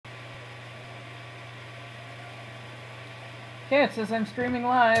Okay, it says I'm streaming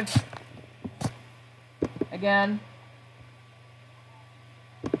live. Again.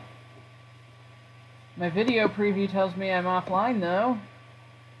 My video preview tells me I'm offline, though.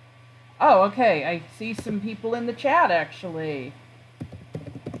 Oh, okay. I see some people in the chat, actually.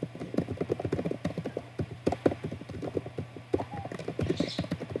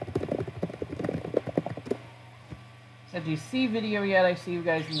 Said, do you see video yet? I see you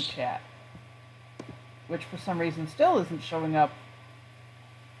guys in the chat. Which, for some reason, still isn't showing up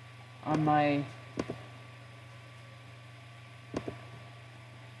on my...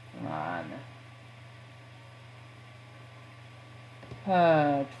 Come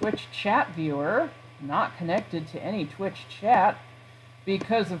on. Twitch chat viewer. Not connected to any Twitch chat.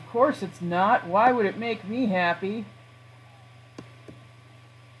 Because, of course, it's not. Why would it make me happy?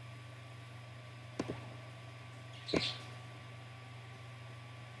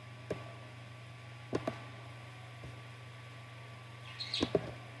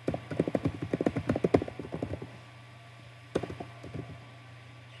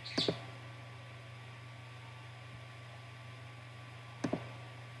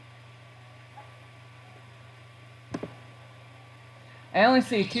 I only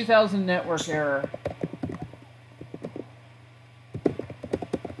see 2000 network error.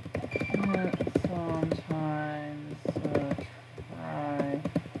 Sometimes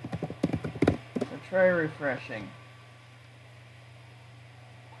try refreshing.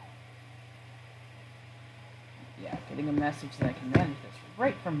 Yeah, getting a message that I can manage this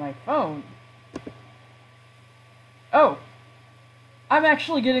right from my phone. Oh, I'm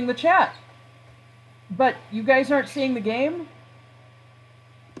actually getting the chat. But you guys aren't seeing the game?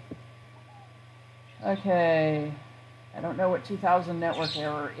 Okay, I don't know what 2000 network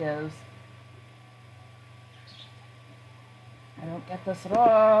error is. I don't get this at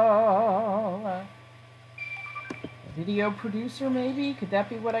all. Video producer, maybe? Could that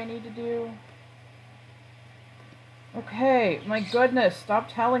be what I need to do? Okay, my goodness, stop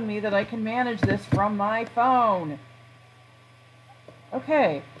telling me that I can manage this from my phone.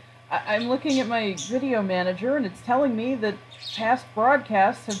 Okay, I'm looking at my video manager and it's telling me that past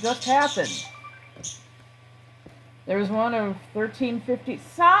broadcasts have just happened. There's one of 1350.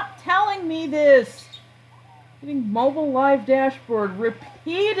 Stop telling me this! Getting mobile live dashboard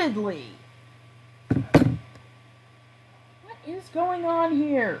repeatedly. What is going on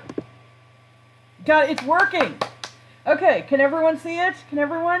here? God, it's working! Okay, can everyone see it? Can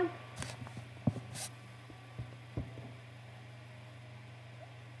everyone?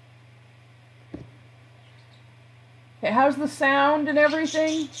 Okay, how's the sound and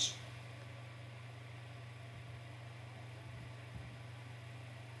everything?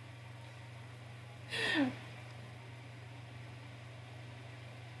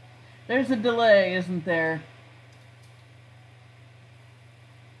 There's a delay, isn't there?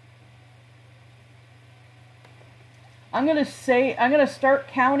 I'm gonna start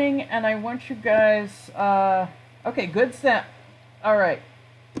counting, and I want you guys, okay, good set. Alright.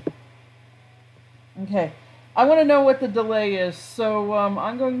 Okay. I want to know what the delay is, so,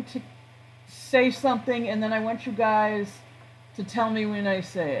 I'm going to say something, and then I want you guys to tell me when I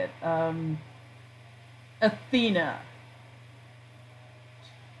say it. Athena.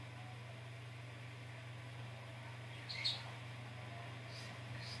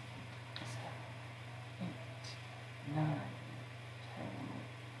 9,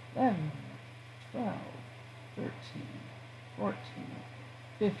 10, 11, 12, 13, 14,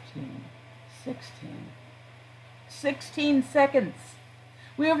 15, 16. 16 seconds.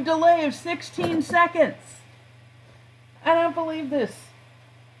 We have a delay of 16 seconds. I don't believe this.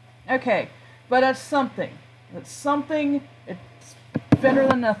 Okay, but that's something. That's something. It's better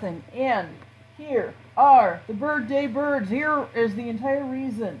than nothing. And here are the birthday birds. Here is the entire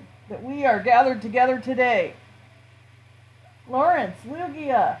reason that we are gathered together today. Lawrence,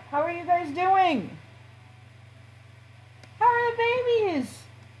 Lugia, how are you guys doing? How are the babies?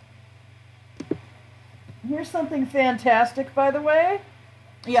 Here's something fantastic, by the way.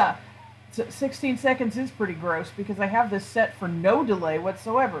 Yeah, 16 seconds is pretty gross because I have this set for no delay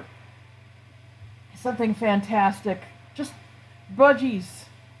whatsoever. Something fantastic. Just budgies.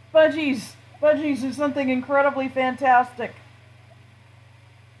 Budgies. Budgies are something incredibly fantastic.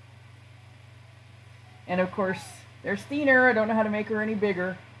 And of course, there's Thinner. I don't know how to make her any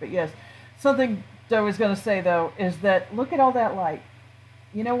bigger, but yes. Something I was going to say, though, is that look at all that light.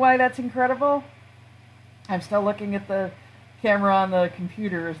 You know why that's incredible? I'm still looking at the camera on the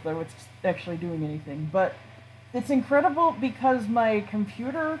computer as though it's actually doing anything. But it's incredible because my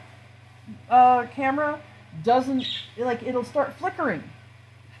computer camera doesn't, like, it'll start flickering.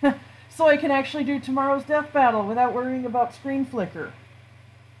 so I can actually do tomorrow's death battle without worrying about screen flicker.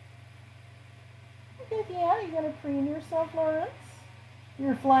 Okay, yeah, you gonna preen yourself, Lawrence? You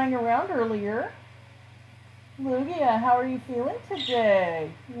were flying around earlier. Lugia, how are you feeling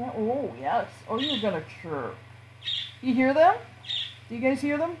today? Yeah, oh, yes. Oh, you're gonna chirp. You hear them? Do you guys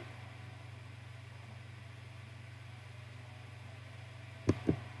hear them?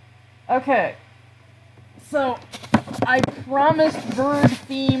 Okay. So, I promised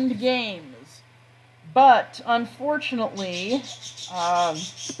bird-themed games, but unfortunately, let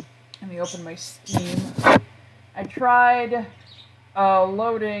me open my Steam. I tried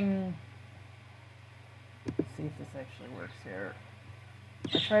loading. Let's see if this actually works here.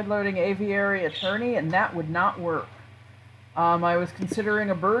 I tried loading Aviary Attorney, and that would not work. I was considering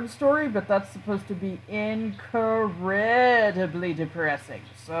a bird story, but that's supposed to be incredibly depressing.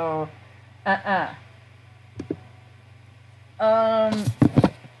 So,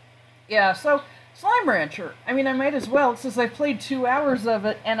 yeah, so Slime Rancher. I mean, I might as well, since I've played 2 hours of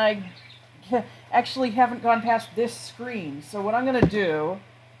it, and I actually haven't gone past this screen. So what I'm going to do...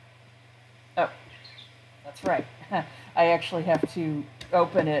 Oh, that's right. I actually have to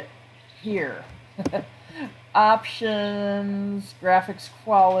open it here. Options, graphics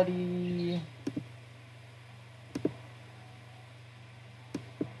quality...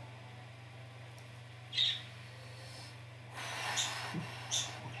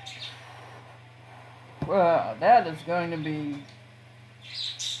 Well, that is going to be...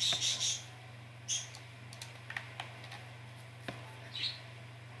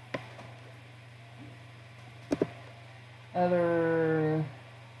 Other...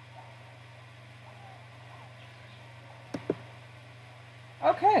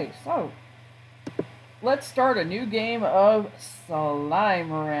 Okay, so... Let's start a new game of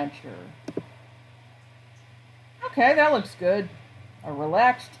Slime Rancher. Okay, that looks good. A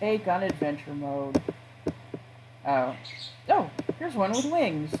relaxed take on adventure mode. Oh, here's one with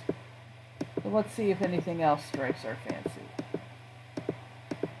wings. So let's see if anything else strikes our fancy.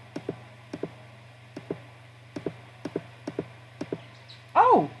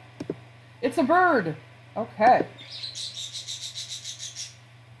 Oh! It's a bird! Okay.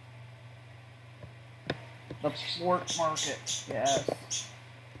 The pork market, yes.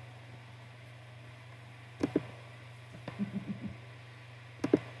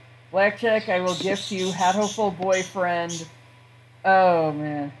 Blackjack, I will gift you Hatoful Boyfriend. Oh,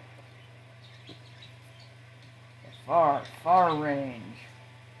 man. Far range.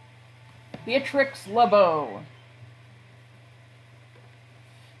 Beatrix LeBeau.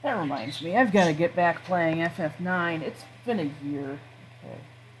 That reminds me, I've got to get back playing FF9. It's been a year. Okay.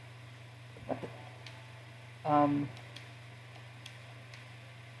 What the...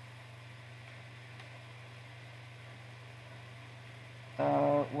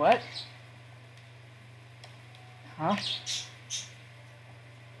 what? Huh?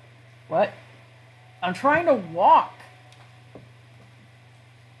 What? I'm trying to walk.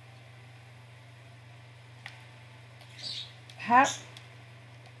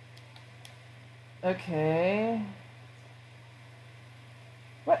 Okay.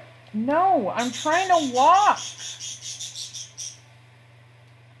 What? No, I'm trying to walk.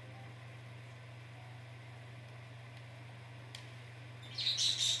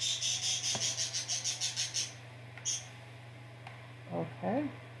 Okay.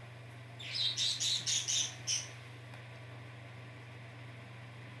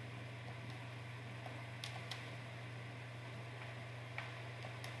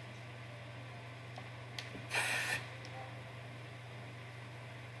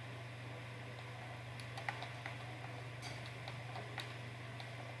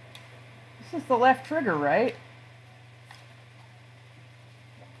 This is the left trigger, right?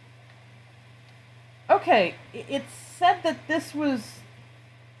 Okay, it said that this was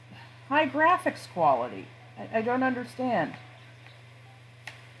high graphics quality. I don't understand.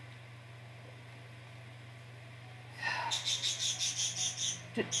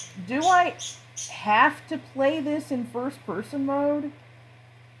 Do I have to play this in first-person mode?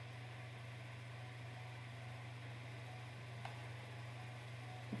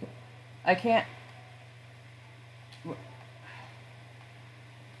 I can't...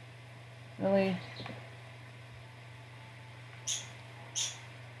 Really?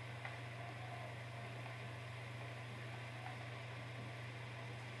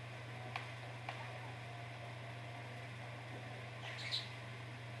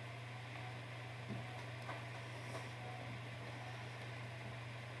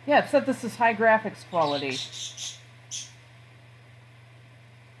 Yeah, it said this is high graphics quality.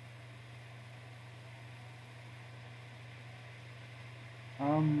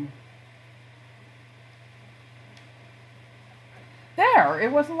 there.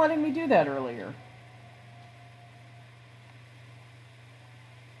 It wasn't letting me do that earlier.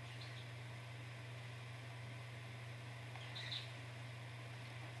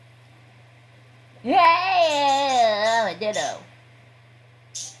 Yeah, a ditto.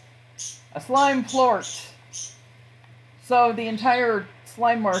 A slime plort. So the entire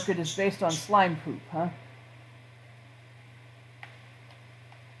slime market is based on slime poop, huh?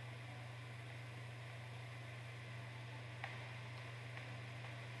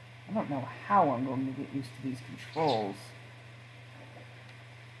 I don't know how I'm going to get used to these controls.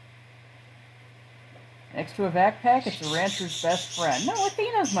 Next to a backpack, it's a rancher's best friend. No,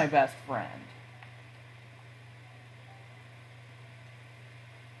 Athena's my best friend.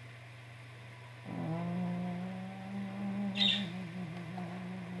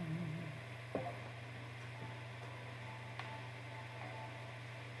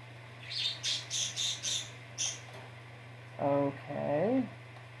 Okay.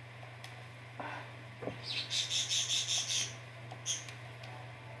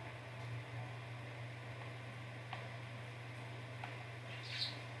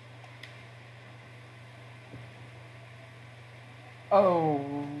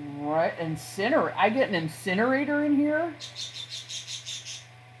 Oh, right. Incinerator. I get an incinerator in here?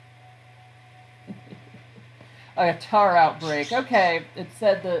 A tar outbreak. Okay, it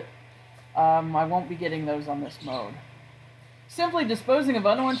said that I won't be getting those on this mode. Simply disposing of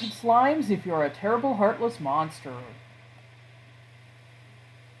unwanted slimes if you're a terrible, heartless monster.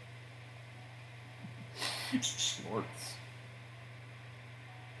 Shorts.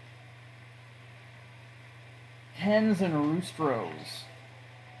 Hens and roostros.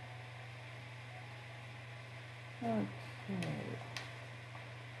 Okay.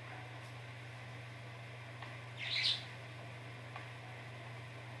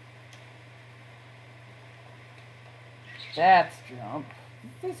 That's jump.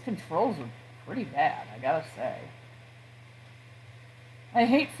 These controls are pretty bad, I gotta say. I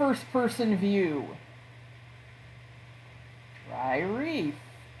hate first-person view. Dry reef.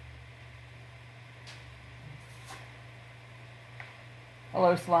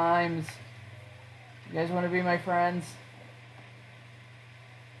 Hello, slimes. You guys want to be my friends?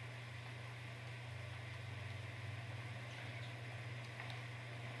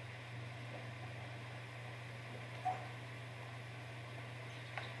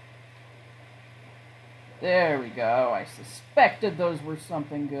 There we go. I suspected those were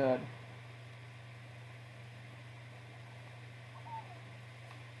something good.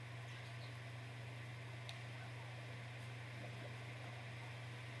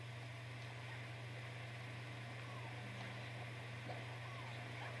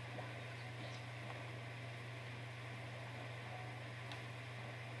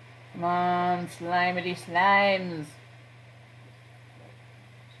 Come on, slimity slimes.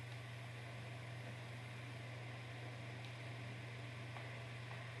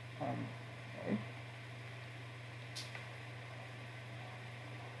 Okay.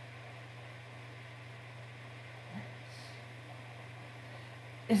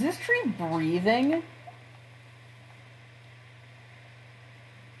 Is this tree breathing?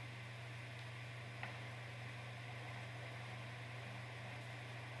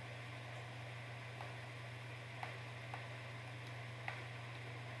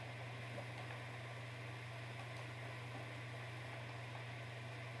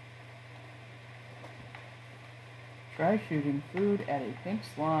 Try shooting food at a pink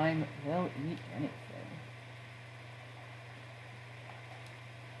slime. They'll eat anything.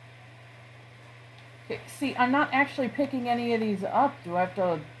 Okay, see, I'm not actually picking any of these up. Do I have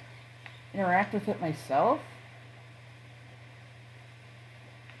to interact with it myself?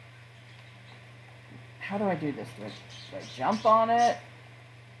 How do I do this? Do I jump on it?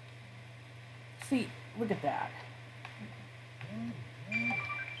 See, look at that.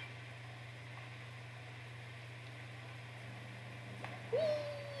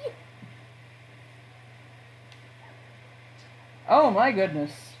 Oh my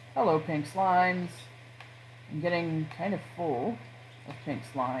goodness. Hello, pink slimes. I'm getting kind of full of pink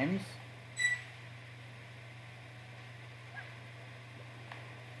slimes.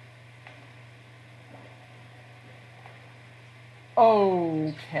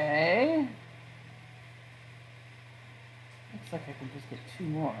 Okay. Looks like I can just get 2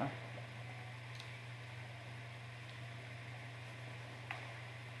 more.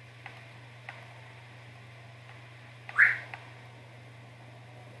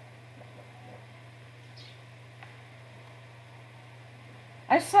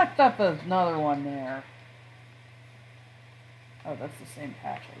 I sucked up another one there. Oh, that's the same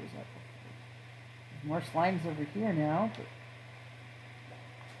patch I was at before. There's more slimes over here now, but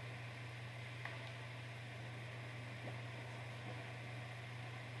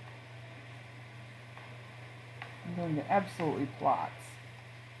I'm going to absolutely plots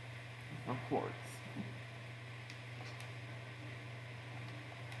of reports.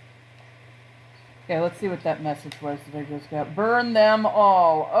 Okay, let's see what that message was that I just got. Burn them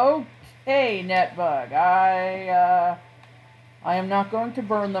all. Okay, Netbug. I am not going to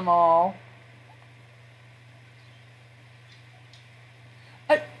burn them all.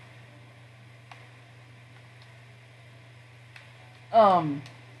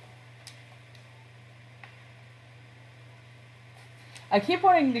 I keep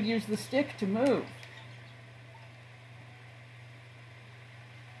wanting to use the stick to move.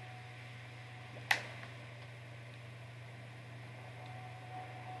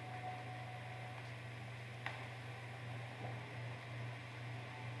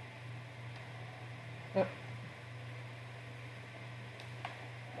 Yep.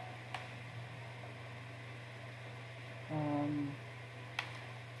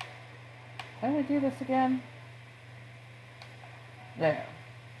 How do I do this again? There.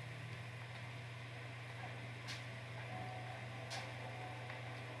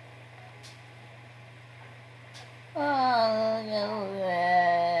 Oh,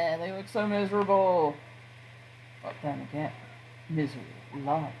 no. They look so miserable. But then again, misery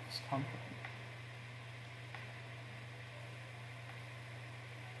loves company.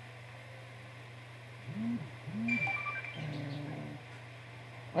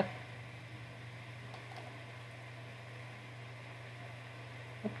 What?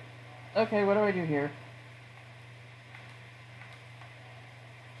 Okay, what do I do here?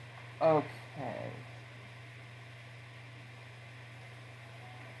 Okay.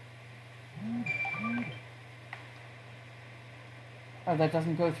 Oh, that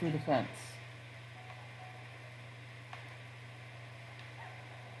doesn't go through the fence.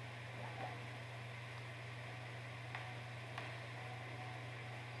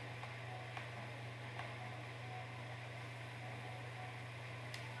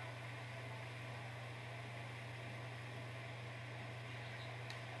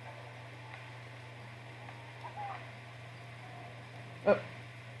 Oh.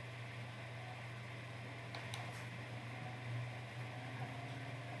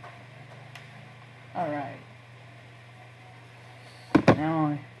 Alright. Now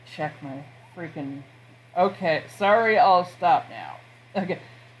I check my freaking... Okay, sorry, I'll stop now. Okay.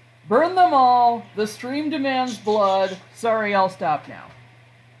 Burn them all. The stream demands blood. Sorry, I'll stop now.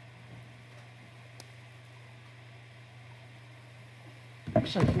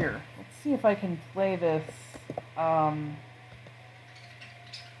 Actually, here. Let's see if I can play this.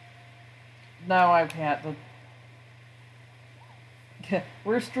 No, I can't.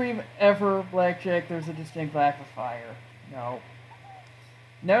 Worst stream ever, Blackjack. There's a distinct lack of fire. No.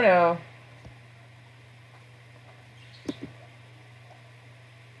 No, no.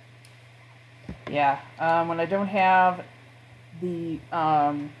 Yeah, when I don't have the,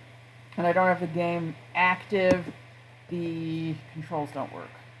 game active, the controls don't work.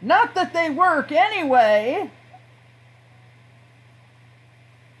 Not that they work anyway!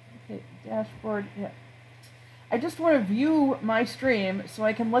 Okay, dashboard, yeah. I just want to view my stream so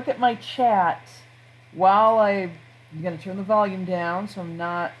I can look at my chat while I'm going to turn the volume down so I'm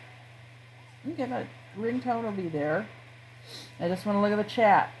not... Okay, my ringtone will be there. I just want to look at the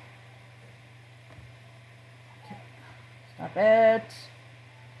chat. Okay. Stop it.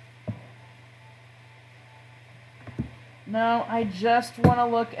 No, I just want to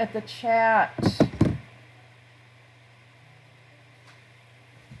look at the chat.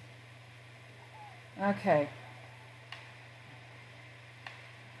 Okay.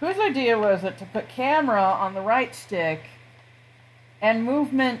 Whose idea was it to put camera on the right stick and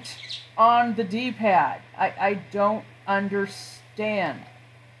movement on the D-pad? I don't understand.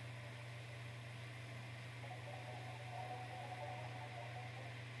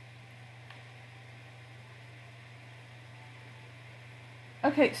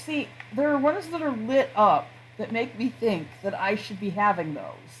 Okay, see, there are ones that are lit up that make me think that I should be having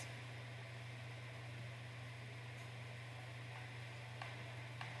those.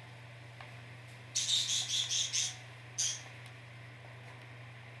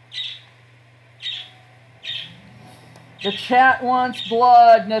 The chat wants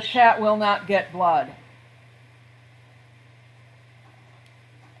blood, and the chat will not get blood.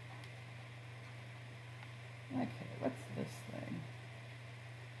 Okay, what's this thing?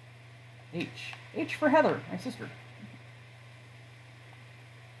 H. H for Heather, my sister.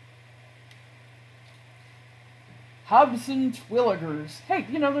 Hobson Twilligers. Hey,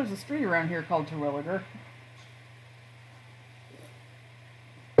 you know, there's a street around here called Terwilliger.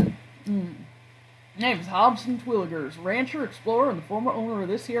 Name's Hobson Twilligers, rancher, explorer, and the former owner of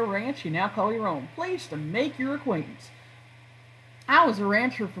this here ranch you now call your own. Pleased to make your acquaintance. I was a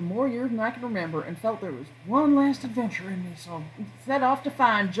rancher for more years than I can remember and felt there was one last adventure in me, so I set off to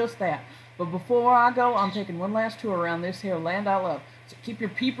find just that. But before I go, I'm taking one last tour around this here land I love. So keep your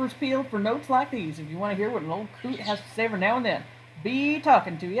peepers peeled for notes like these if you want to hear what an old coot has to say every now and then. Be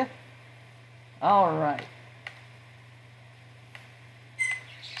talking to you. All right.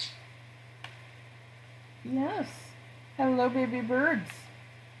 Yes. Hello, baby birds.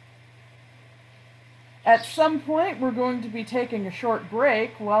 At some point, we're going to be taking a short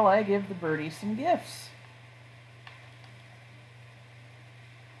break while I give the birdies some gifts.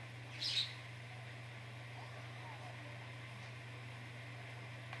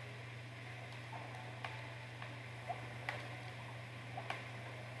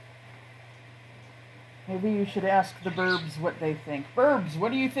 Maybe you should ask the burbs what they think. Burbs,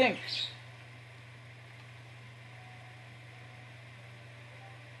 what do you think?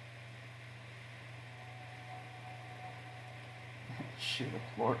 Shoot,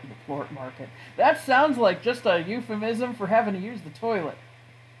 the plort market. That sounds like just a euphemism for having to use the toilet.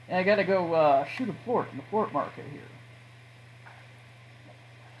 And I gotta go shoot a plort in the plort market here.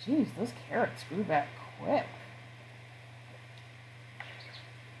 Jeez, those carrots grew back quick.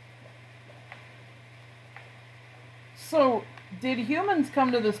 So, did humans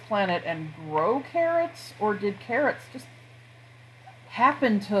come to this planet and grow carrots, or did carrots just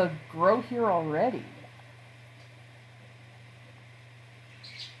happen to grow here already?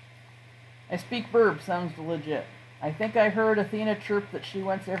 I speak burb, sounds legit. I think I heard Athena chirp that she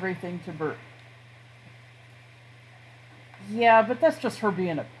wants everything to burp. Yeah, but that's just her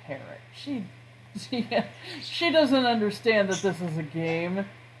being a parrot. She doesn't understand that this is a game.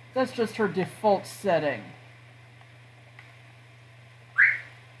 That's just her default setting.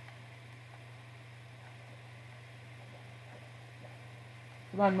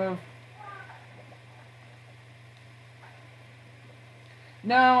 Come on, move.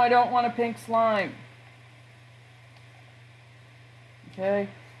 No, I don't want a pink slime. Okay?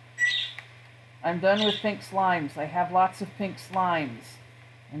 I'm done with pink slimes. I have lots of pink slimes.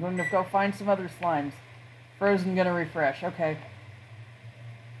 I'm going to go find some other slimes. Frozen gonna refresh. Okay.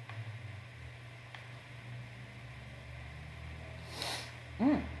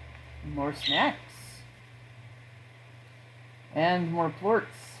 More snacks. And more plorts.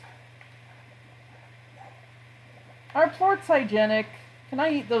 Are plorts hygienic? Can I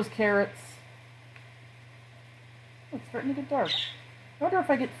eat those carrots? Oh, it's starting to get dark. I wonder if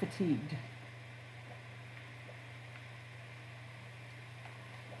I get fatigued.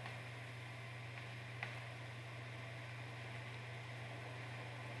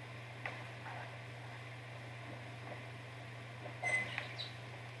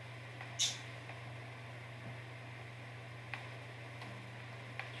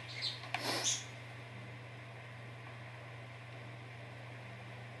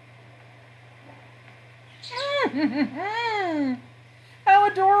 How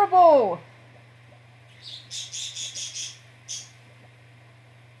adorable!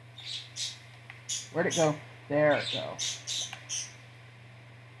 Where'd it go? There it goes.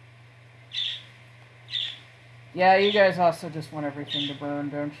 Yeah, you guys also just want everything to burn,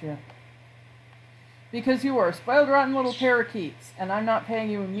 don't you? Because you are spoiled, rotten little parakeets, and I'm not paying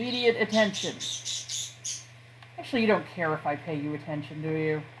you immediate attention. Actually, you don't care if I pay you attention, do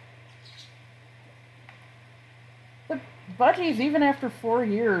you? The budgies, even after 4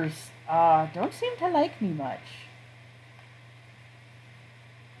 years, don't seem to like me much.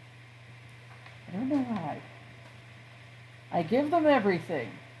 I don't know why. I give them everything.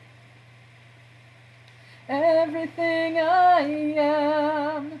 Everything I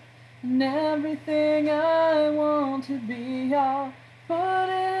am, and everything I want to be, I'll put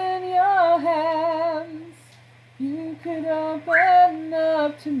in your hands. You could open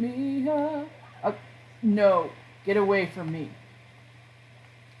up to me. No. Get away from me.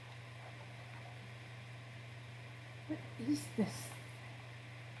 What is this?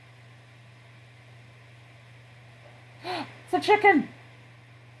 It's a chicken!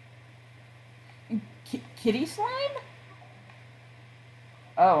 And kitty slime?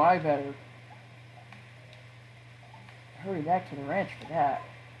 Oh, I better hurry back to the ranch for that.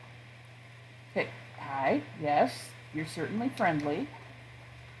 Okay, hi, yes, you're certainly friendly.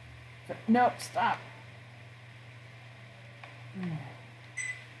 No, stop.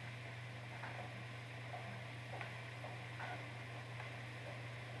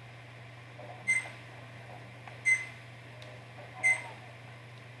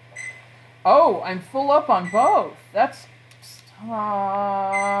 Oh, I'm full up on both. That's...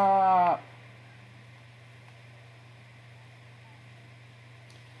 Stop.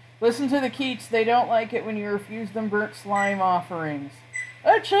 Listen to the Keats. They don't like it when you refuse them burnt slime offerings.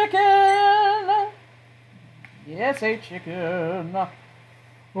 A chicken! Yes, a chicken.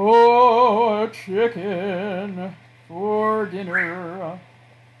 Oh, a chicken for dinner.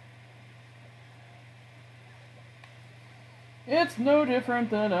 It's no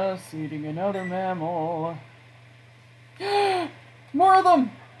different than us eating another mammal. More of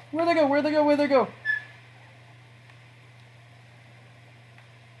them! Where'd they go? Where'd they go? Where'd they go?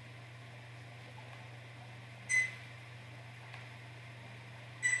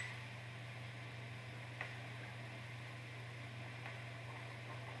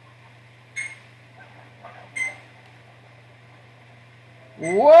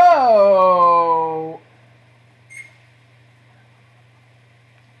 Whoa!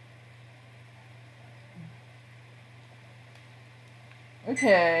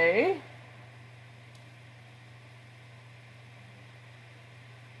 Okay.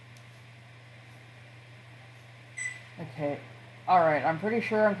 Okay. Alright, I'm pretty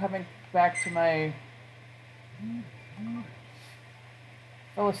sure I'm coming back to my...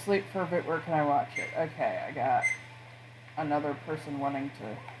 Fell asleep for a bit, where can I watch it? Okay, I got another person wanting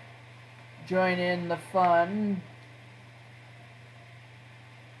to join in the fun.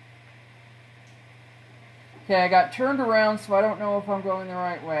 Okay, I got turned around, so I don't know if I'm going the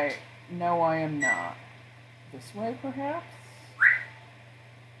right way. No, I am not. This way, perhaps?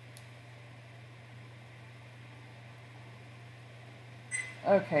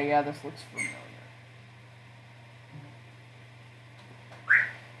 Okay, yeah, this looks familiar.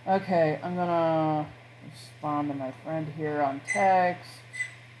 Okay, I'm gonna respond to my friend here on text.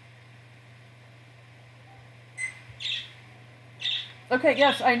 Okay,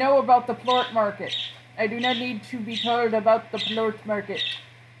 yes, I know about the plort market. I do not need to be told about the plort market.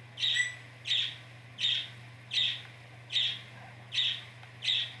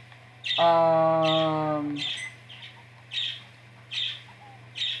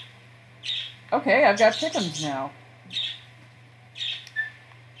 Okay, I've got chickens now.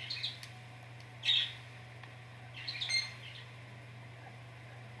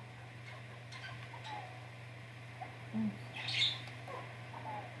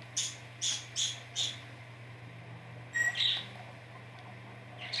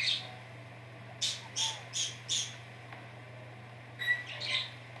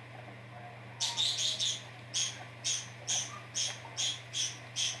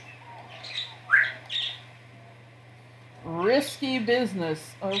 Risky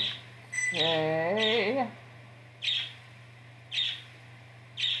business. Okay.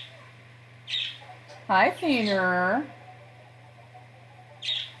 Hi, Thiener.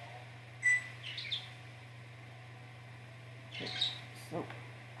 So,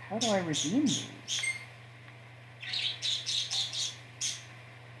 how do I redeem these?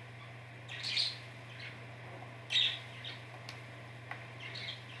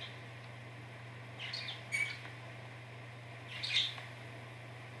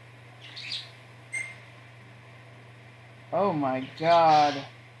 Oh my god.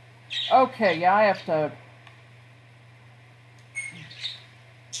 Okay, yeah, I have to...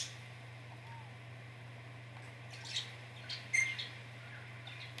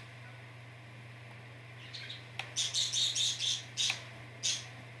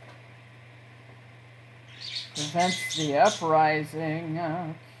 Prevents the uprising.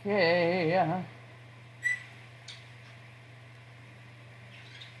 Okay.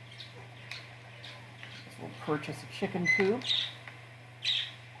 We'll purchase a chicken coop.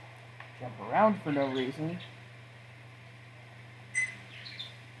 Jump around for no reason.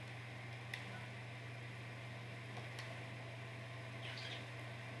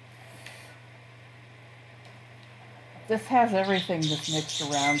 This has everything just mixed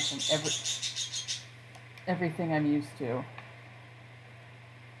around from everything I'm used to.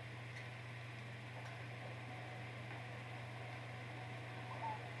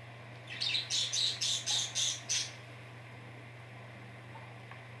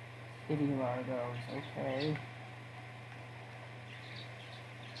 Kitty Largos, okay.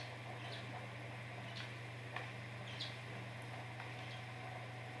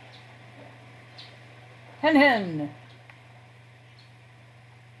 Hen hen!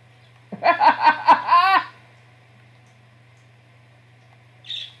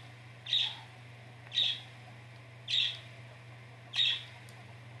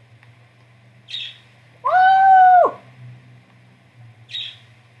 Woo!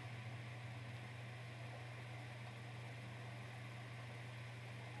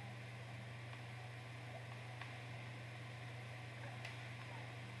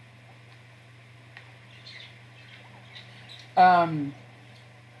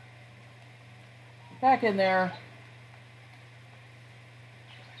 Back in there.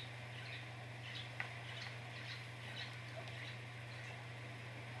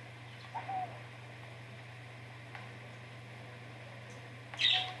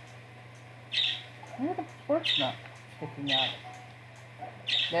 Where the pork's not picking up?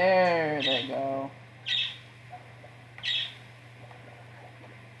 There they go.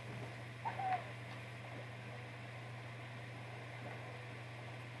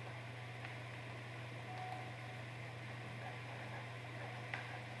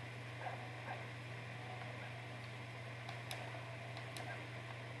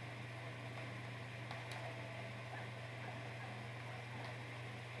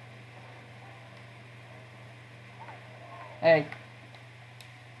 Hey.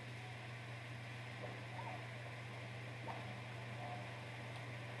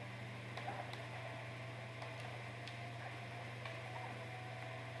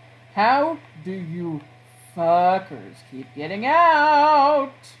 How do you fuckers keep getting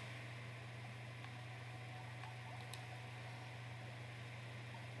out?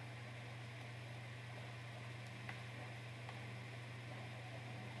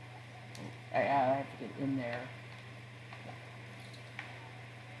 I have to get in there.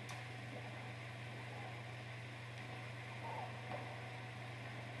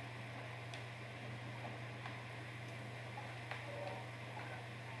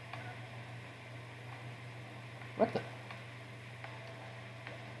 What the?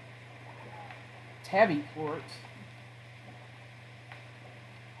 Tabby port.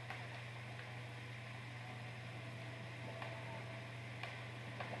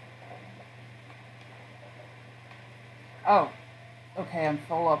 Oh. Okay, I'm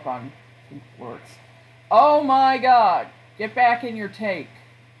full up on pink ports. Oh my god! Get back in your take.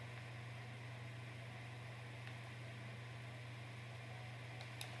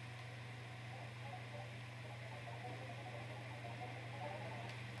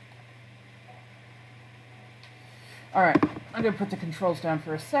 Alright, I'm gonna put the controls down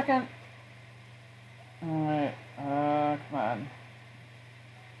for a second. Alright, come on.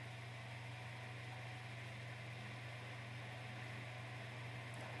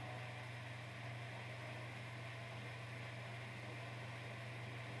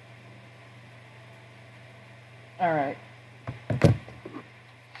 Alright.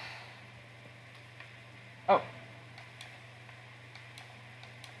 Oh.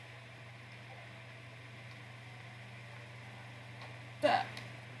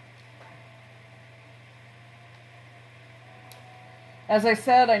 As I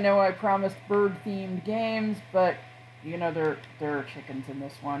said, I know I promised bird-themed games, but, you know, there are chickens in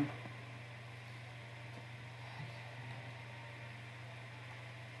this one.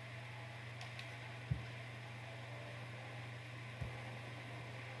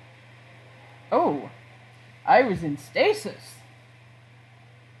 Oh, I was in stasis.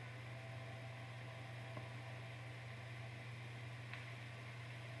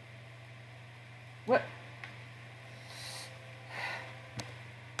 What?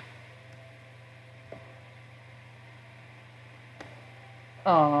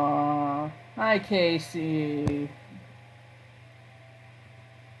 Aww. Hi, Casey.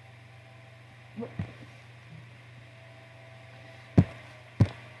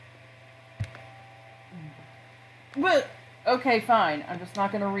 But, okay, fine. I'm just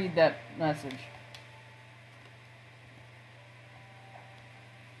not going to read that message.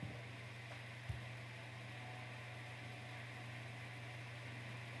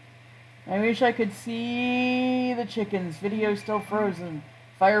 I wish I could see the chickens. Video still frozen.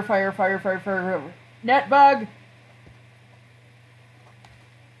 Fire, fire, fire, fire, fire. Net bug!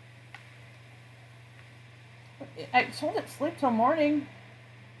 I told it sleep till morning.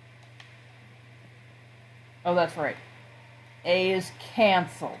 Oh, that's right. A is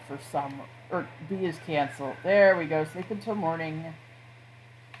cancel for some, or B is cancel. There we go. Sleep until morning.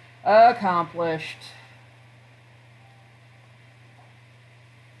 Accomplished.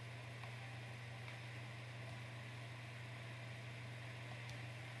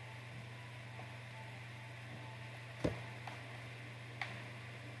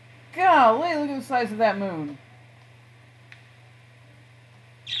 Golly, look at the size of that moon.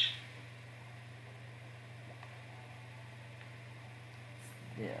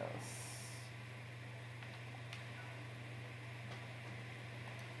 Yes.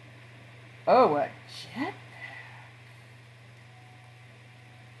 Oh, a jetpack.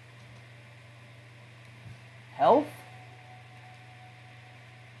 Health?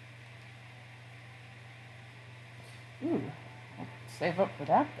 Ooh, I'll save up for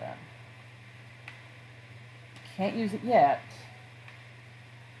that then. Can't use it yet.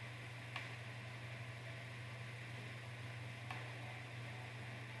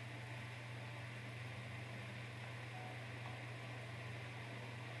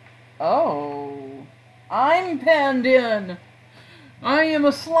 Oh. I'm penned in. I am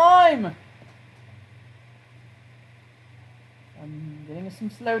a slime. I'm getting some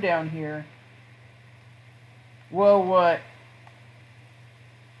slowdown here. Whoa, what?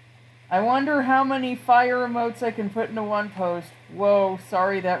 I wonder how many fire emotes I can put into one post. Whoa,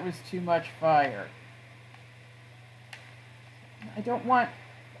 sorry, that was too much fire. I don't want...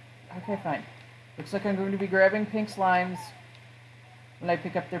 Okay, fine. Looks like I'm going to be grabbing pink slimes when I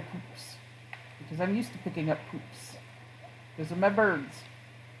pick up their poops. Because I'm used to picking up poops. Because of my birds.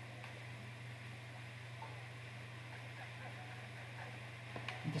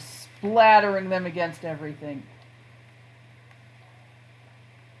 I'm just splattering them against everything.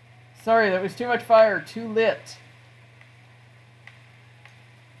 Sorry, that was too much fire. Too lit.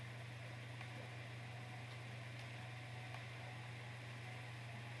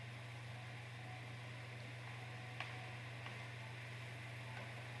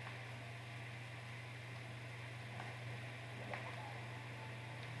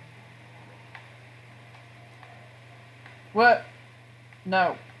 What?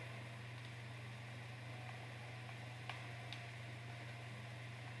 No.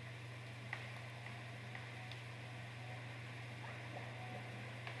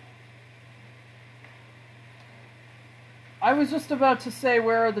 I was just about to say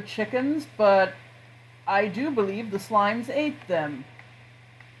where are the chickens, but I do believe the slimes ate them.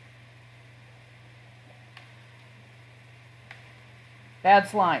 Bad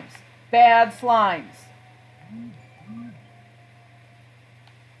slimes. Bad slimes.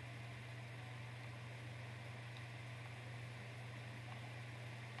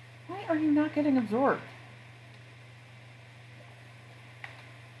 Why are you not getting absorbed?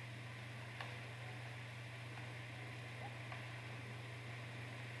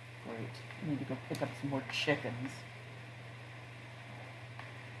 Great. I need to go pick up some more chickens.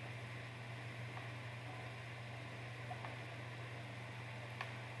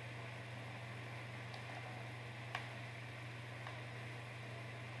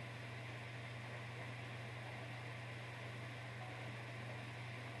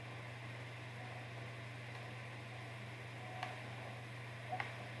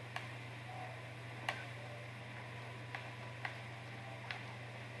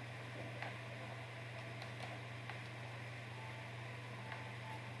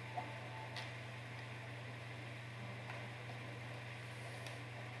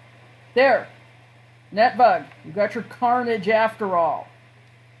 There! Netbug, you got your carnage after all.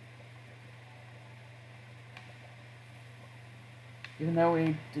 Even though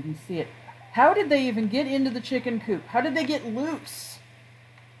we didn't see it. How did they even get into the chicken coop? How did they get loose?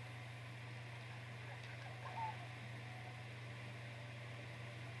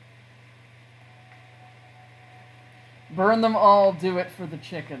 Burn them all, do it for the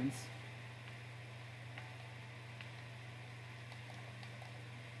chickens.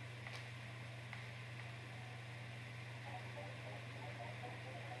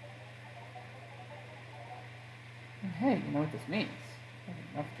 Hey, you know what this means. I have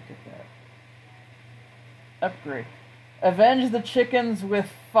enough to get that. Upgrade. Avenge the chickens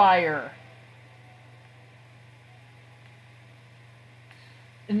with fire.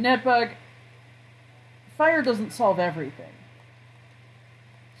 In Netbug, fire doesn't solve everything.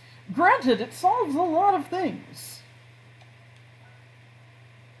 Granted, it solves a lot of things.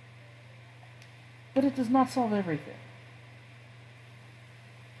 But it does not solve everything.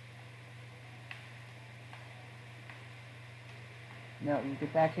 No, you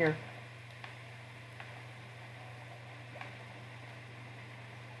get back here.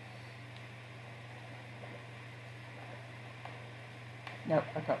 No,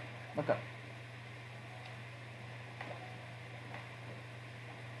 look up. Look up.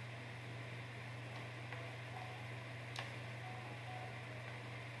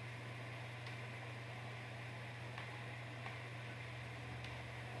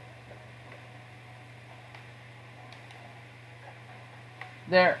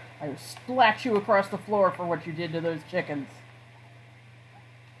 There, I splat you across the floor for what you did to those chickens.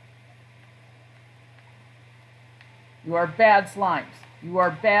 You are bad slimes. You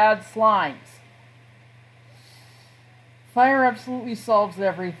are bad slimes. Fire absolutely solves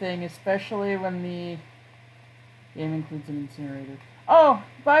everything, especially when the game includes an incinerator. Oh,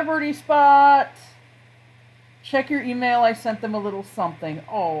 bye Birdie Spot! Check your email, I sent them a little something.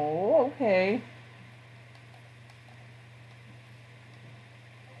 Oh, okay.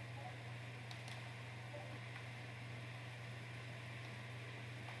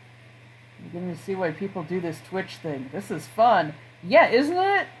 Beginning to see why people do this Twitch thing. This is fun. Yeah, isn't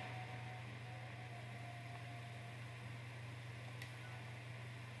it?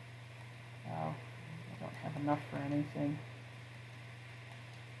 enough for anything.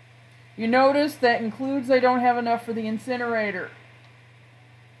 You notice that includes I don't have enough for the incinerator.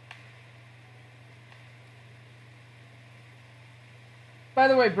 By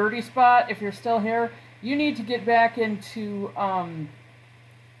the way, Birdie Spot, if you're still here, you need to get back into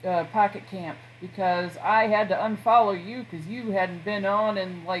Pocket Camp, because I had to unfollow you because you hadn't been on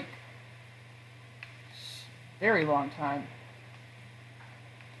in like very long time.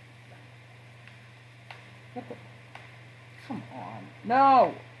 What the? Come on.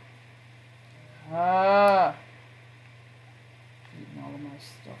 No! Eating all of my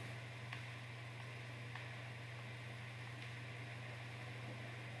stuff.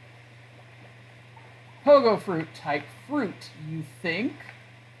 Pogo fruit type fruit, you think?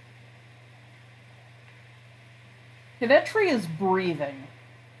 Okay, that tree is breathing.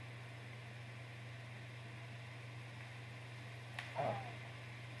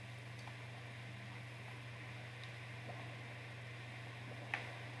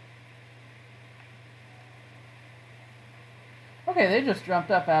 Okay, they just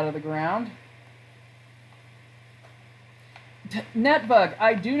jumped up out of the ground. Netbug,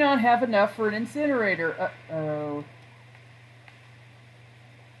 I do not have enough for an incinerator. Uh-oh.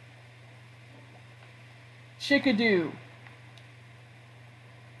 Chickadoo.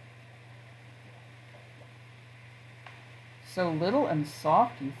 So little and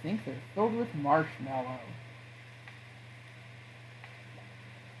soft, you think they're filled with marshmallow.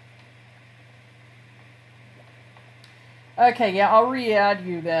 Okay, yeah, I'll re-add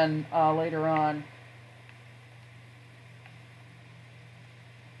you then later on.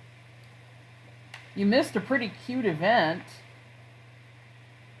 You missed a pretty cute event.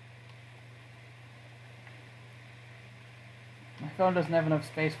 My phone doesn't have enough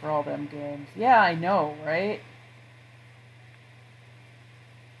space for all them games. Yeah, I know, right?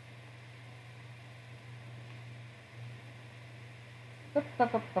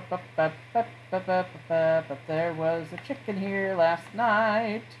 But there was a chicken here last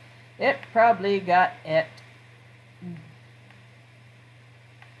night. It probably got it.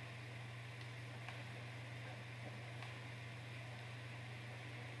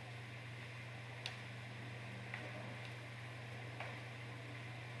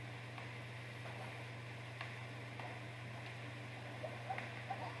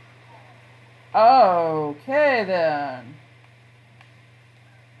 Okay then.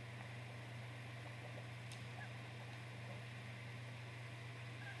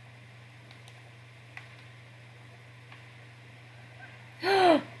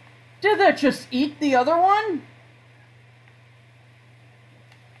 Did that just eat the other one?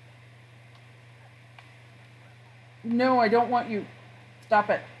 No, I don't want you. Stop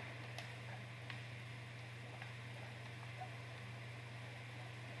it.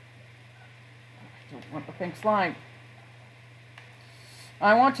 I don't want the pink slime.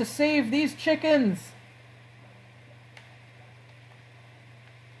 I want to save these chickens.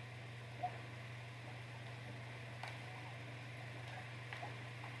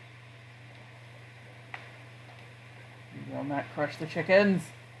 You will not crush the chickens.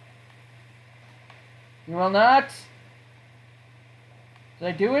 You will not. Did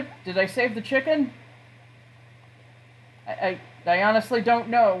I do it? Did I save the chicken? I honestly don't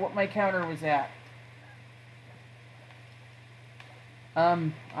know what my counter was at.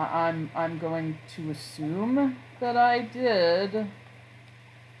 I'm going to assume that I did.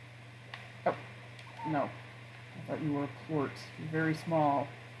 Oh, no. I thought you were a plort. You're very small.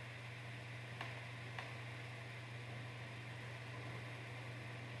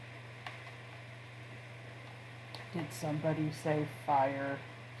 Did somebody say fire?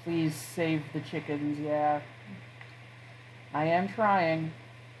 Please save the chickens, yeah. I am trying.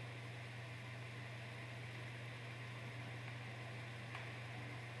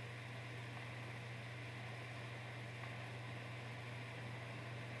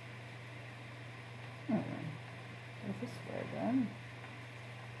 Go this way then.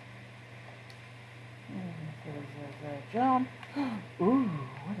 There's a jump. Ooh,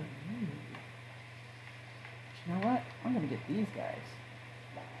 what a move. You know what? I'm gonna get these guys.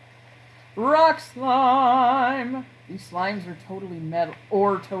 Rock slime! These slimes are totally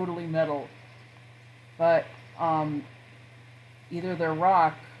metal, but either they're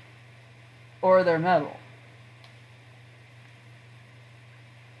rock or they're metal.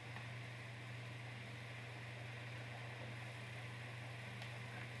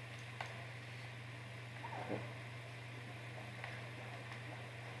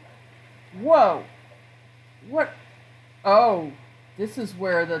 Whoa! What? Oh, this is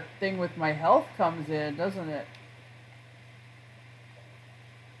where the thing with my health comes in, doesn't it?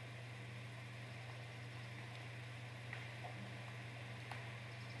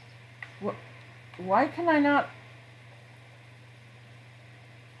 Why can I not...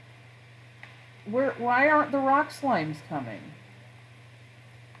 Why aren't the rock slimes coming?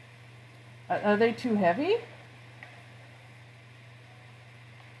 Are they too heavy?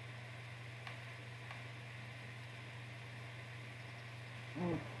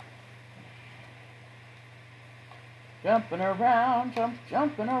 Jumping around,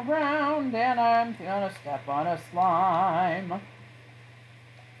 jumping around, and I'm gonna step on a slime.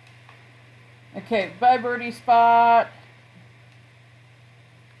 Okay, bye birdie spot.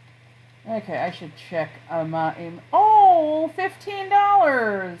 Okay, I should check my oh,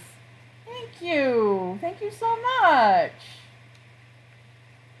 $15. Thank you. Thank you so much.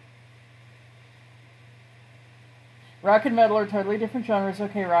 Rock and metal are totally different genres.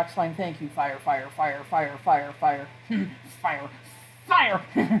 Okay, rock slime, thank you. Fire, fire, fire, fire, fire, fire. Fire, fire,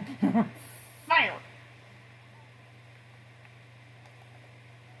 fire.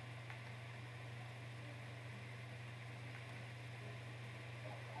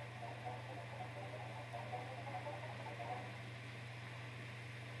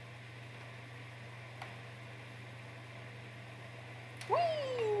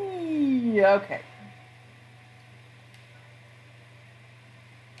 Whee! Okay.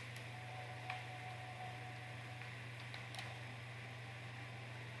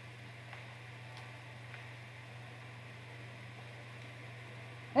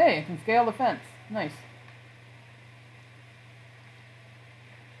 Hey, I can scale the fence. Nice.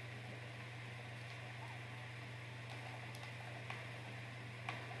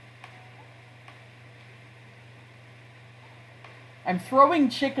 I'm throwing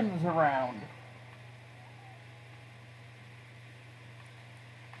chickens around.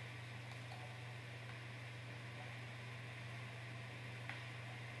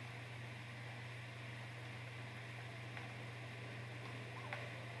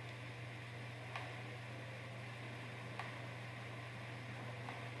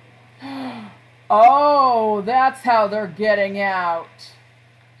 Oh, that's how they're getting out.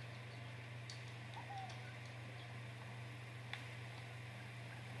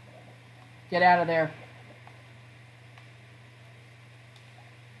 Get out of there.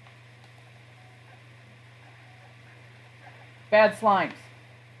 Bad slimes.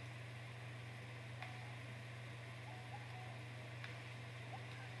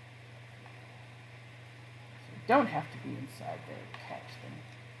 So you don't have to be inside there to catch them.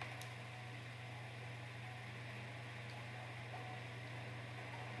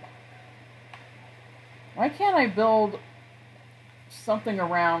 Why can't I build something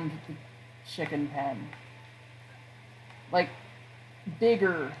around the chicken pen? Like,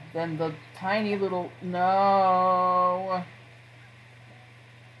 bigger than the tiny little... No.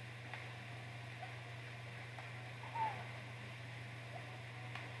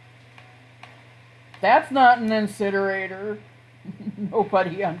 That's not an incinerator.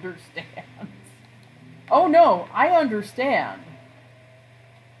 Nobody understands. Oh no, I understand.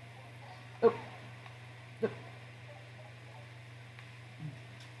 Oh.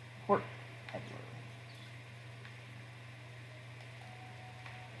 Port peddler.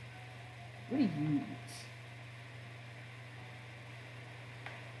 What do you use?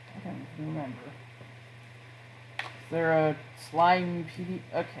 I don't even remember. Is there a slime PD?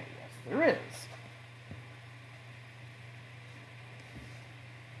 Okay, yes, there is.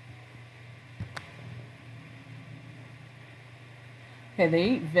 Okay, they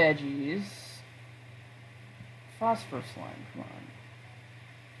eat veggies. Phosphor slime, come on.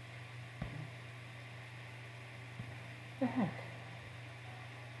 What the heck?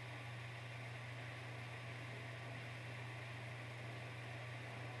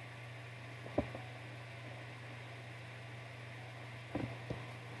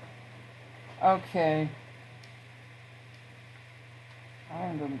 Okay.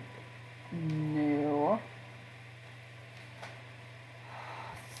 I'm gonna... No.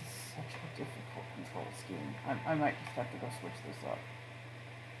 This is such a difficult control scheme. I might just have to go switch this up.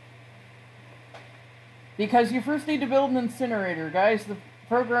 Because you first need to build an incinerator. Guys, the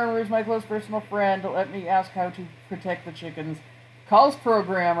programmer is my close personal friend. Let me ask how to protect the chickens. Calls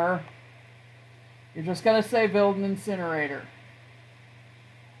programmer. You're just gonna say build an incinerator.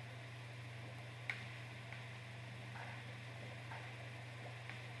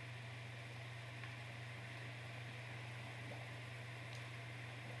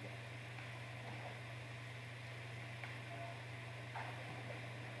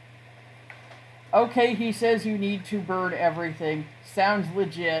 Okay, he says you need to burn everything. Sounds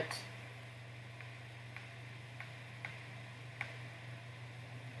legit.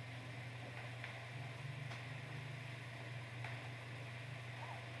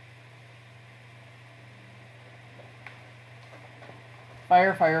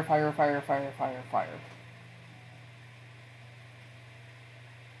 Fire, fire, fire, fire, fire, fire, fire.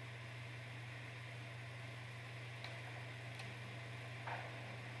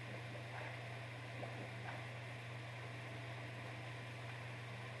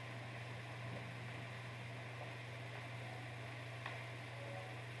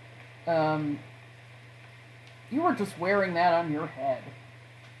 You were just wearing that on your head.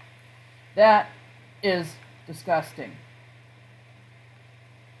 That is disgusting.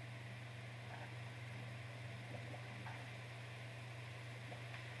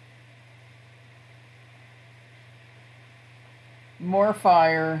 More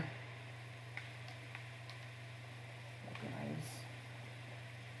fire.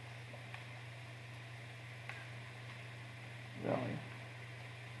 Really?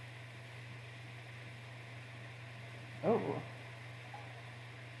 Oh.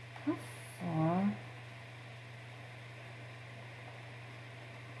 How far?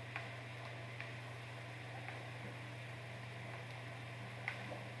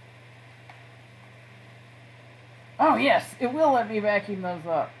 Oh yes, it will let me vacuum those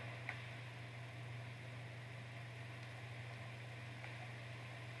up.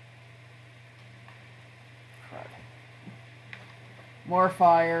 Crud. More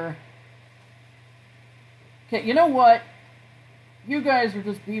fire. Okay, you know what? You guys are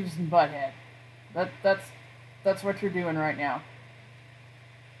just Beavis and Butthead. That's what you're doing right now.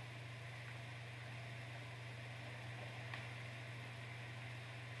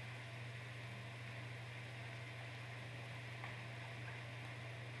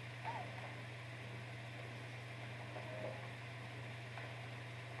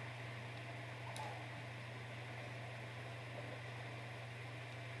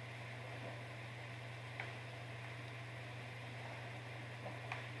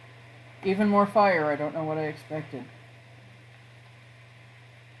 Even more fire. I don't know what I expected.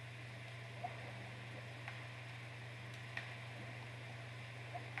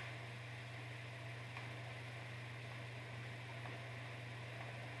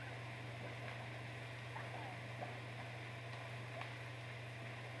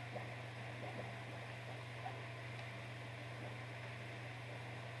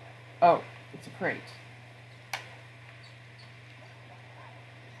 Oh, it's a crate.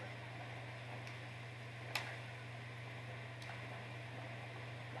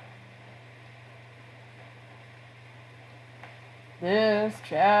 This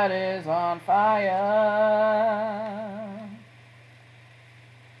chat is on fire.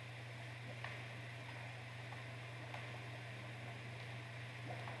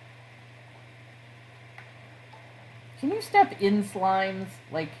 Can you step in slimes?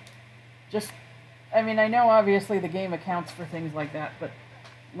 Like, just... I mean, I know obviously the game accounts for things like that, but,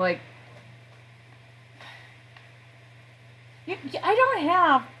 like... I don't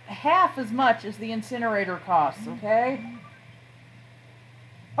have half as much as the incinerator costs, okay?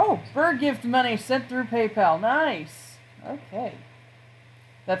 Oh, bird gift money sent through PayPal. Nice. Okay.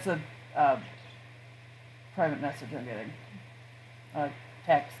 That's a private message I'm getting.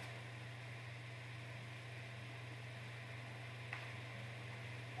 Text.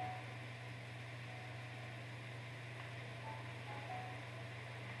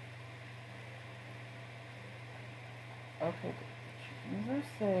 Okay, chickens are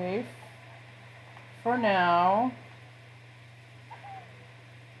safe. For now.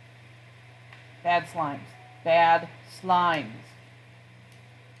 Bad slimes. Bad slimes.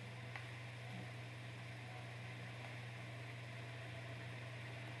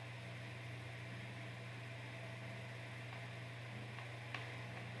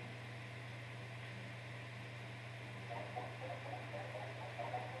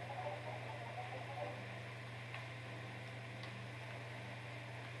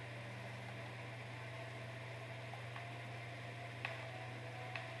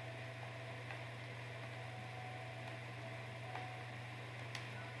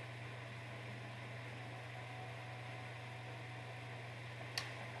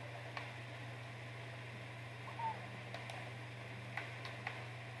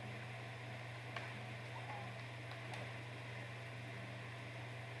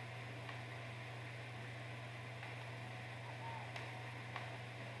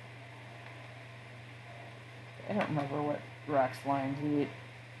 I don't remember what rock slimes eat.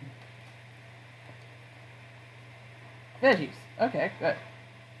 Veggies. Okay, good.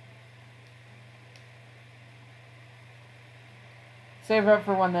 Save up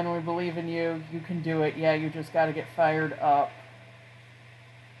for one, then we believe in you. You can do it. Yeah, you just gotta get fired up.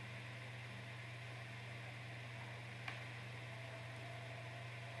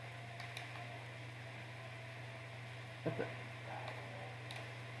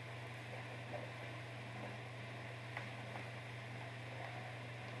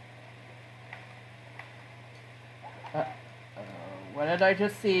 What did I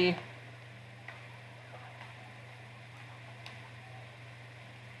just see?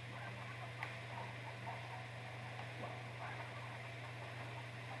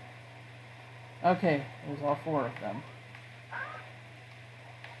 Okay, there's all 4 of them.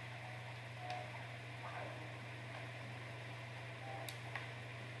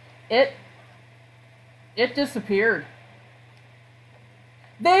 It disappeared.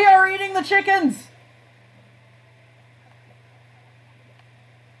 They are eating the chickens!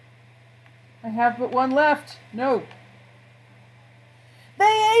 I have but 1 left. No. They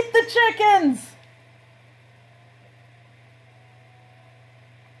ate the chickens!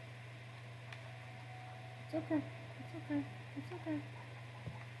 It's okay. It's okay. It's okay.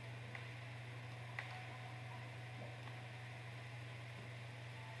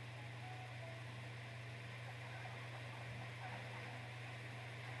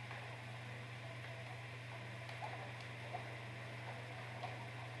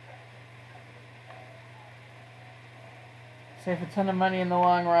 Save a ton of money in the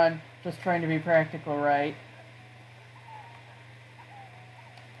long run. Just trying to be practical, right?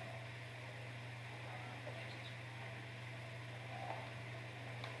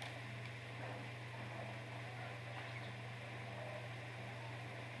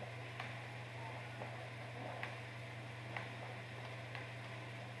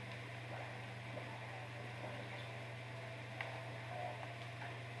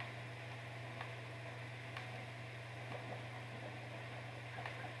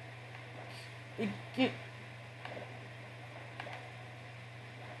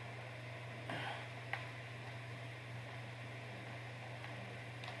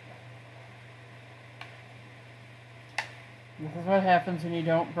 This is what happens when you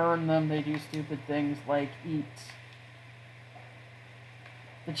don't burn them. They do stupid things like eat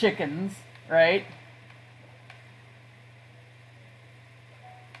the chickens, right?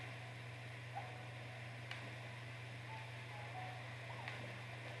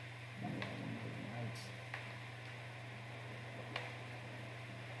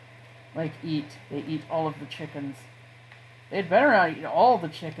 Like eat. They eat all of the chickens. They'd better not eat all the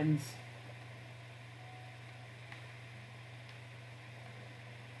chickens.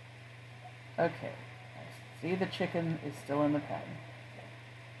 Okay. I see the chicken is still in the pen.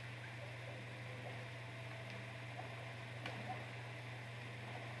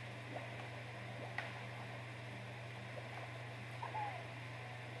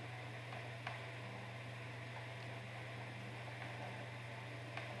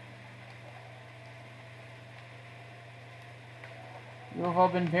 You have all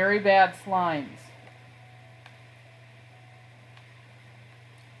been very bad slimes.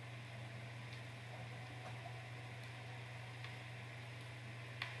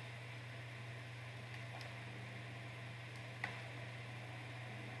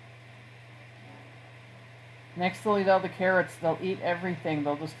 Next they'll eat all the carrots, they'll eat everything,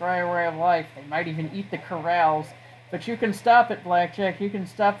 they'll destroy our way of life, they might even eat the corrals. But you can stop it, Blackjack. You can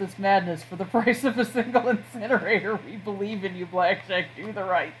stop this madness for the price of a single incinerator. We believe in you, Blackjack. Do the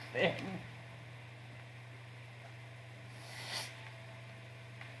right thing.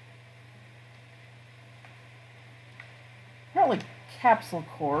 Apparently, Capsule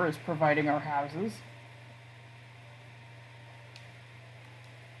Corps is providing our houses.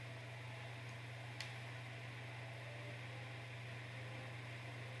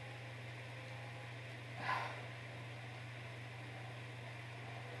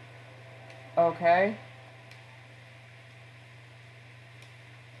 Okay.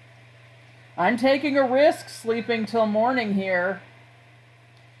 I'm taking a risk sleeping till morning here.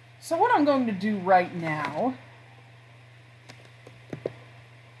 So what I'm going to do right now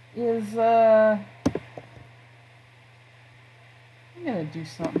is, I'm going to do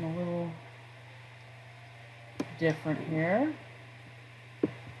something a little different here.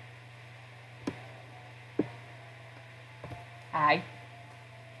 Hi.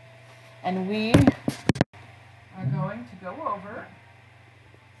 And we are going to go over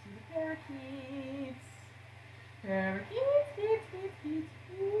to the parakeets. Parakeets.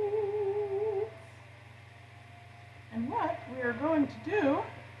 And what we are going to do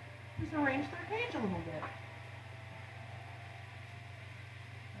is arrange their cage a little bit.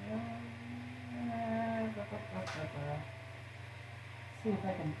 See if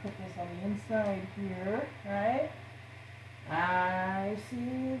I can put this on the inside here, right? I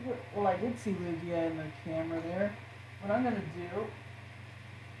see, well, I did see Lugia in the camera there. What I'm going to do,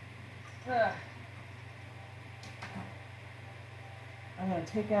 I'm going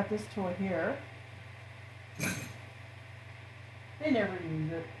to take out this toy here. They never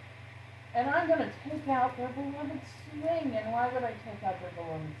use it. And I'm going to take out their beloved swing. And why would I take out their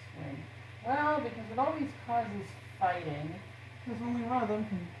beloved swing? Well, because it always causes fighting. Because only one of them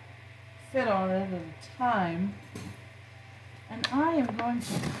can fit on it at a time. And I am going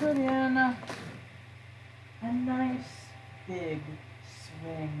to put in a nice big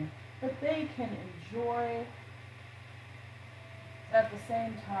swing that they can enjoy at the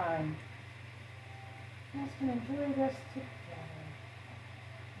same time. You guys can enjoy this together.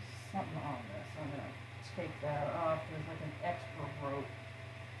 There's something on this. I'm going to take that off. There's like an extra rope.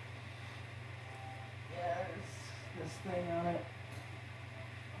 Yeah, there's this thing on it.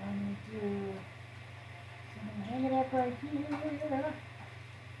 I'm going to do... I'm going to hang it up right here.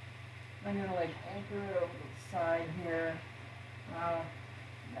 I'm going to like anchor it over the side here. Well,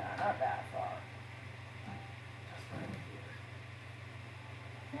 no, not that far. Just right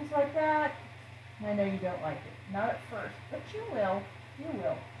here. Just like that. I know you don't like it. Not at first, but you will. You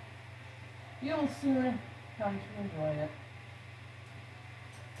will. You'll soon come to enjoy it.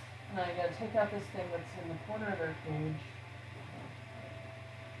 And I gotta take out this thing that's in the corner of their cage.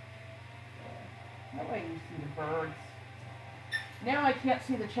 That way you see the birds. Now I can't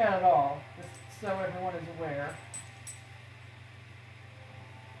see the chat at all, just so everyone is aware.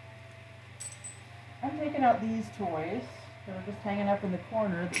 I'm taking out these toys that are just hanging up in the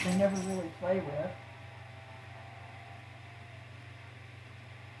corner that they never really play with.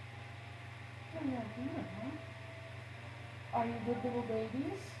 What are you doing, huh? Are you good little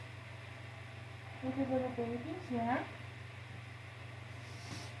babies? Good little babies, yeah?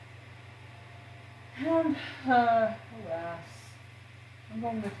 And, alas, I'm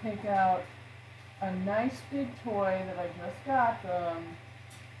going to take out a nice big toy that I just got them,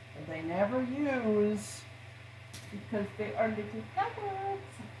 that they never use, because they are little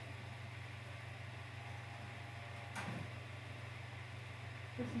cupboards.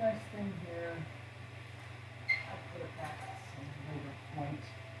 This nice thing here, I'll put it back at some later point.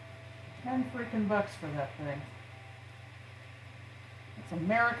 10 freaking bucks for that thing. It's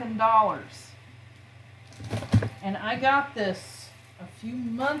American dollars. And I got this a few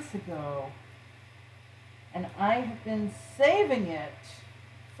months ago, and I have been saving it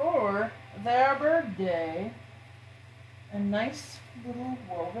for their birthday. A nice little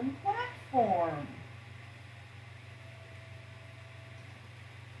woven platform.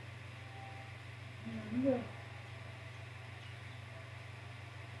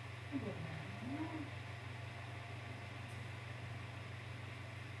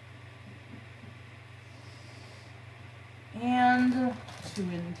 And to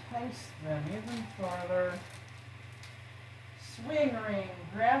entice them even further, swing ring,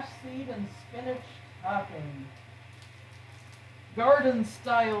 grass seed and spinach topping. Garden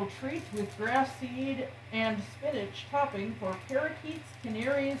style treat with grass seed and spinach topping for parakeets,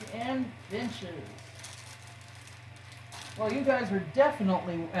 canaries, and finches. Well, you guys are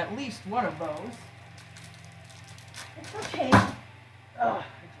definitely at least one of those. It's okay. Ugh, I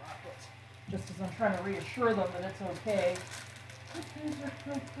dropped it. Just as I'm trying to reassure them that it's okay. These are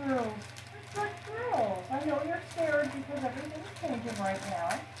good girls. They're good girls. I know you're scared because everything's changing right now.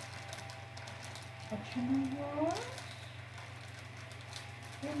 But you know what?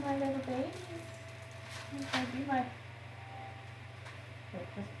 You're my little babies. You're going to be my... It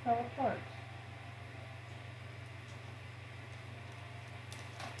just fell apart.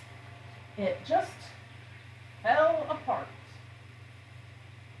 It just fell apart.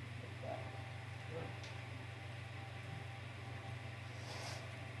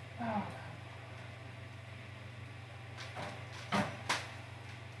 Oh.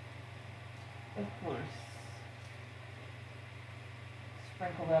 Of course.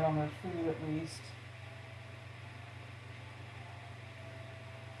 Sprinkle that on their food at least.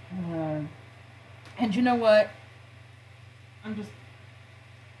 And you know what? I'm going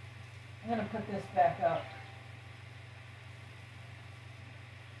to put this back up.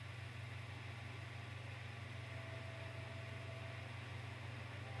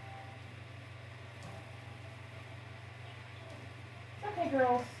 It's okay,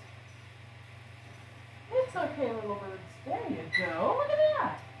 girls. It's okay, little birds. There you go. Look at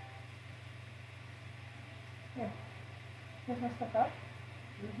that. Here. Here's my step up.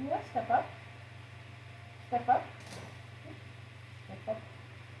 Here, step up. Step up. Step up.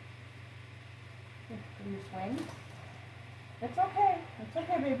 Do your swing. It's okay. It's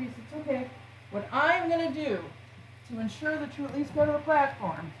okay, babies. It's okay. What I'm going to do to ensure that you at least go to the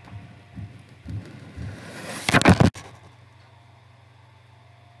platform.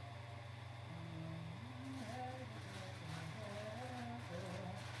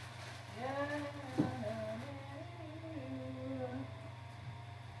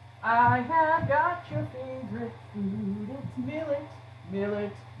 I have got your favorite food. It's millet,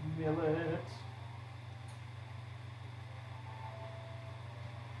 millet, millet.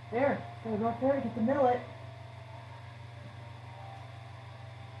 There, gotta go up there to get the millet.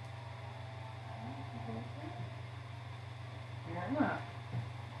 Here, I'm gonna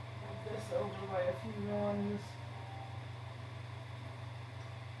move this over by a few runs.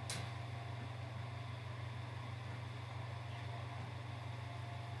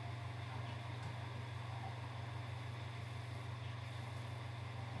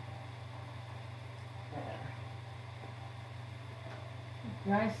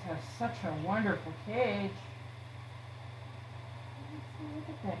 You guys have such a wonderful cage. Look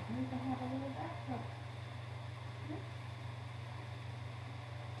at that. You even have a little backpack.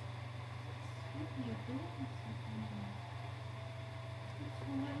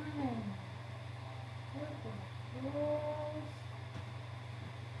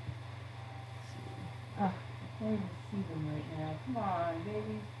 Oh, I can't even see them right now. Come on,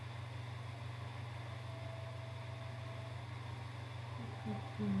 babies.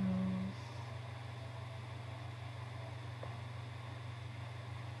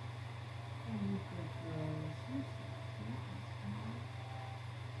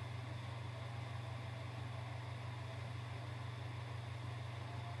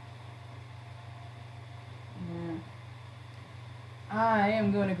 I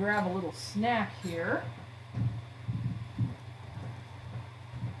am going to grab a little snack here.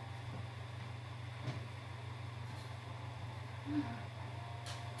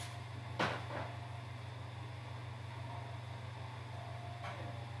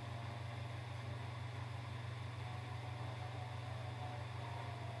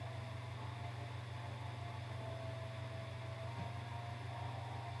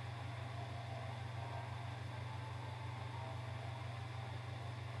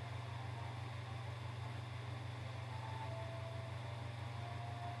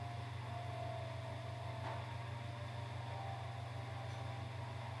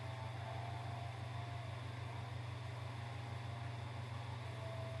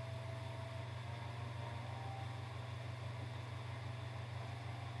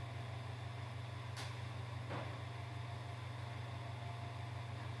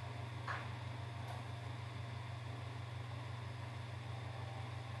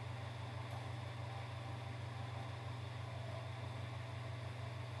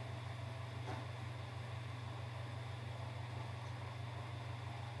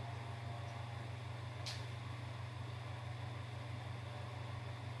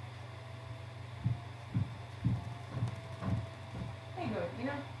 There you go,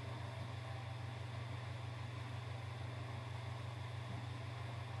 Tina.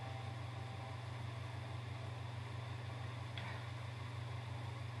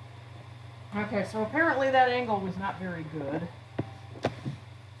 Okay, so apparently that angle was not very good.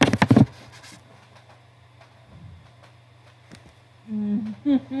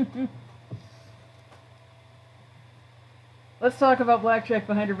 Let's talk about Blackjack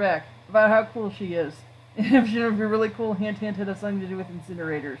behind her back, about how cool she is. If she would be really cool, hint hint, it has something to do with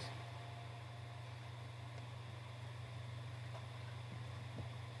incinerators.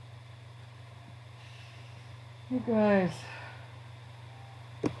 You guys.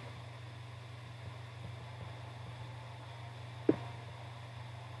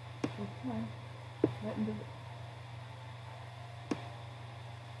 Come on. Get into the...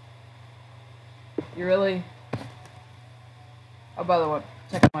 You really? Oh, by the way,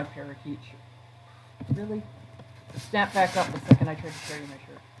 check out my parakeet shirt. Really? Snap back up the second I tried to show you my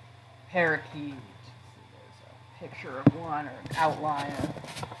shirt. Parakeet. There's a picture of one or an outline.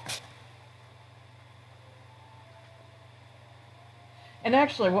 And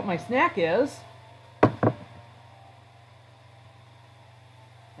actually, what my snack is, I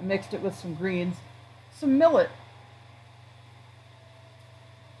mixed it with some greens, some millet.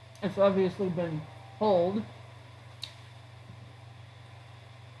 It's obviously been pulled.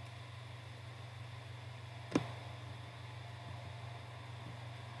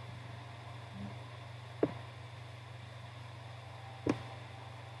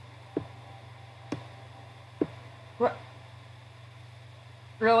 What?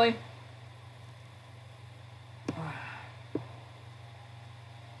 Really?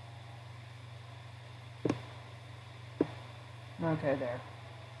 Okay, there.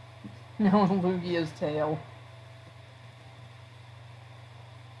 Now Lugia's tail.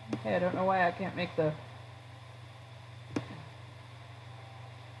 Okay, I don't know why I can't make the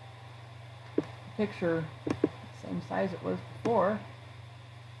picture the same size it was before.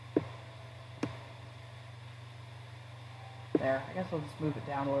 There, I guess I'll just move it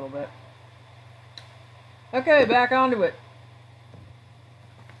down a little bit. Okay, back onto it.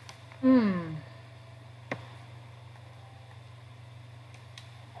 I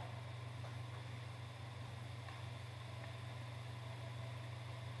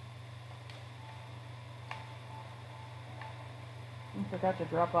forgot to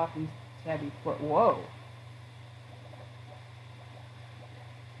drop off these tabby foot. Whoa.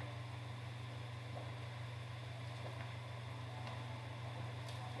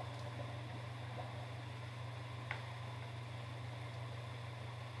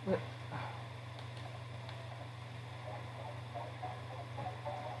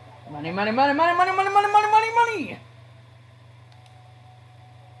 Money, money, money, money, money, money, money, money, money, money!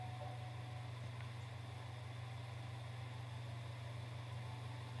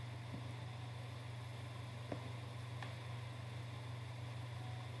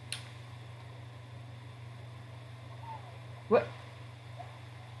 What?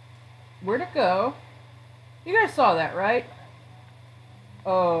 Where'd it go? You guys saw that, right?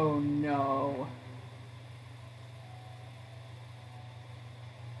 Oh no.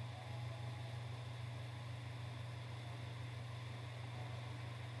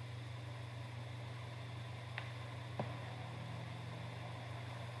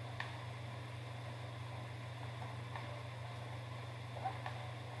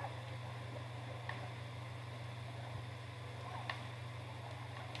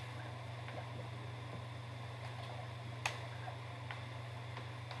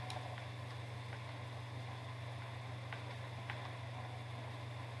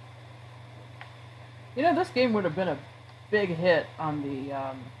 You know, this game would have been a big hit on the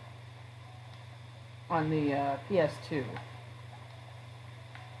PS2.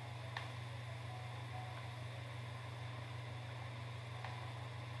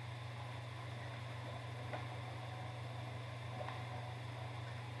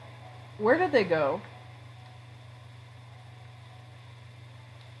 Where did they go?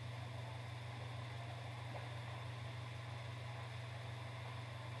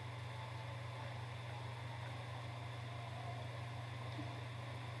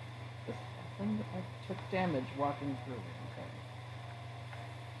 I took damage walking through it.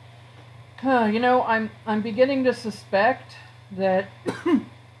 Okay. You know, I'm beginning to suspect that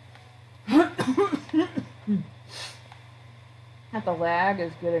that the lag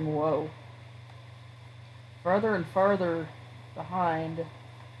is getting farther and farther behind.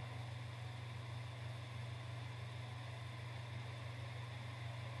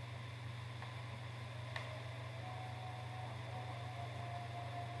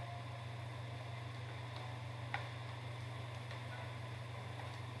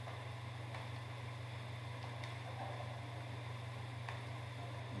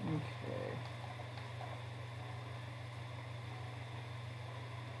 Okay.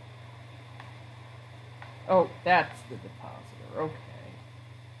 Oh, that's the depositor. Okay.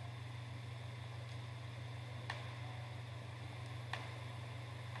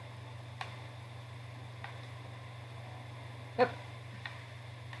 Yep.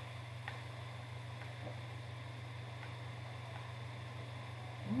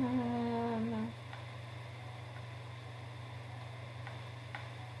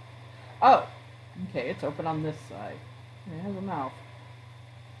 Oh, okay, it's open on this side. It has a mouth.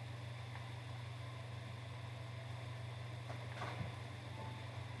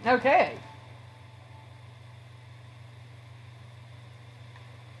 Okay.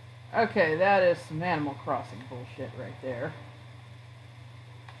 Okay, that is some Animal Crossing bullshit right there.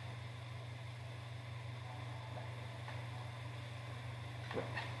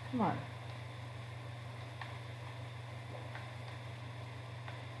 Come on.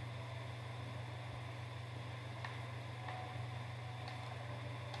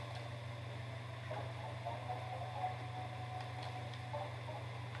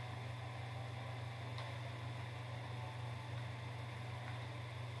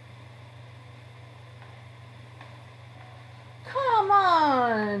 Come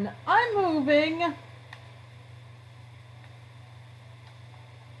on! I'm moving!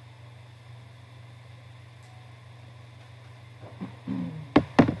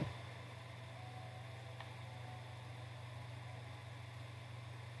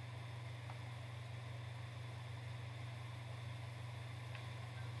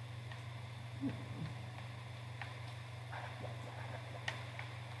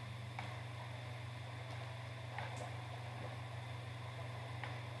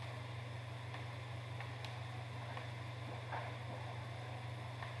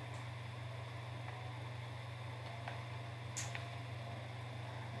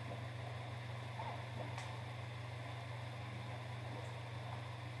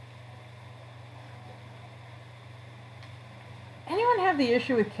 anyone have the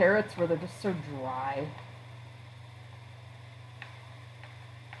issue with carrots where they're just so dry?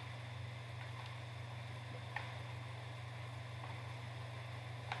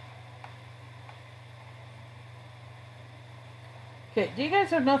 Okay, do you guys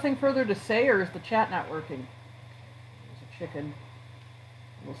have nothing further to say, or is the chat not working? There's a chicken.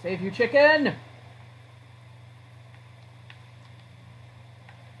 We'll save you, chicken!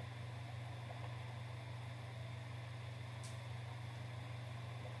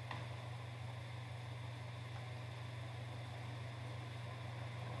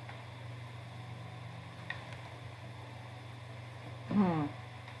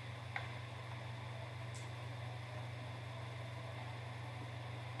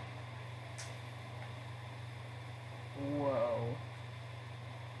 Whoa.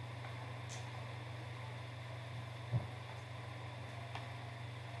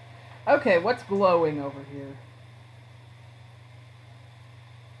 Okay, what's glowing over here?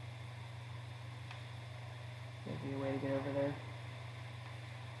 Maybe a way to get over there.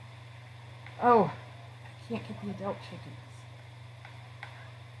 Oh, I can't get the adult chickens.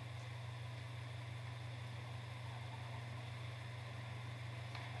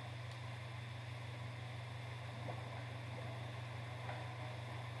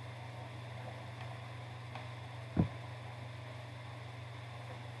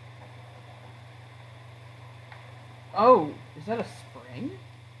 Oh, is that a spring?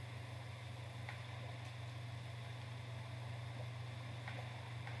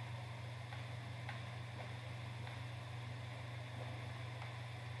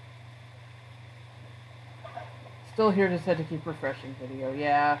 Still here, just had to keep refreshing video.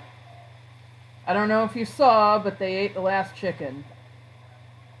 Yeah. I don't know if you saw, but they ate the last chicken.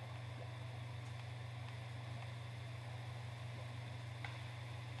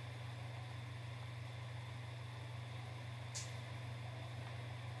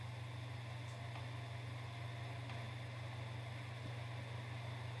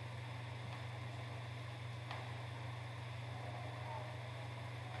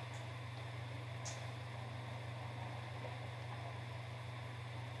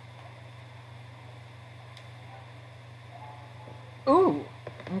 Ooh,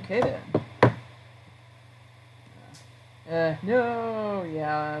 okay then. No,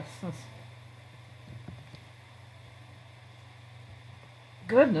 yes.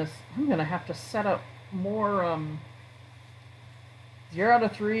 Goodness, I'm gonna have to set up more, 0 out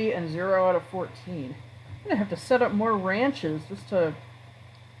of 3 and 0 out of 14. I'm gonna have to set up more ranches just to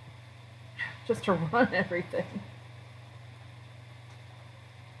run everything.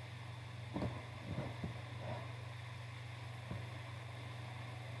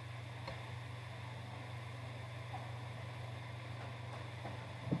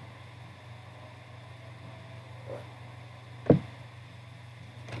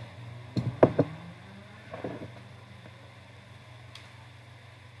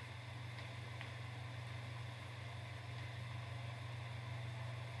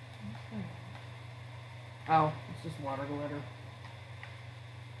 Oh, it's just water glitter.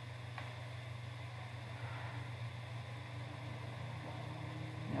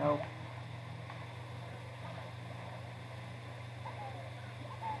 No.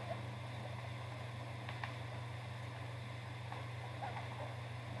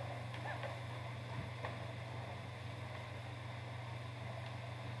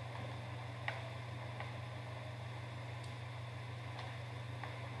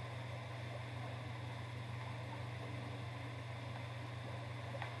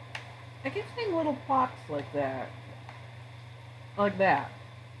 I keep seeing little pots like that. Like that.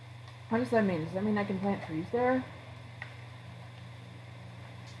 What does that mean? Does that mean I can plant trees there?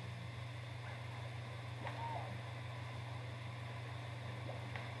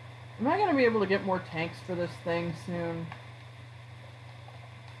 Am I going to be able to get more tanks for this thing soon?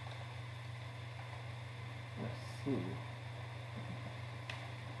 Let's see.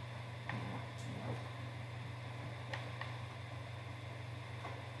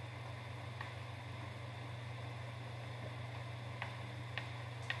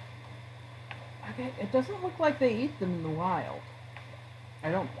 Okay, it doesn't look like they eat them in the wild. I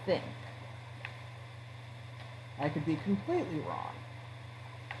don't think. I could be completely wrong.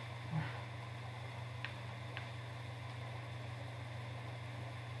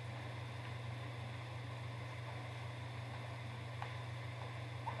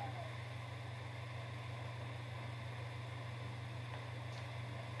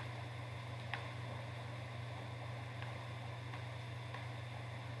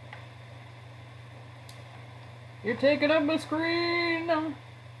 You're taking up my screen!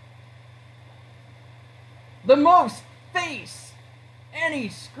 The most face! any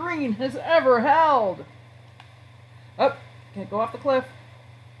screen has ever held. Oh, can't go off the cliff.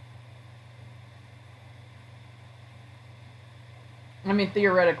 I mean,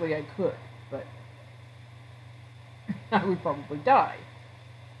 theoretically I could, but I would probably die.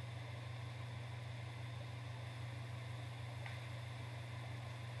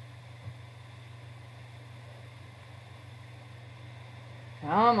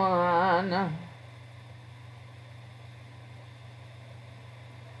 Come on.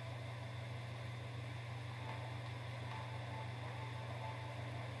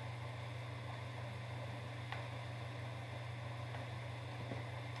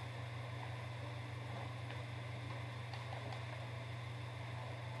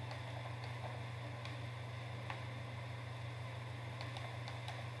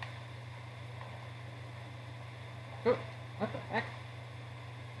 Oh, what the heck?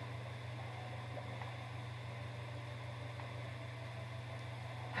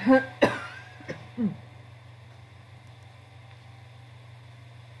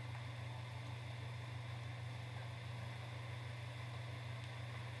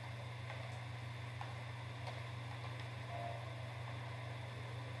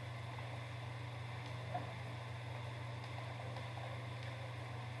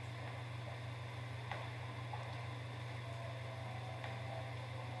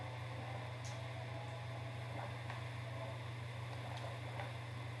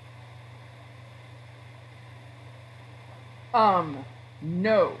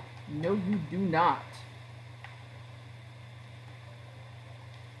 No. No, you do not.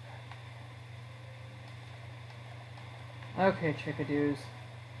 Okay, chickadoos.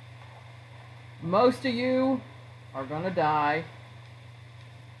 Most of you are gonna die.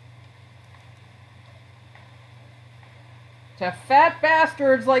 To fat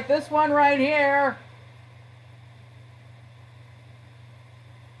bastards like this one right here.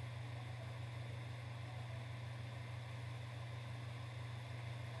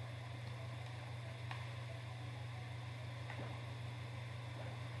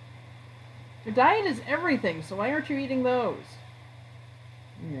 Your diet is everything, so why aren't you eating those?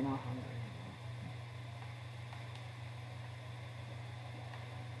 You're not hungry.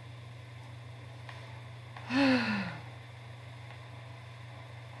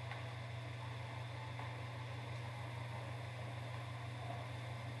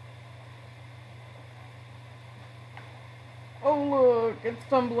 Oh look, it's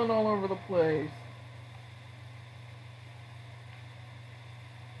tumbling all over the place.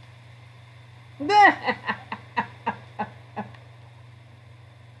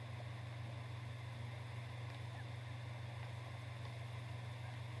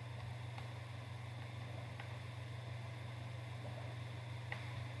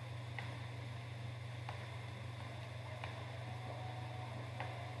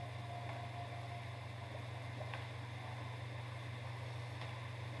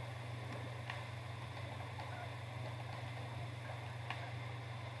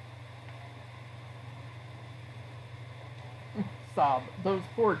 Sob, those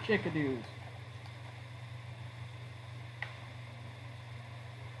poor chickadoos.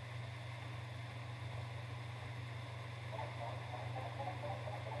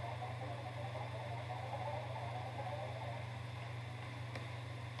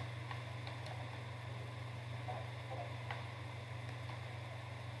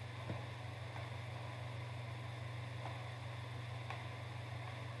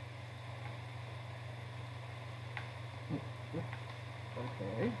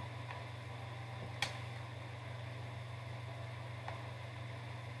 Okay.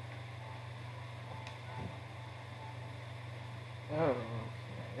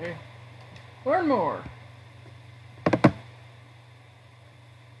 Okay. Learn more.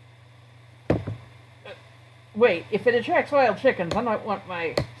 Wait, if it attracts wild chickens, I might want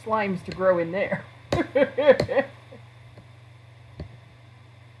my slimes to grow in there.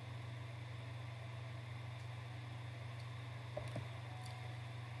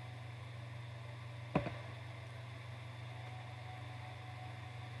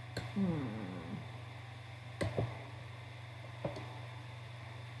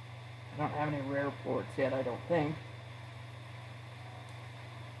 I don't have any rare ports yet, I don't think.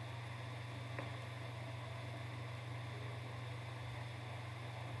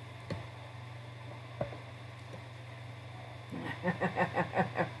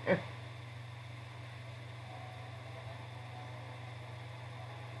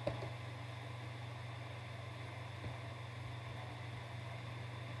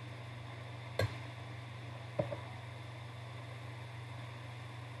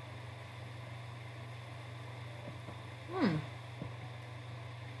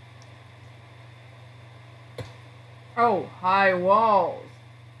 Oh, high walls.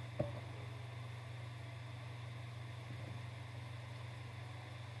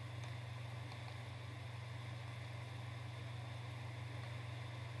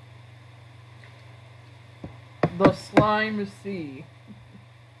 The slime sea.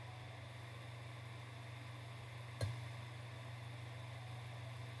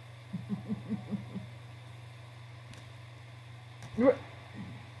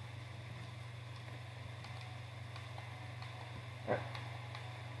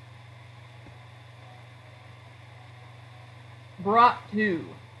 Brought to.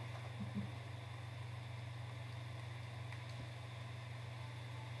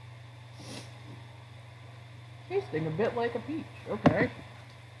 Tasting a bit like a peach. Okay.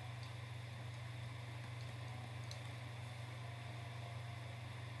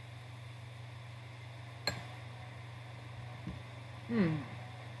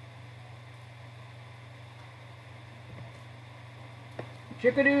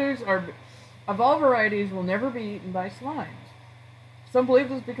 Chickadoos are, of all varieties, will never be eaten by slimes. Some believe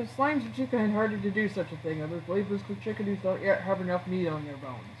this because slimes are too kind-hearted to do such a thing. Others believe this because chickadoos don't yet have enough meat on their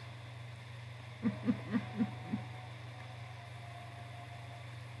bones.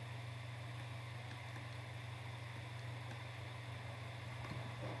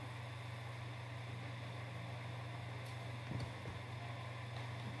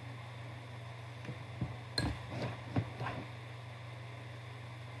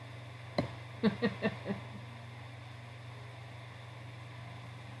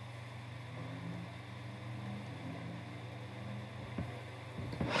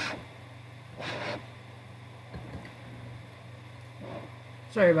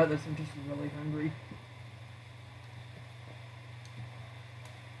 Sorry about this, I'm just really hungry.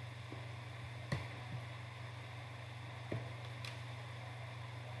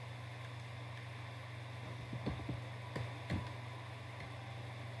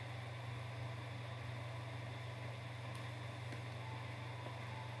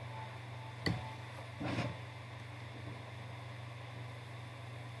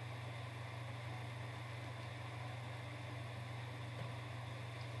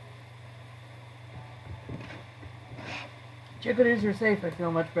 Chickadees are safe. I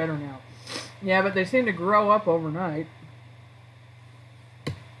feel much better now. Yeah, but they seem to grow up overnight.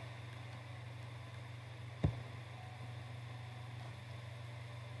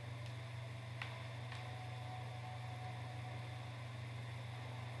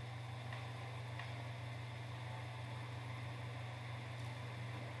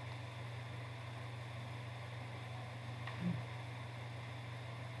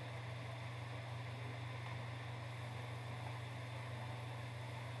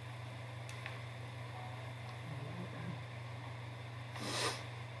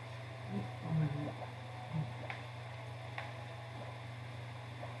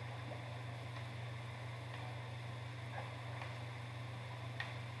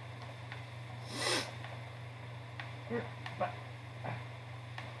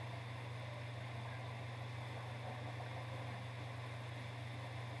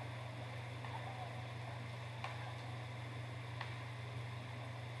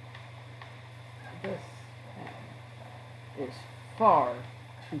 This is far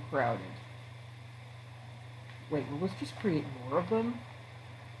too crowded. Wait, well, let's just create more of them.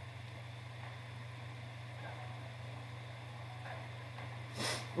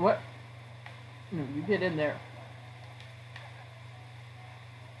 What? No, you get in there.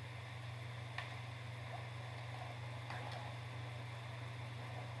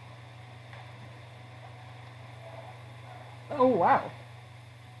 Oh, wow.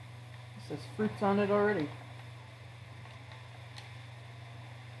 It says fruits on it already.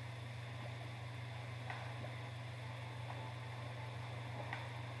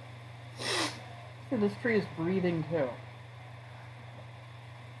 So this tree is breathing too.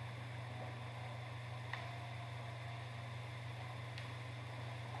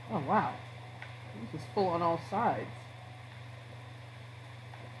 Oh, wow. This is full on all sides.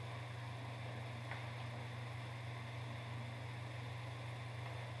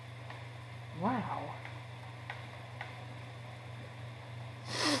 Wow.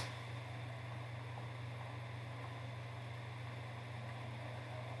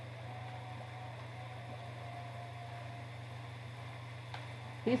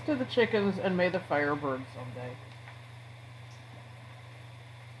 Peace to the chickens, and may the fire burn someday.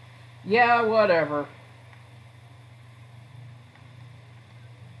 Yeah, whatever.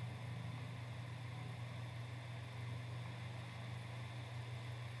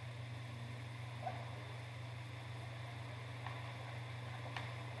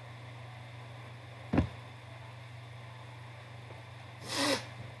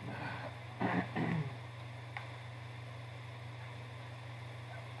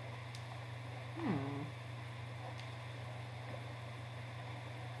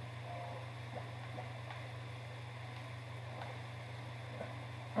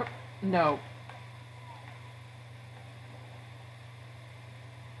 No.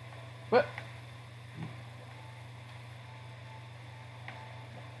 What?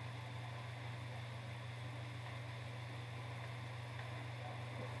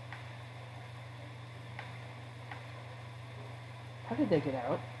 How did they get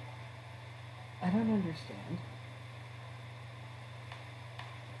out? I don't understand.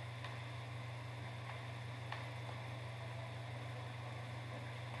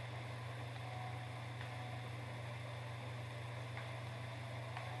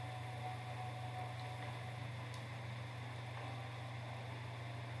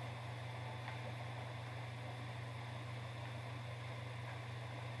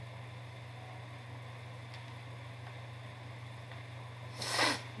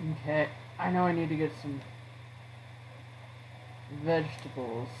 Okay, I know I need to get some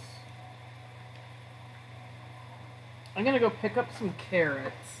vegetables. I'm gonna go pick up some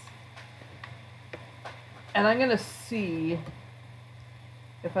carrots. And I'm gonna see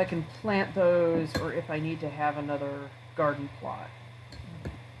if I can plant those or if I need to have another garden plot.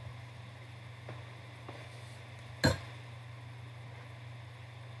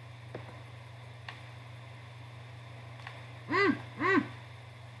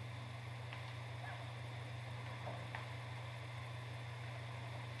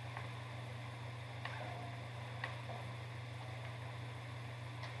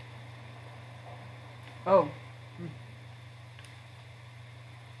 Oh.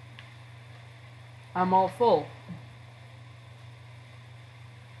 I'm all full.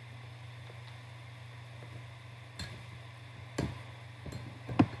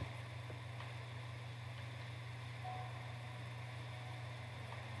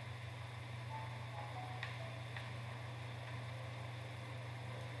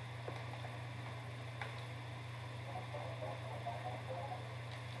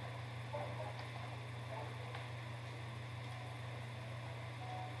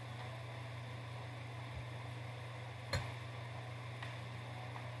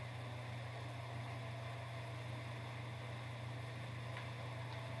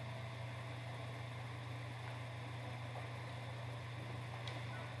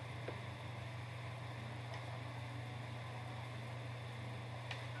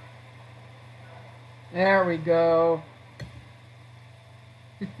 There we go.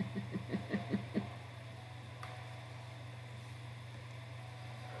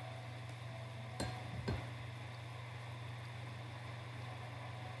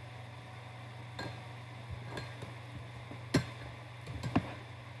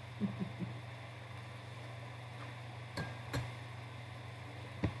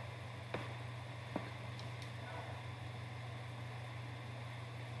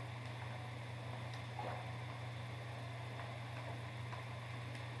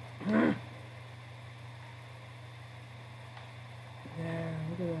 There,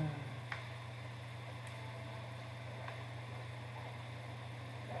 look at that.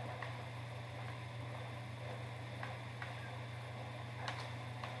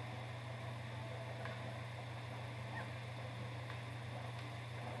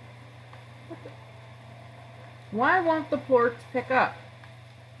 Why won't the plorts pick up?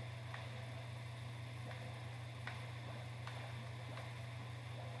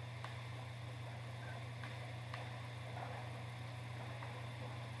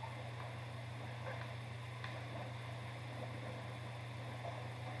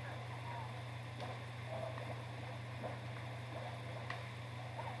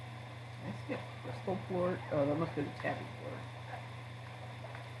 I see a crystal plort. Oh, that must be the tabby plort.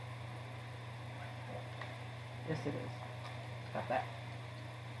 Yes, it is. Got that.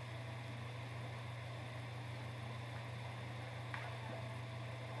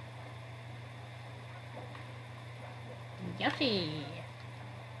 Yummy.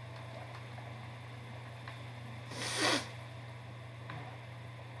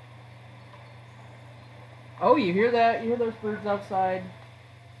 Oh, you hear that? You hear those birds outside?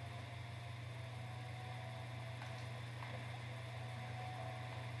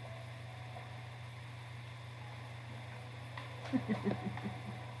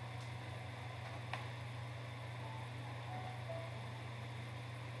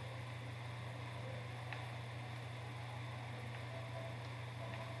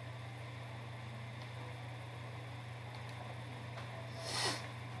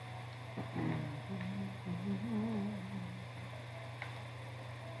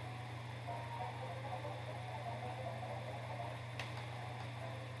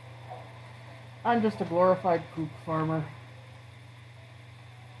 I'm just a glorified poop farmer.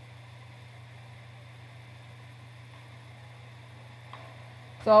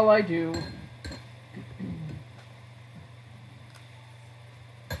 That's all I do.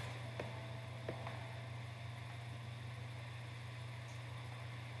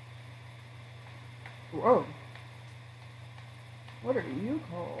 Whoa. What are you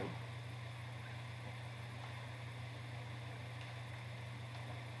called?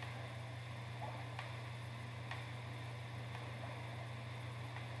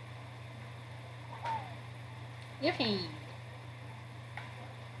 Yippee!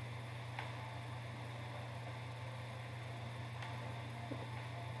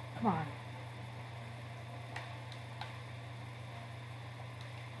 Come on.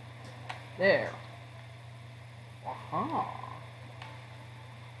 There. Aha.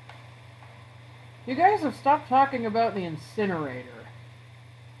 You guys have stopped talking about the incinerator.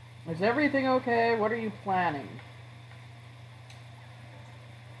 Is everything okay? What are you planning?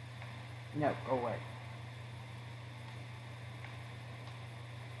 No, go away.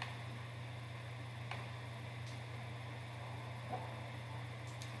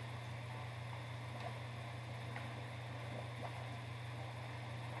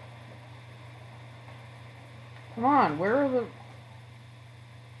 Come on, where are the...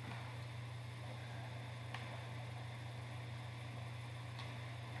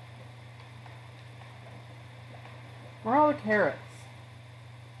 Where are all the carrots?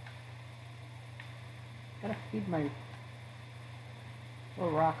 Gotta feed my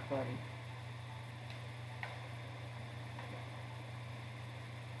little rock buddy.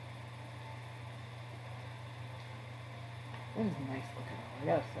 This is nice looking, I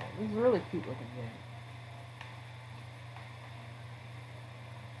gotta say. This is a really cute looking game.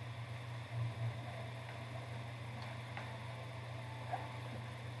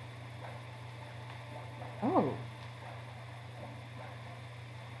 Oh.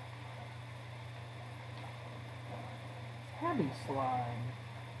 Tabby slime.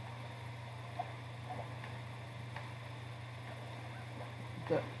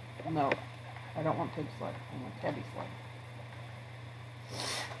 No, I don't want pig slime. I want tabby slime.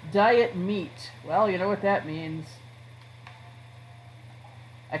 Diet meat. Well, you know what that means.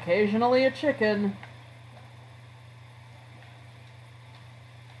 Occasionally a chicken.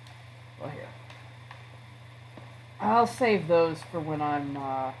 Well, here. I'll save those for when I'm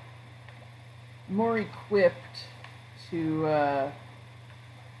more equipped to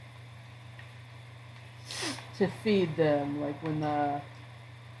feed them, like when the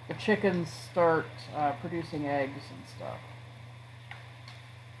chickens start producing eggs and stuff.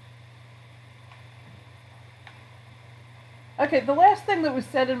 Okay, the last thing that was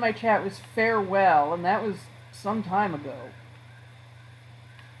said in my chat was farewell, and that was some time ago.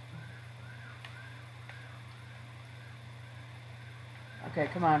 Okay,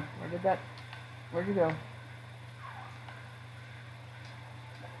 come on. Where'd you go?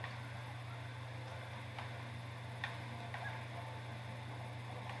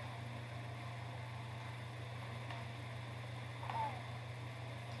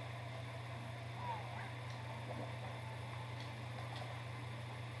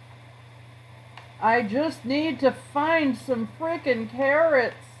 I just need to find some frickin'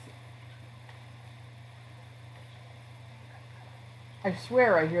 carrots. I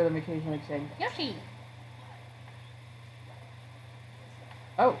swear I hear them occasionally saying, Yoshi!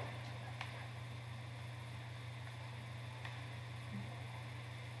 oh.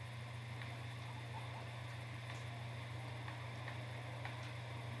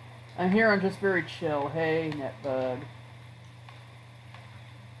 I'm here, I'm just very chill. Hey, Netbug.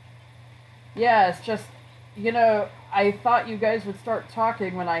 Yeah, it's just, you know, I thought you guys would start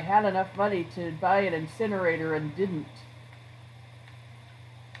talking when I had enough money to buy an incinerator and didn't.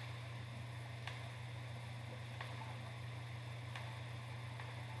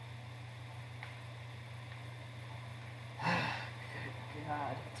 Good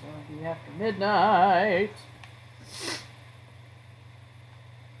God, it's already after midnight.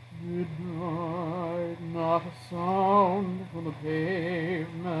 Midnight, not a sound from the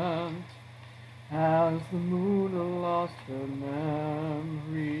pavement. As the moon lost her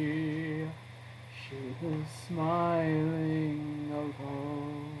memory, she is smiling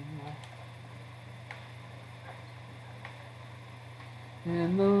alone.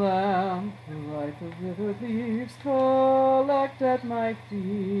 In the lamp light, the withered leaves collect at my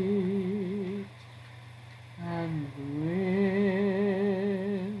feet, and the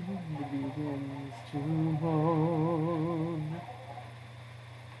wind begins to moan.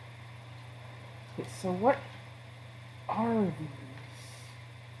 Okay, so what are these?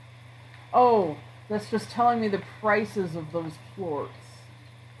 Oh, that's just telling me the prices of those plorts.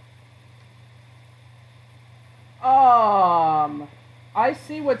 I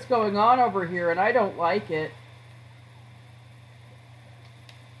see what's going on over here, and I don't like it.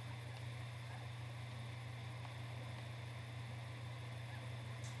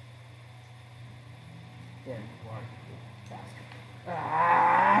 There you are, you bastard.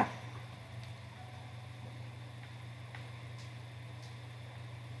 Ah!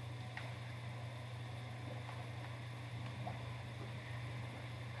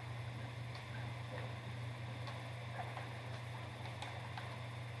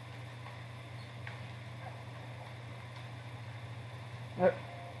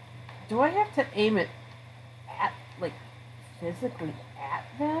 Do I have to aim it at, like, physically at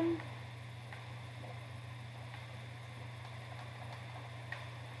them?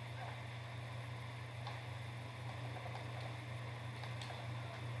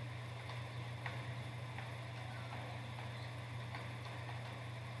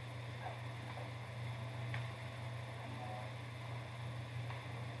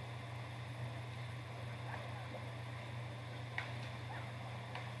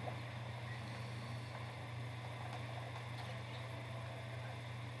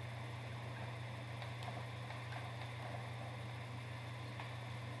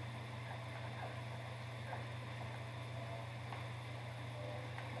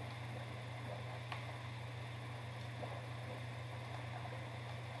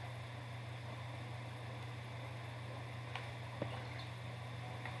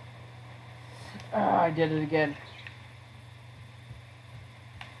 Oh, I did it again.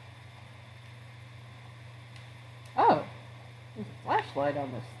 Oh, there's a flashlight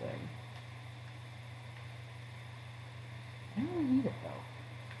on this thing. I don't really need it though.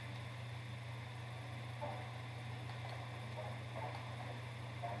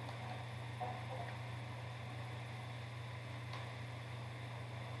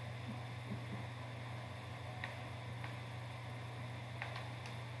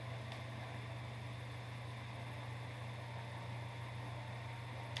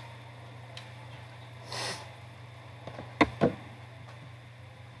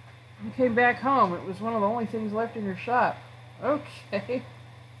 Came back home. It was one of the only things left in your shop. Okay.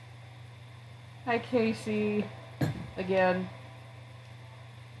 Hi, Casey. Again.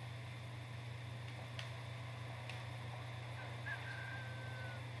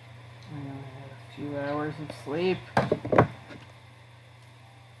 I only had a few hours of sleep.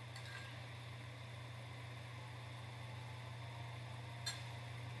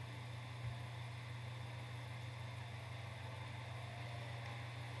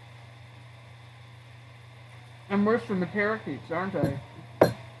 I'm worse than the parakeets, aren't I?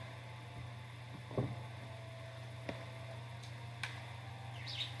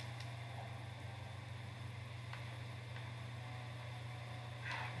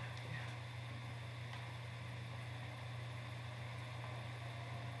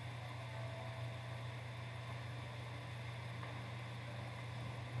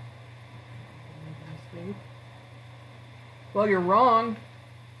 Well, you're wrong.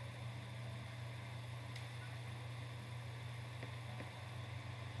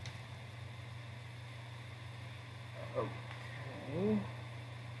 Okay.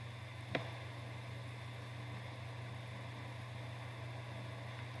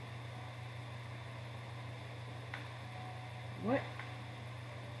 What?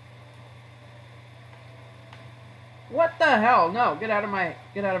 What the hell? No, get out of my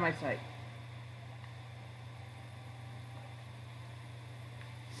sight.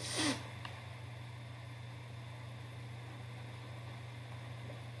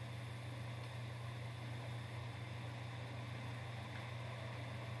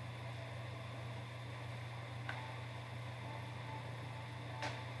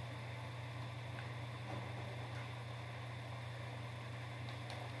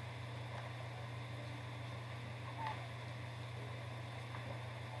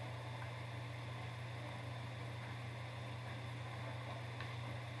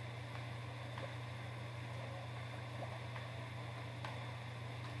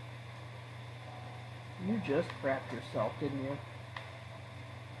 You just crapped yourself, didn't you?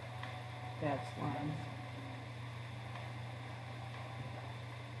 Bad slimes.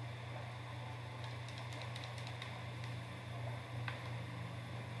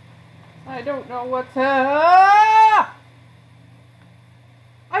 I don't know what's I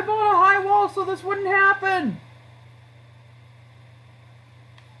built a high wall so this wouldn't happen.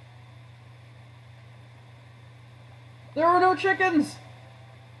 There were no chickens.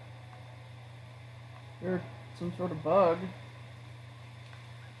 There's some sort of bug.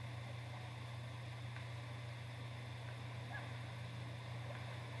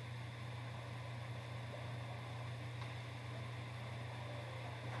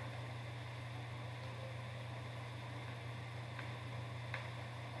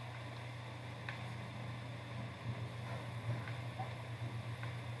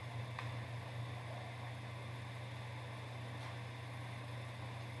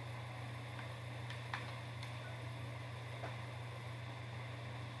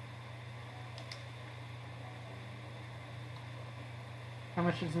 How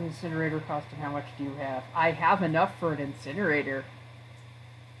much does an incinerator cost and how much do you have? I have enough for an incinerator.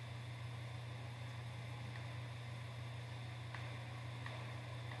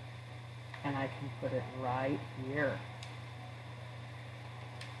 And I can put it right here.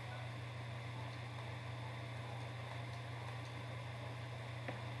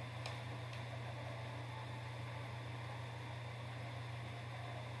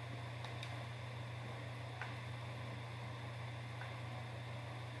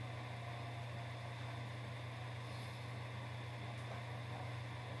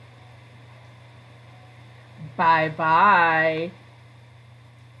 Bye-bye.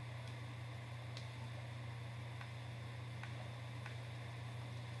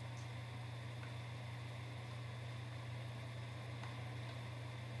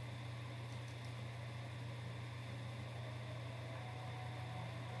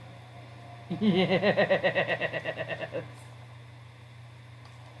 Yes.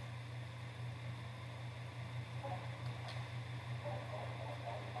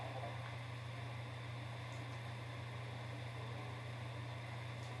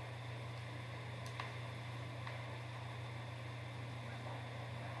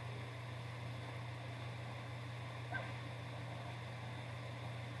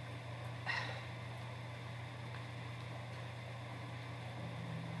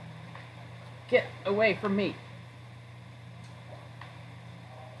 Get away from me.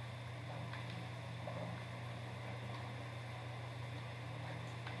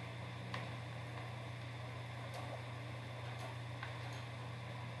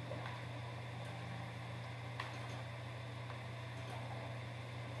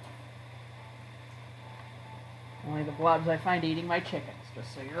 Only the blobs I find eating my chickens,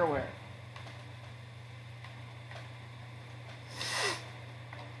 just so you're aware.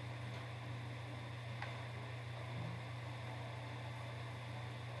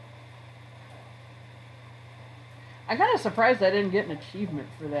 I'm kind of surprised I didn't get an achievement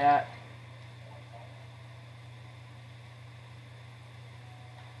for that.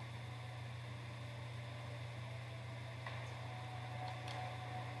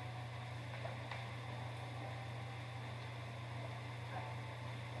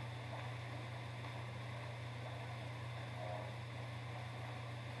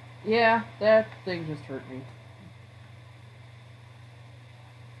 Yeah, that thing just hurt me.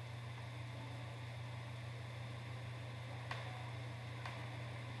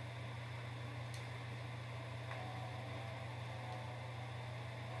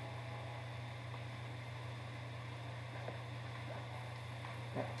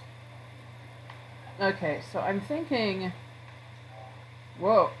 Okay, so I'm thinking...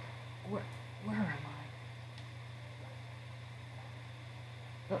 Whoa. Where am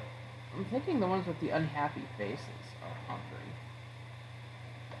I? Oh, I'm thinking the ones with the unhappy faces are hungry.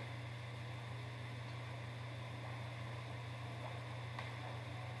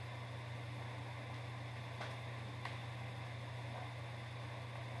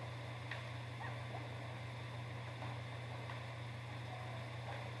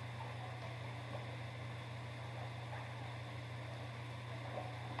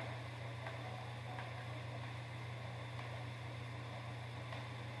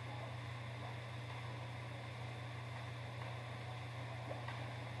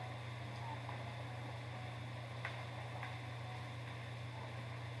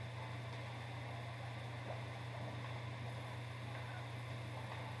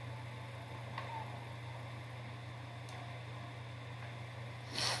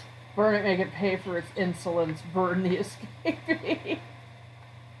 Burn it, make it pay for its insolence. Burn the escapee.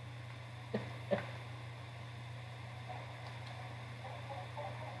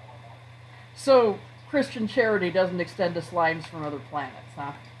 So, Christian charity doesn't extend to slimes from other planets,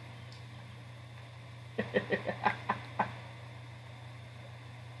 huh?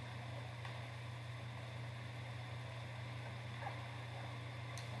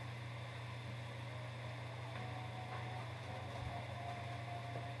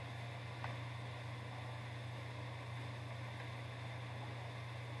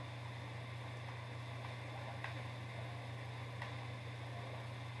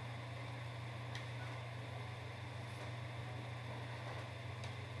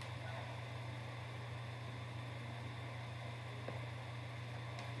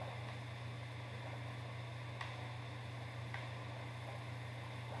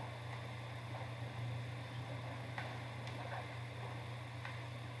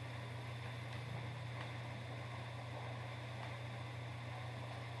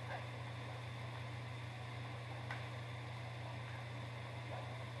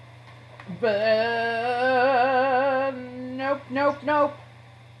 But nope, nope, nope.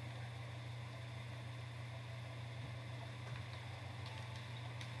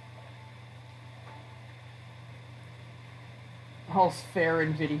 All's fair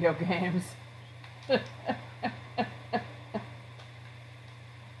in video games.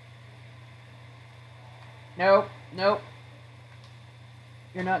 Nope, nope.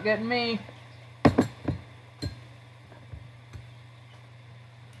 You're not getting me.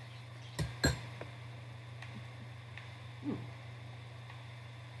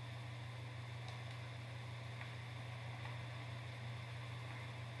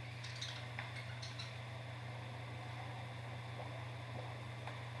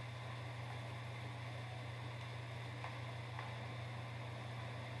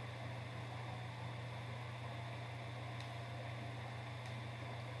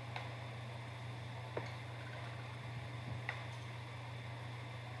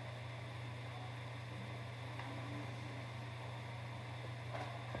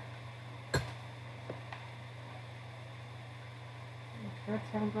 Carrots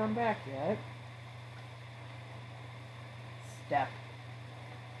haven't grown back yet. Step.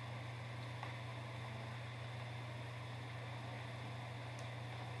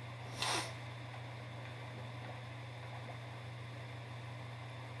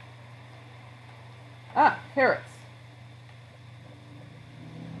 Ah, carrots.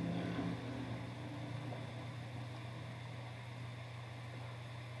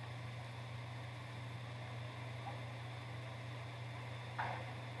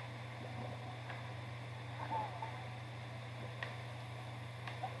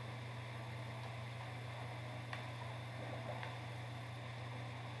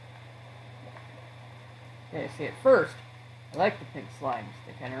 Okay, see, at first, I liked the pink slimes.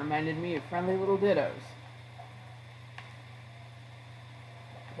 They kind of reminded me of friendly little dittos.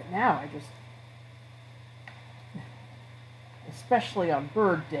 But now I just... Especially on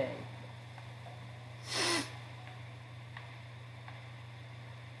Bird Day.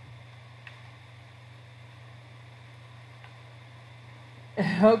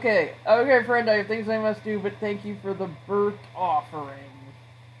 Okay, friend, I have things I must do, but thank you for the birth offering.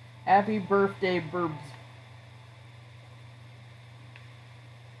 Happy birthday, Burbs.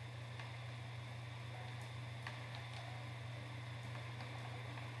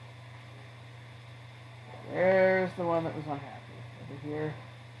 There's the one that was unhappy. Over here.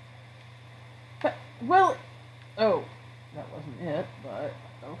 But, well... Oh, that wasn't it, but...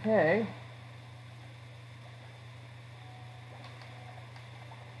 Okay.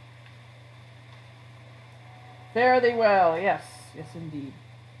 Fare thee well. Yes. Yes, indeed.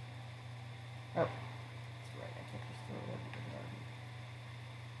 Oh. That's right. I can't just throw it over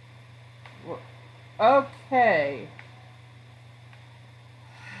the garden. Okay.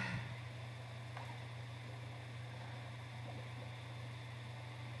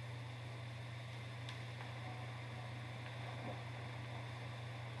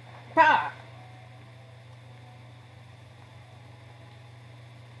 Ha!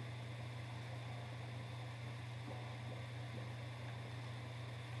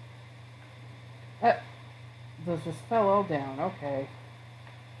 Those just fell all down. Okay.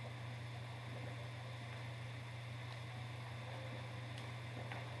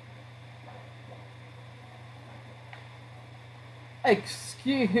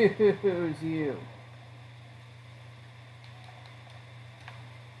 Excuse you.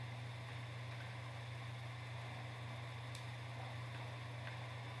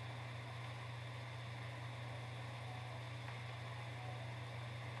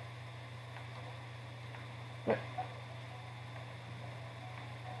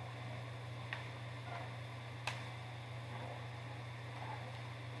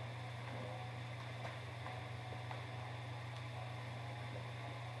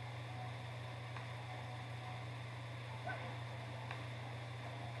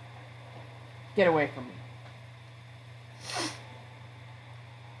 Get away from me.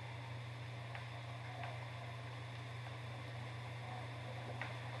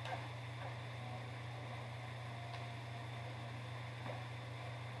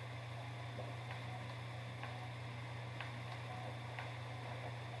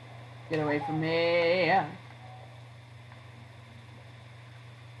 Get away from me.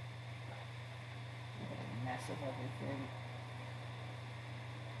 Mess of everything.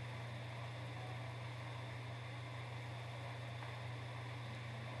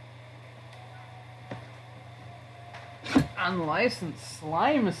 Unlicensed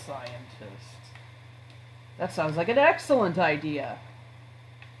slime scientist. That sounds like an excellent idea.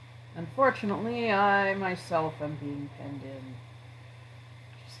 Unfortunately, I myself am being penned in.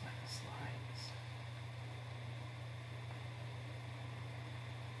 Just like the slimes.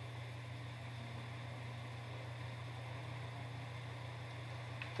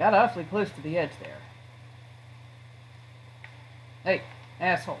 Got awfully close to the edge there. Hey,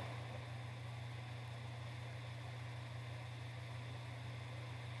 asshole.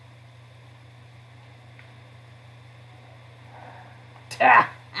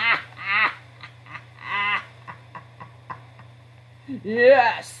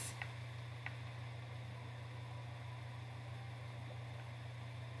 Yes!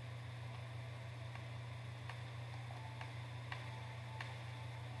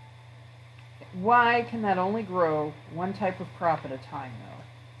 Why can that only grow one type of crop at a time, though?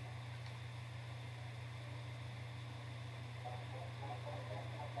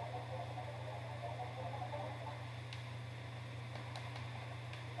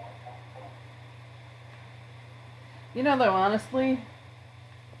 You know, though, honestly,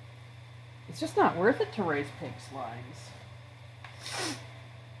 it's just not worth it to raise pig slimes.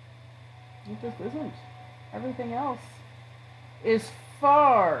 It just isn't. Everything else is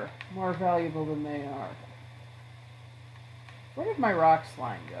far more valuable than they are. Where did my rock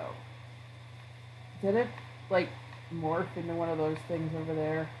slime go? Did it, like, morph into one of those things over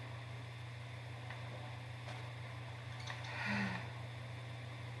there?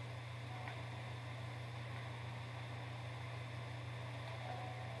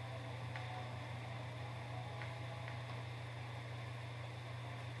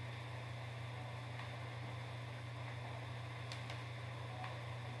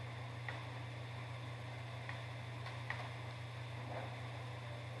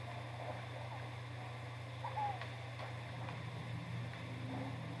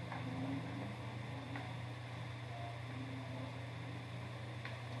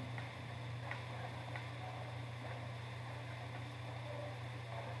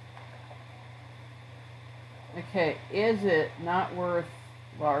 Okay, is it not worth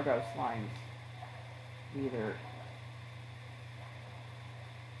Largo slimes either?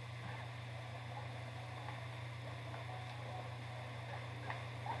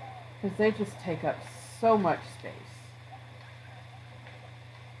 Because they just take up so much space.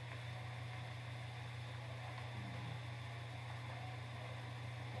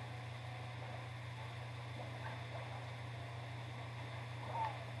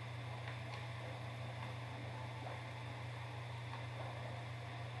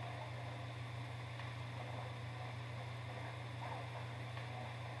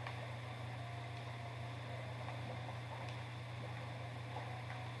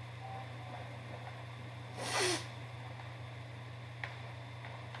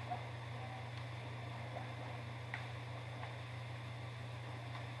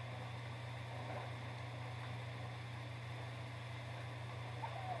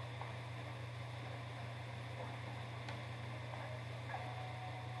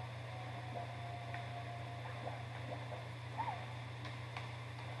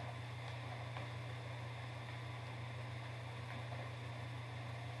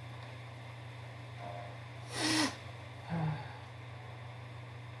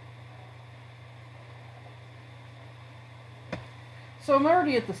 So I'm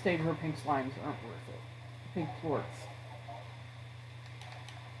already at the stage where pink slimes aren't worth it. Pink plorts.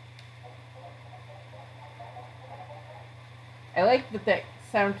 I like that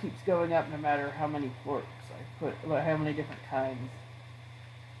sound keeps going up no matter how many plorts I put, how many different kinds.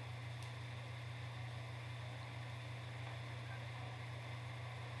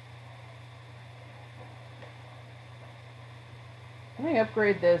 Can I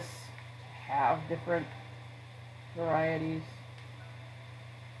upgrade this to have different varieties?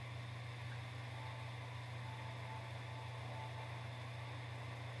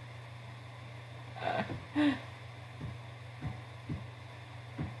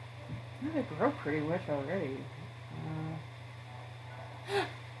 They grow pretty much already.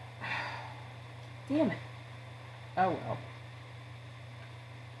 Damn it. Oh well.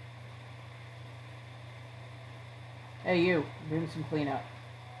 Hey you, I'm doing some cleanup.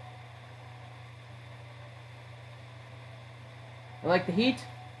 I like the heat.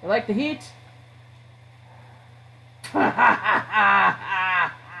 I like the heat.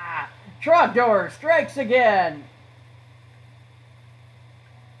 Trogdor strikes again.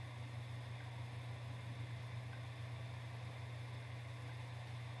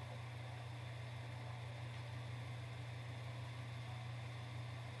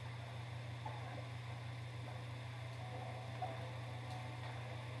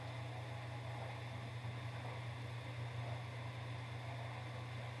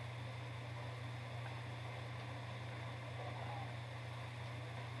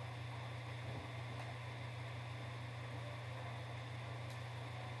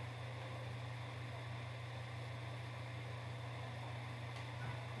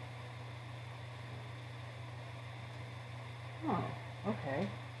 Oh, okay.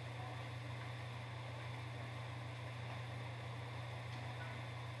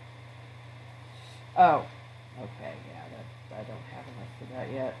 Oh, okay, yeah, that I don't have enough for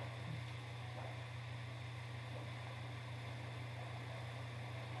that yet.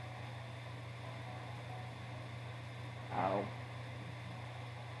 Oh.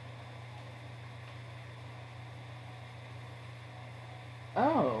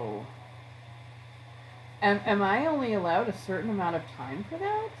 Oh. Am I only allowed a certain amount of time for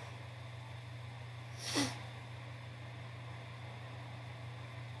that?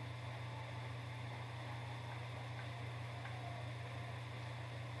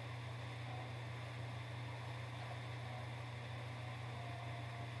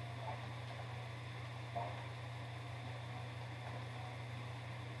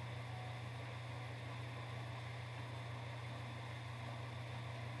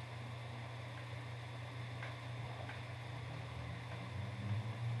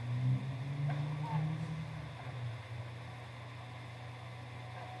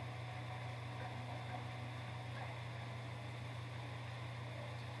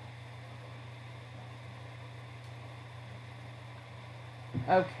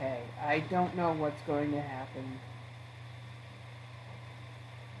 Okay, I don't know what's going to happen.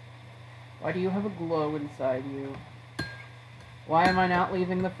 Why do you have a glow inside you? Why am I not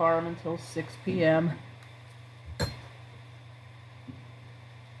leaving the farm until 6 p.m.?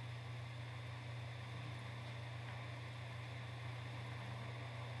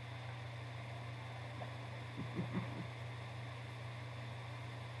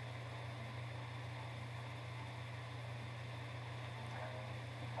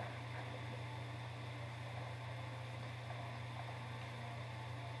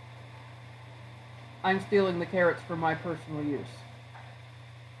 I'm stealing the carrots for my personal use.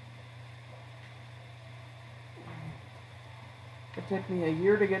 It took me a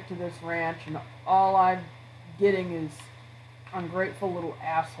year to get to this ranch, and all I'm getting is ungrateful little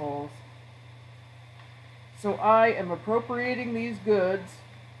assholes. So I am appropriating these goods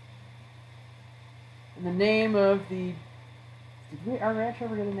in the name of the... Did our ranch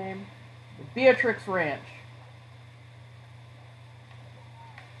ever get a name? The Beatrix Ranch.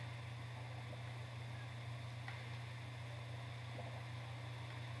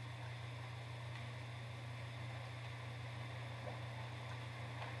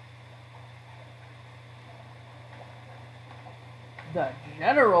 The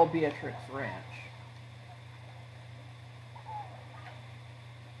General Beatrix Ranch.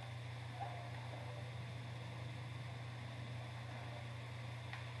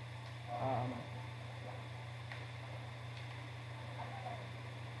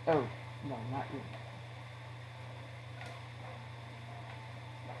 Oh, no, not you.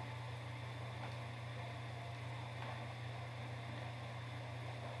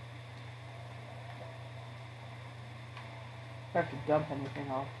 If I have to dump anything,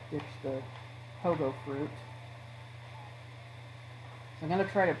 I'll ditch the pogo fruit. So I'm going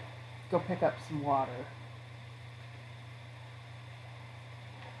to try to go pick up some water.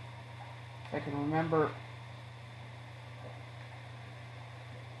 If I can remember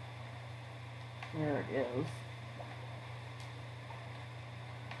where it is.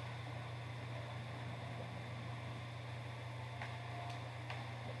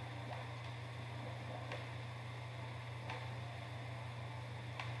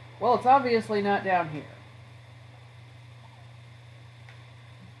 Well, it's obviously not down here.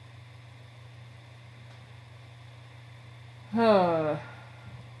 Huh.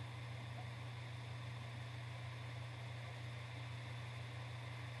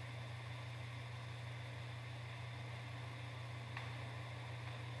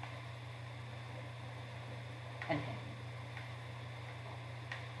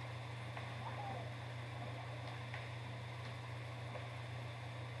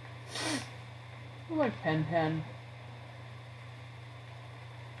 I like Pen.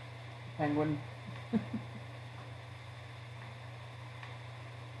 Penguin.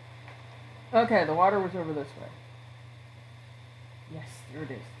 Okay, the water was over this way. Yes, there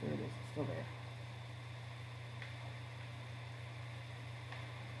it is. There it is. It's still there.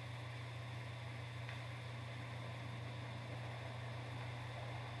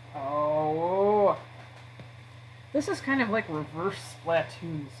 Oh. This is kind of like reverse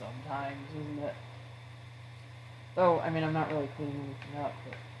Splatoon sometimes, isn't it? Though, I mean, I'm not really cleaning anything up,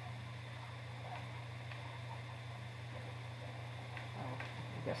 but... Oh,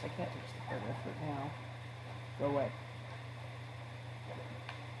 I guess I can't touch the paragraph right now. Go away.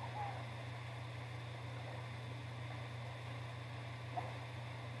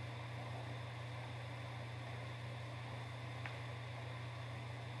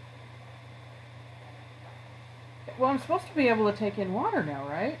 Well, I'm supposed to be able to take in water now,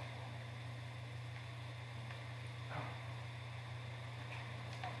 right?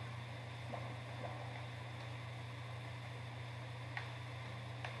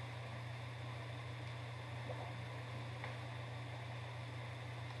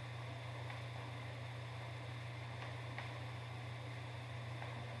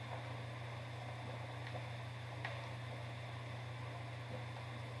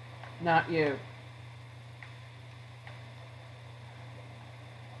 Not you.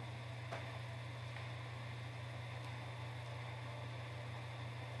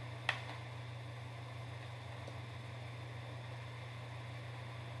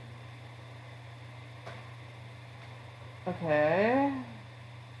 Okay.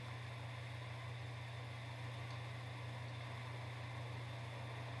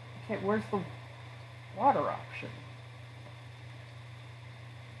 Okay, where's the water option?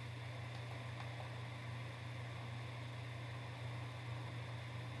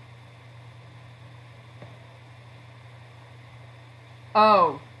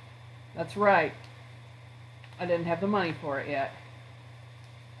 Oh, that's right. I didn't have the money for it yet.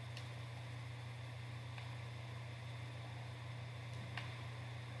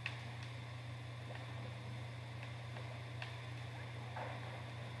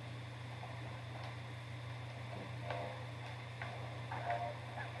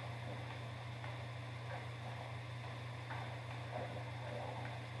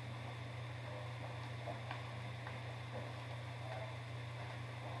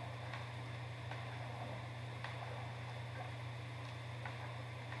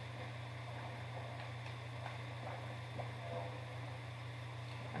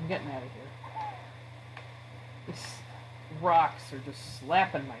 I'm getting out of here. These rocks are just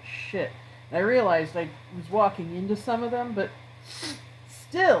slapping my shit. And I realized I was walking into some of them, but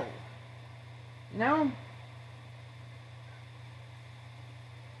still, you know?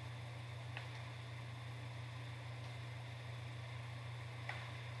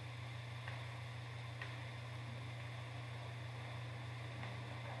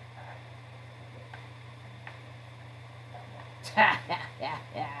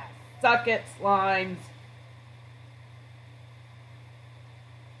 Suck it, slimes.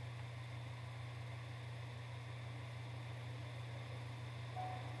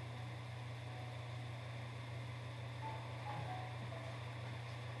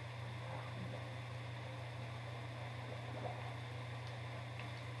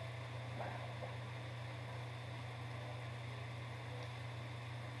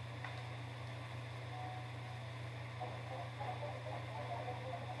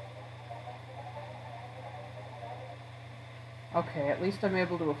 Okay, at least I'm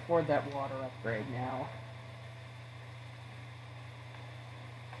able to afford that water upgrade now.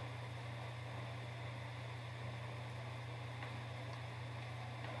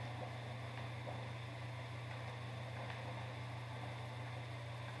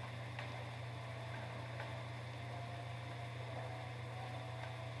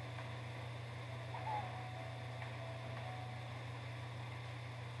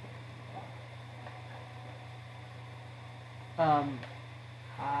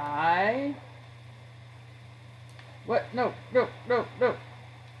 Hi? What? No, no, no, no.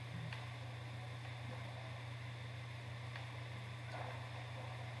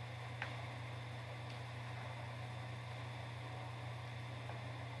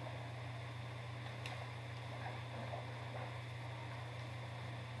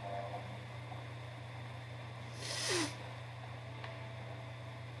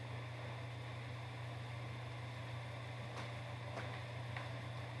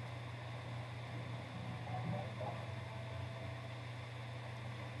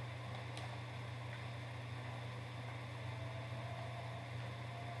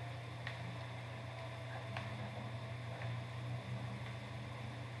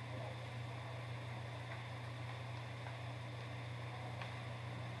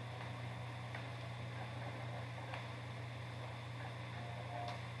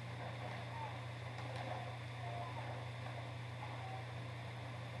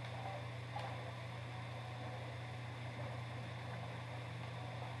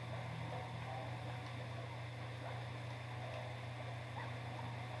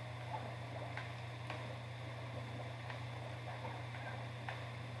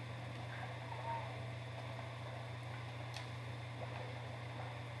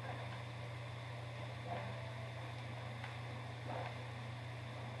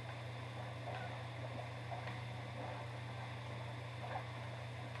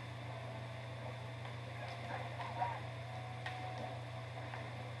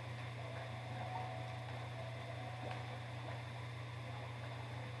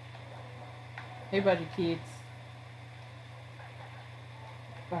 Hey, Budgie Keats.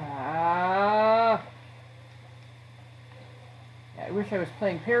 Ah. Yeah, I wish I was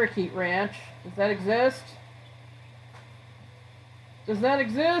playing Parakeet Ranch. Does that exist? Does that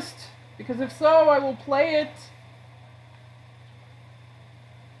exist? Because if so, I will play it.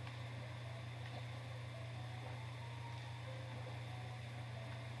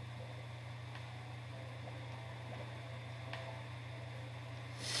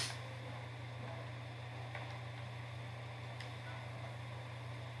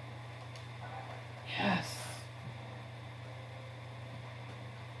 Yes.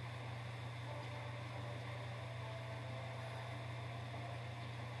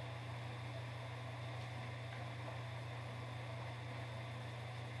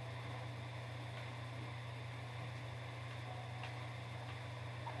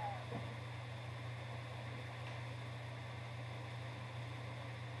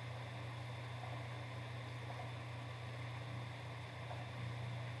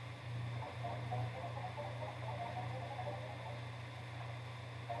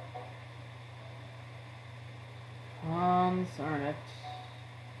 Darn it.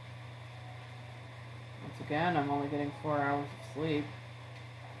 Once again, I'm only getting 4 hours of sleep.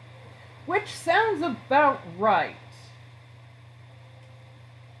 Which sounds about right.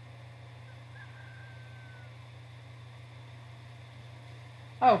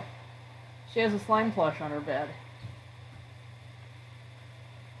 Oh, she has a slime plush on her bed.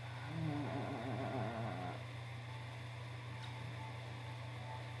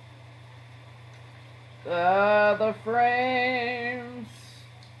 The frames.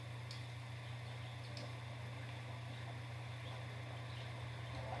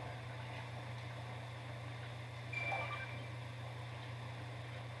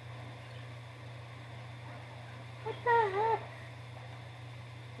 What the heck?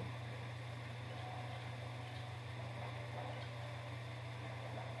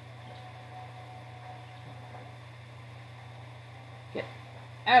 Get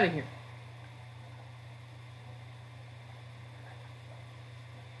out of here.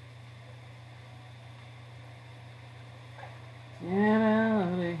 Get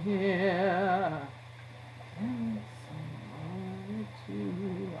out of here. And someone to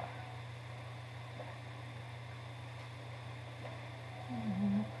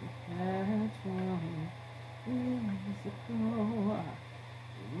that one years ago.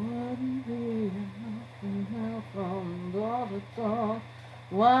 Wouldn't be enough from the top.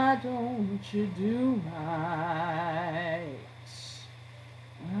 Why don't you do right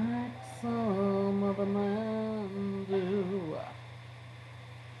like some other men do?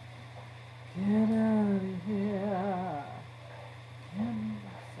 Get out of here. Get me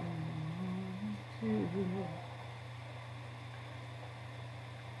someone to.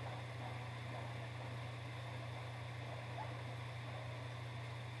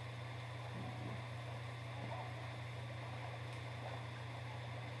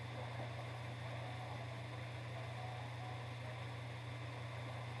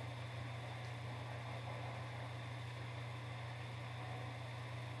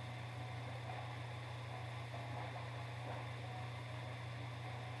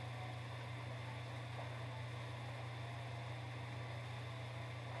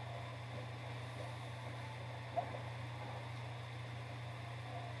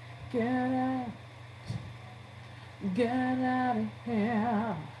 Get out of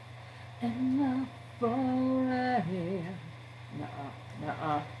here. Enough already. Nuh-uh,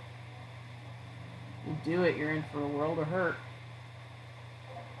 nuh-uh. You do it, you're in for a world of hurt.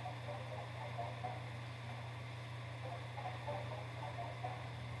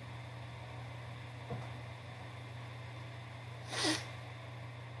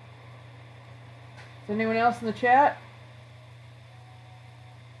 Is anyone else in the chat?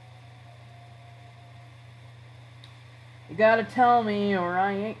 You gotta tell me or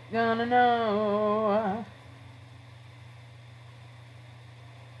I ain't gonna know.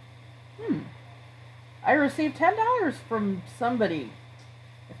 I received $10 from somebody.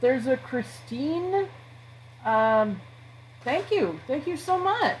 If there's a Christine, thank you. Thank you so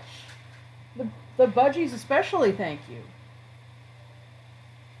much. The budgies especially, thank you.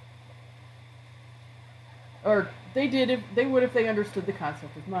 Or they would if they understood the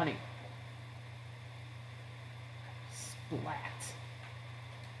concept of money. Splat.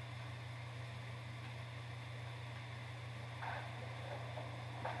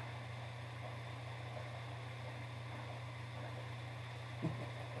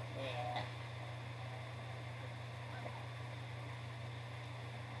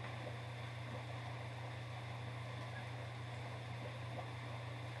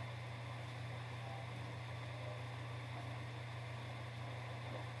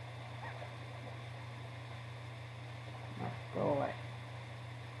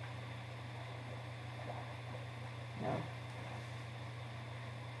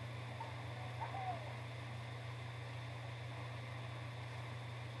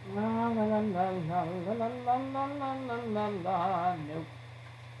 la la la la la la la la la la la. Nope.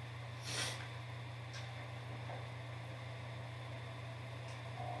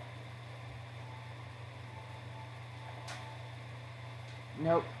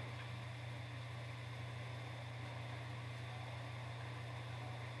 Nope.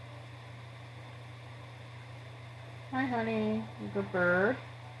 Hi, honey. You good bird.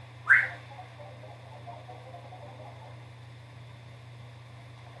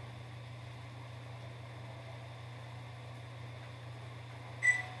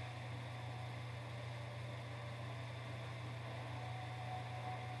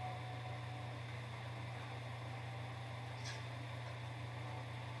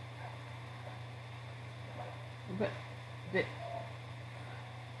 But that's good.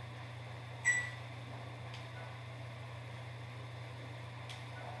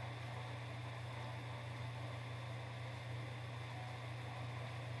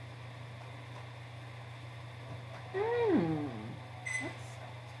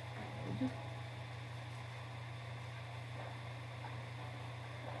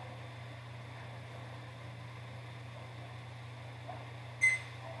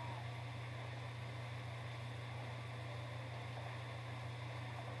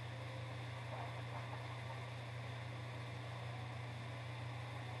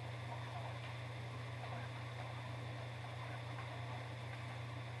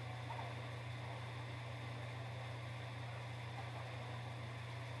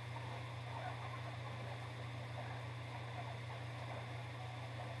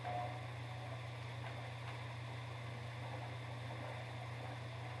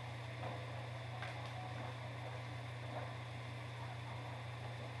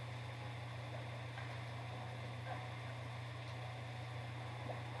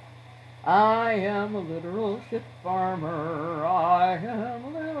 I am a literal shit farmer. I am a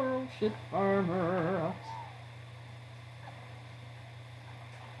literal shit farmer.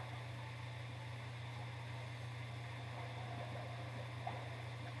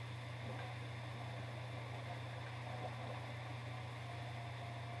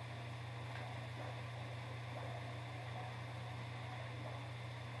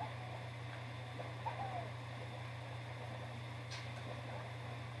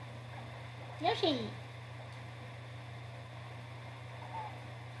 Yoshi.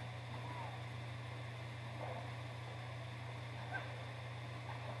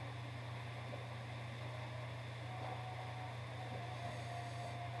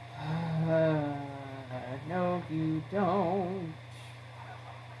 No, you don't.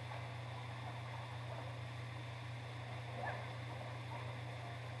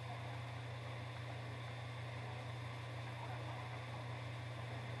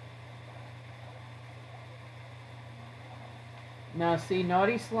 Now see,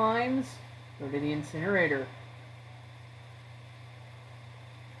 naughty slimes, go to the incinerator.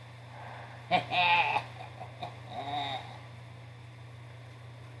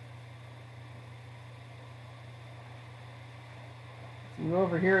 You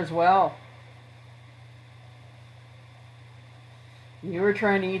over here as well. You were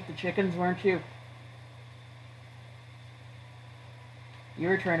trying to eat the chickens, weren't you? You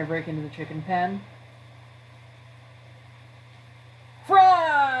were trying to break into the chicken pen.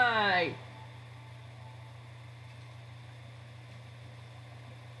 Fry!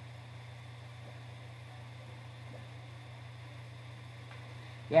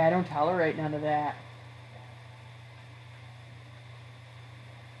 Yeah, I don't tolerate none of that.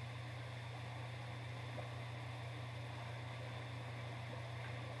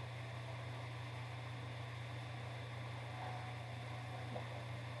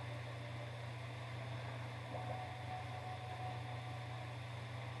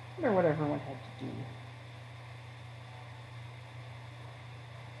 I wonder what everyone had to do.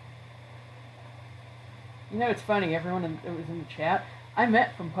 You know, it's funny, everyone that was in the chat, I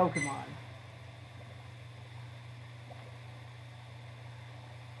met from Pokemon.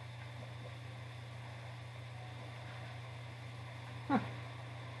 Huh.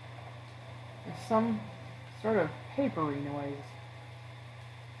 There's some sort of papery noise.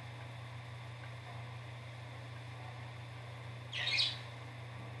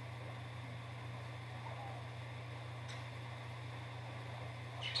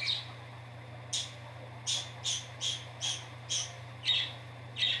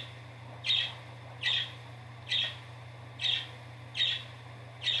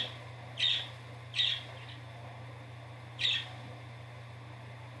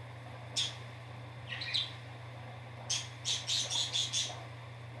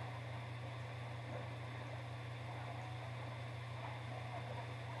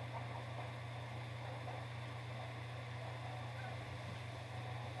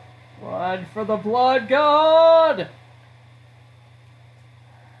 Blood for the blood god! Is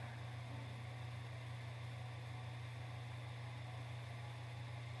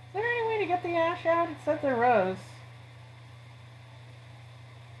there any way to get the ash out? It said there was.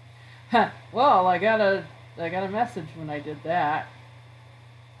 Well, I got a message when I did that.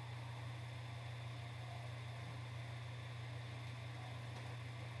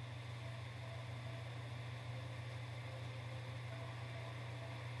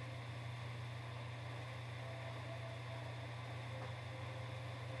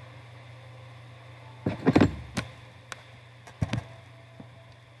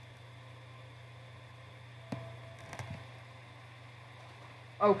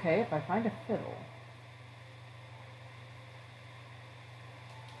 Okay, if I find a fiddle.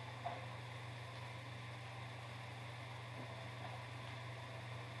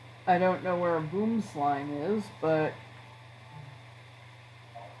 I don't know where a boom slime is, but...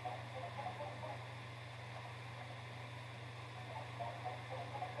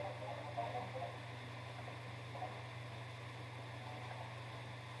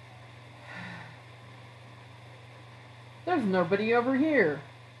 There's nobody over here.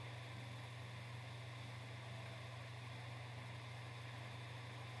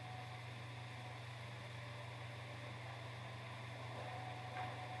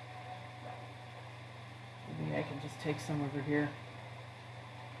 Maybe I can just take some over here.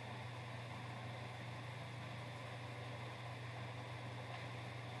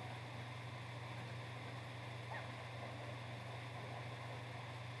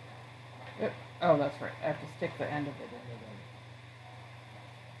 Oh, that's right. I have to stick the end of it into the...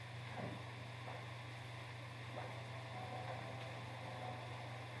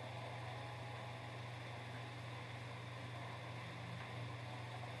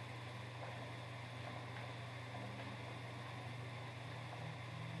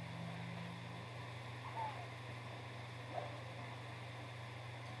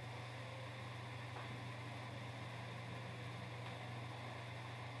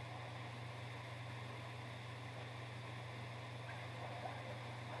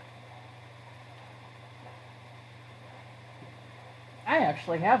 I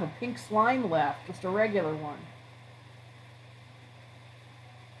actually have a pink slime left, just a regular one.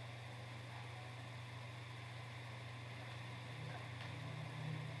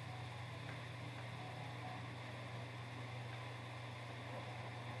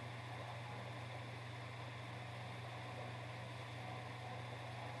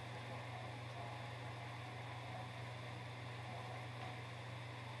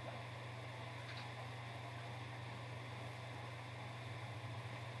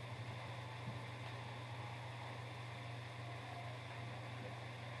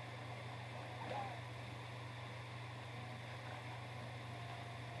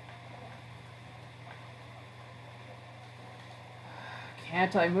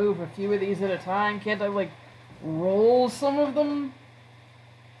 Can't I move a few of these at a time? Can't I, like, roll some of them?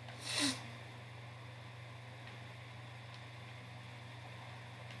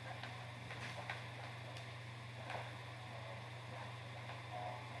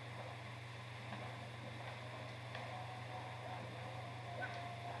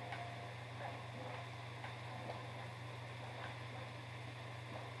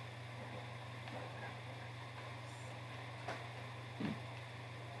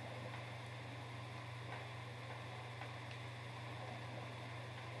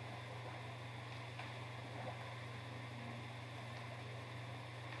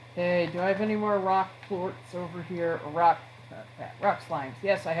 Okay, do I have any more rock plorts over here? Rock slimes.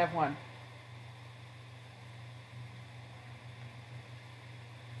 Yes, I have one.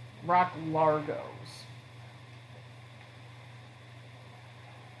 Rock largos.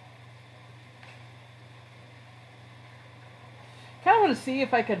 Kind of want to see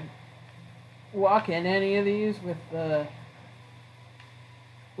if I could walk in any of these with the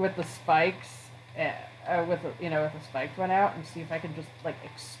spikes. With the spiked one out, and see if I can just, like,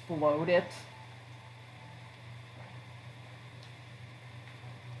 explode it.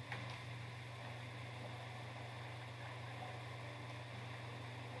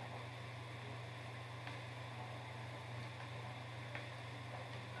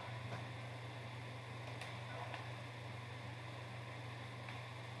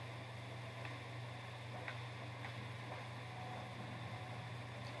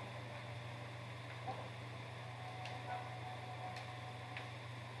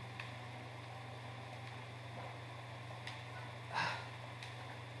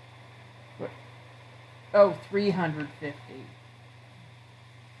 Oh, 350.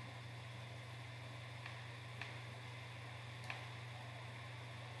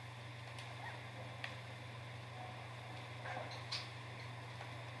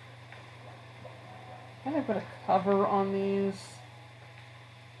 Can I put a cover on these?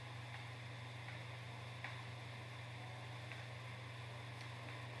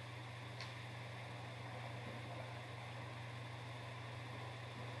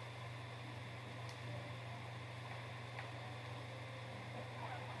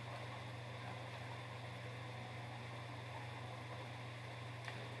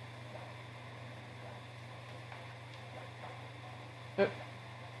 Oh.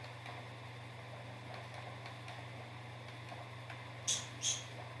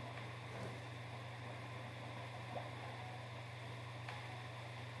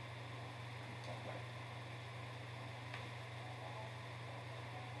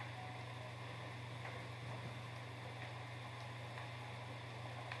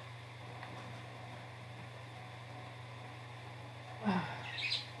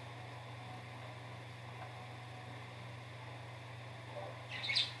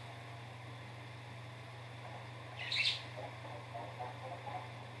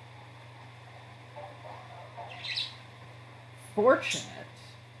 Fortunate.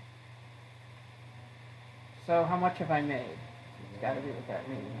 So how much have I made? It's got to be what that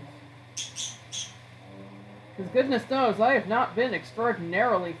means. Because goodness knows, I have not been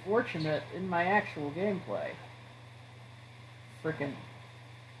extraordinarily fortunate in my actual gameplay. Frickin'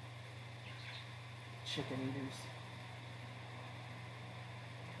 chicken eaters.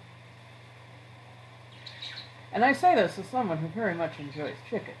 And I say this as someone who very much enjoys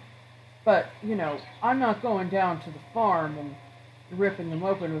chicken. But, you know, I'm not going down to the farm and ripping them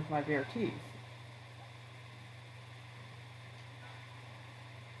open with my bare teeth.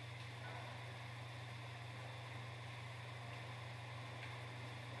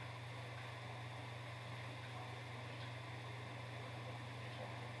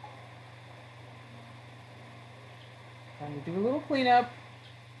 Time to do a little cleanup.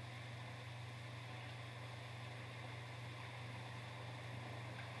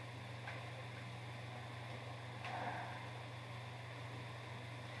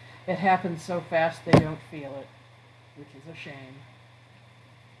 It happens so fast they don't feel it, which is a shame.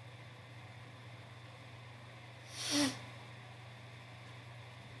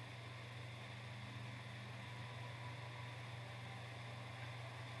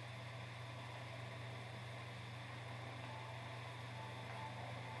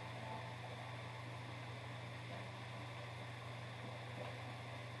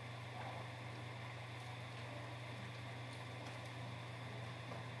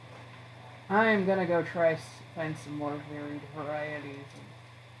 I'm gonna go try find some more varied varieties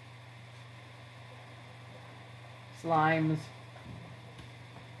of slimes.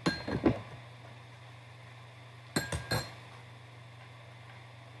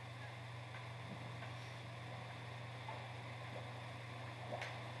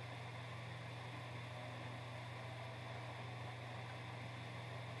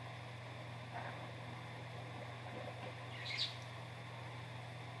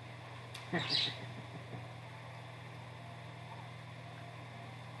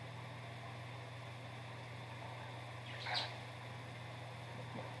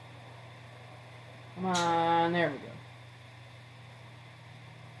 Come on, there we go.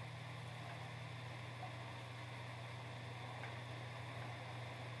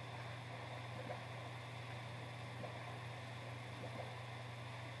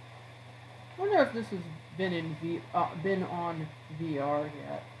 I wonder if this has been on VR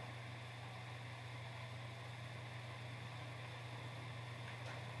yet.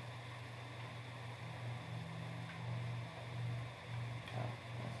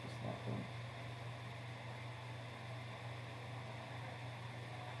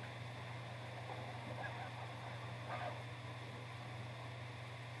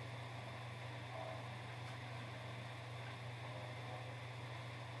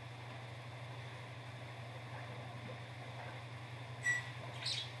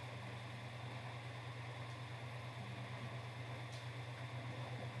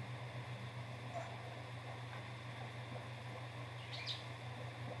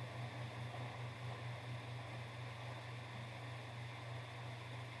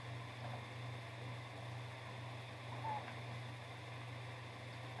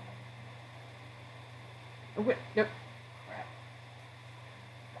 Oh, wait, nope. Crap.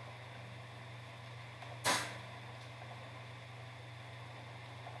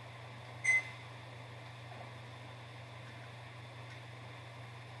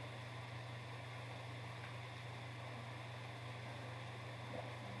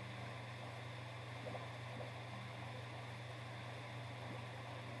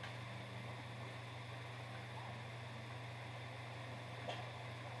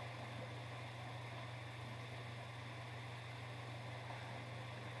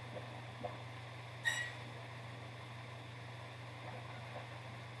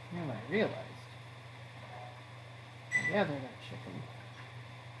 realized. Yeah, they're that chicken.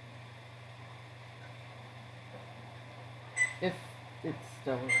 If it's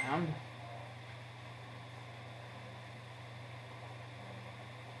still around.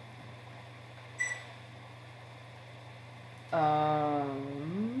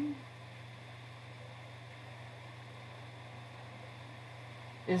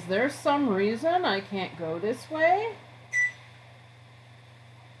 Is there some reason I can't go this way?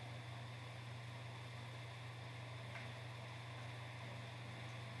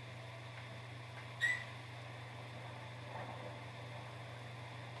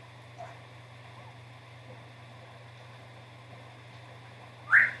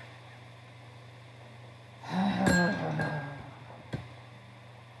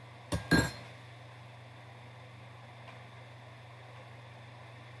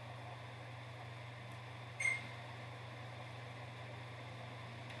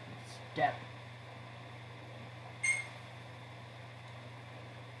 Step.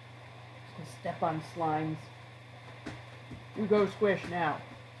 Just step on slimes. You go squish now.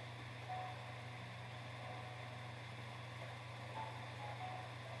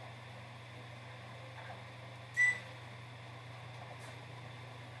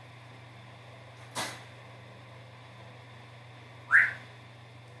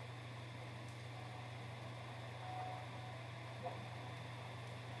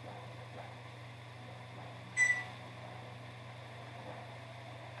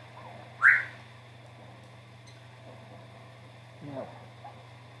 No.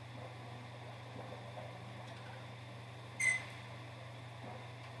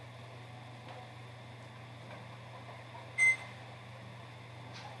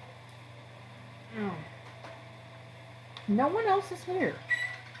 No one else is here.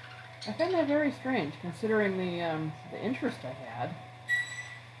 I find that very strange, considering the interest I had.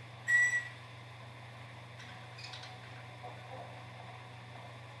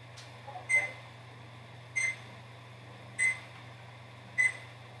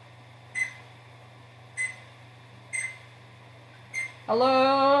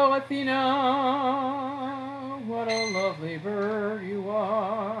 Hello, Athena. What a lovely bird you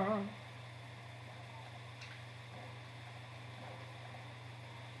are.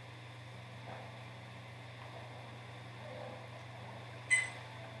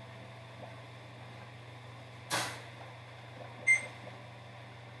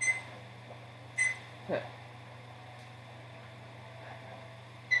 Okay.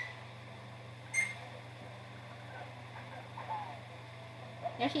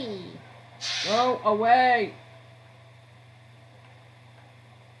 Yoshi. Go away.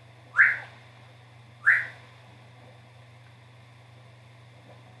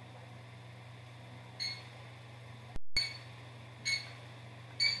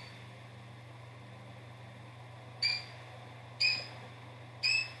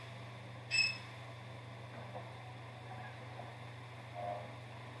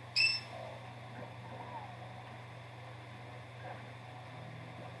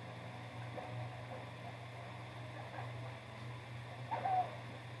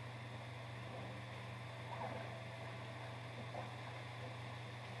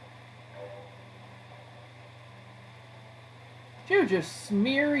 Did you just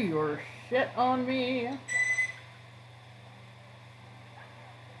smear your shit on me?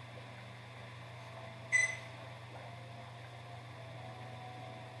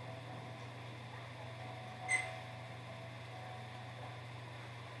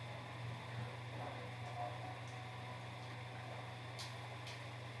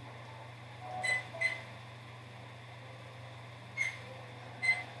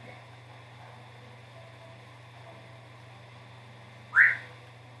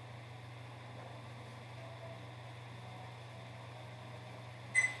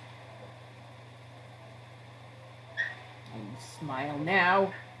 Smile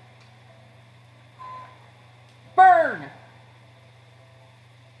now. Burn!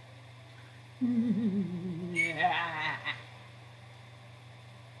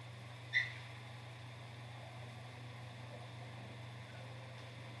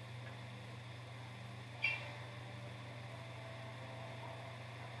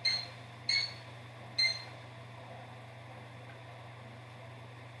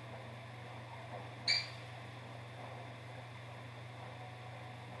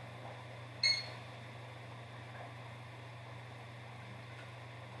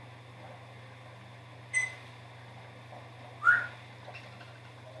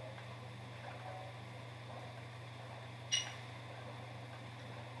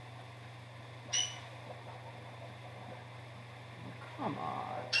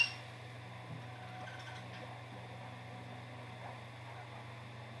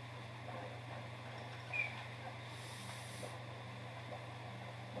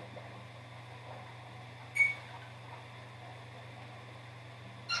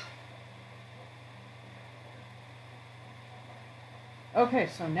 Okay,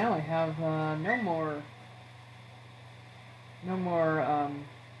 so now I have no more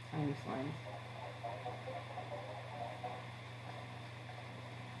tiny slimes.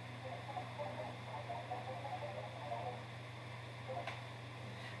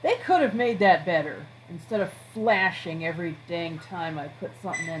 They could have made that better instead of flashing every dang time I put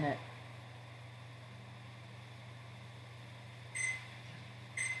something in it.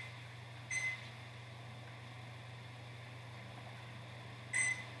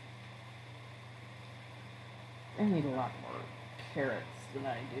 I need a lot more carrots than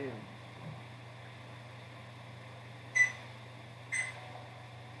I do.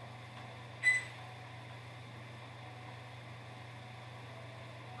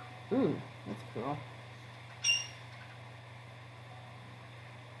 Ooh, that's cool.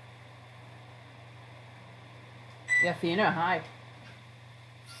 Yeah, Athena, hi.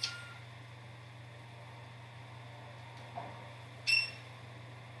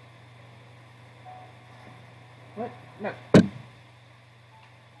 What? No.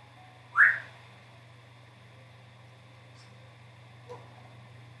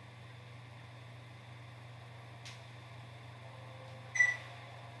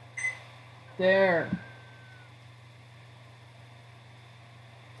 There.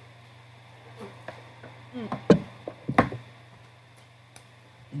 Mm.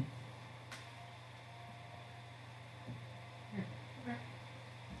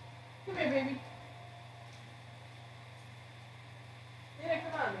 Come here, baby. Yeah,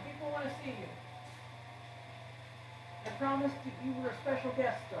 come on. The people want to see you. I promised that you were a special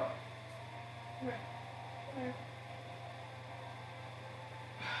guest star. Come here. Come here.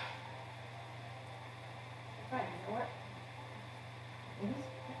 Fine, you know what?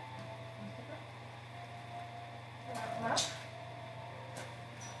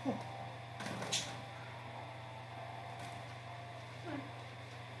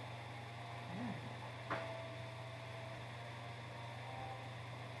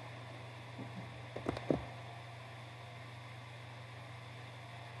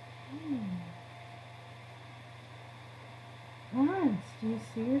 Lawrence, do you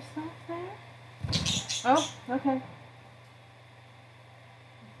see yourself there? Oh, okay.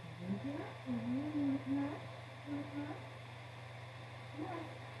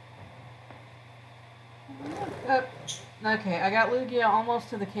 Okay, I got Lugia almost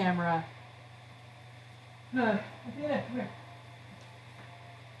to the camera. Athena, come here.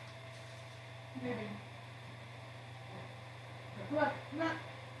 Baby. Come on, come on.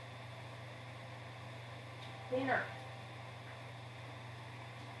 Cleaner.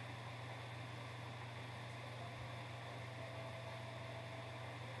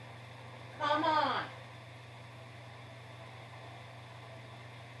 Come on.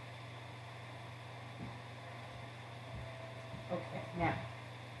 Okay, now.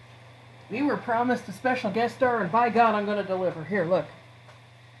 We were promised a special guest star, and by God, I'm going to deliver. Here, look.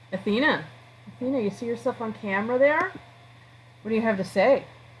 Athena. Athena, you see yourself on camera there? What do you have to say?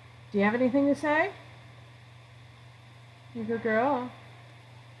 Do you have anything to say? You're a good girl.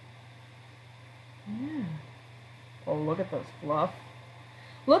 Yeah. Oh, look at those fluff.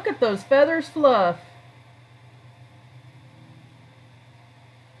 Look at those feathers fluff.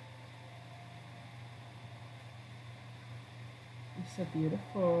 You're so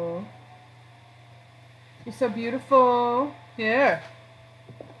beautiful. You're so beautiful. Here.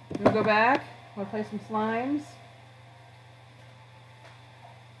 You wanna go back? Wanna play some slimes?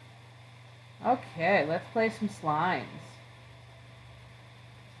 Okay, let's play some slimes.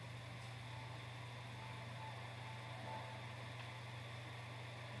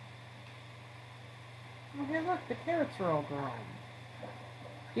 Oh, hey, look, the carrots are all grown.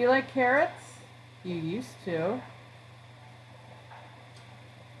 Do you like carrots? You used to.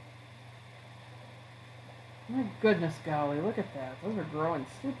 My goodness golly, look at that. Those are growing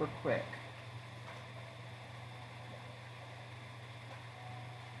super quick.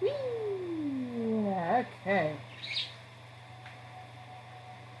 Whee! Yeah, okay.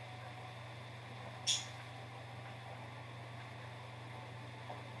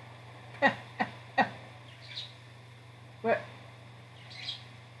 What?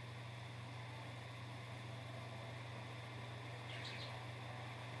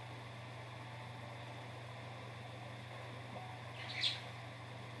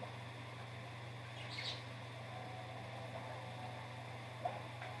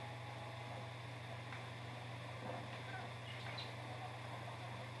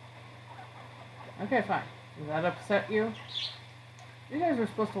 Okay, fine. Does that upset you? You guys are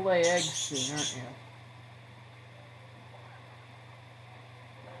supposed to lay eggs soon, aren't you?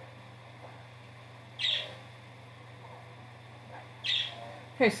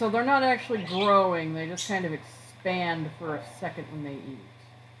 Okay, so they're not actually growing, they just kind of expand for a second when they eat.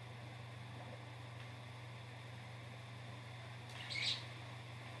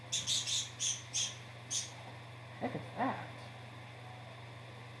 Heck is that?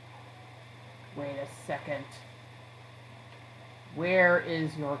 Wait a second. Where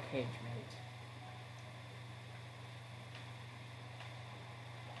is your cage mate?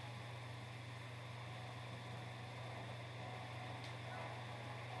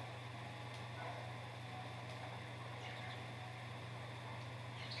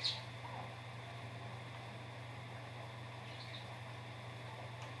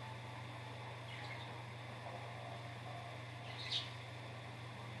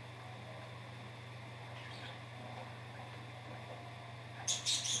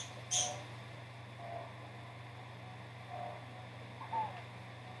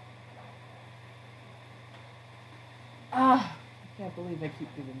 Ah, I can't believe I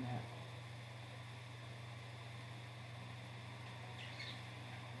keep doing that.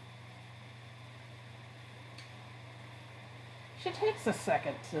 She takes a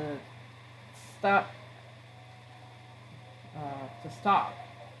second to stop. To stop.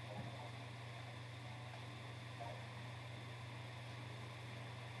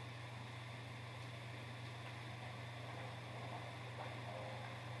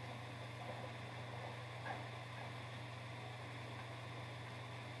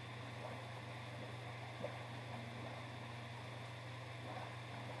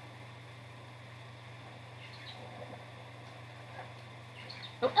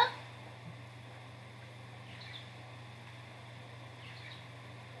 Oh, oh.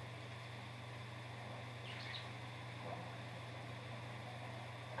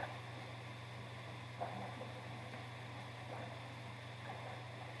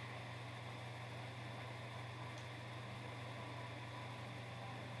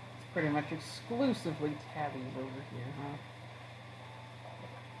 It's pretty much exclusively tabbies over here, huh?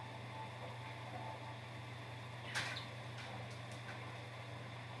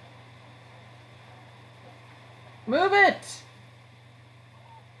 Move it!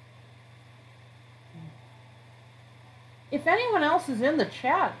 If anyone else is in the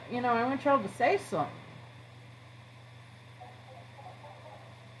chat, you know, I want y'all to say something.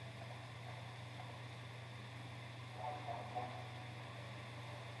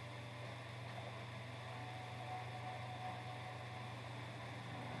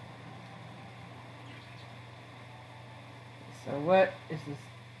 So what is this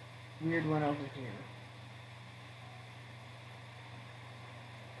weird one over here?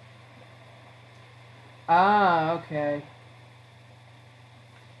 Ah, okay.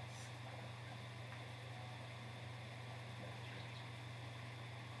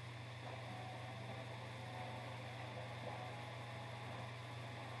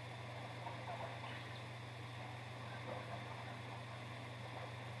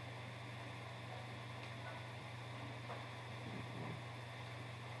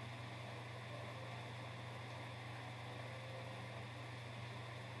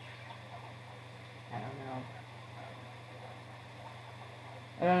 I don't know.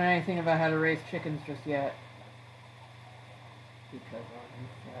 I don't know anything about how to raise chickens just yet. Because all you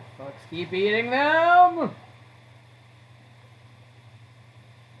fat fucks keep eating them!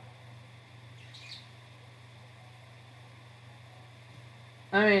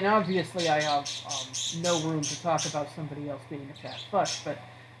 I mean, obviously I have no room to talk about somebody else being a fat fuck, but,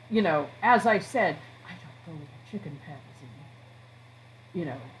 you know, as I said, I don't go to chicken pens and, you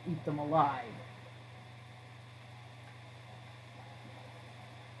know, eat them alive.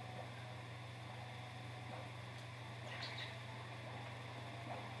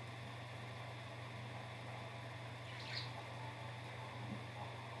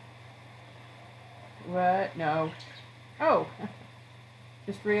 What? No. Oh!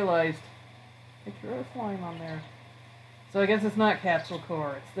 Just realized. Picture of slime on there. So I guess it's not Capsule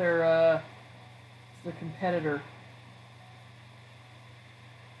Core. It's their competitor.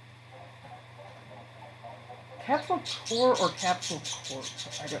 Capsule Core or Capsule Corp?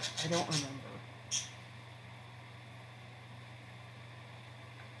 I don't remember.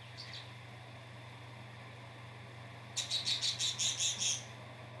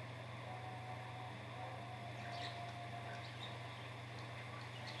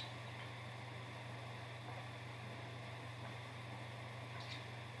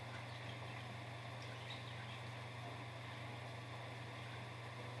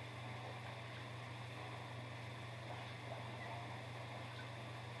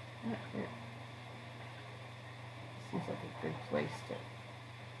 Here. Seems like a good place to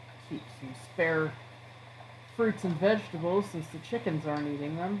keep some spare fruits and vegetables since the chickens aren't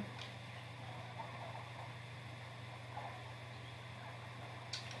eating them.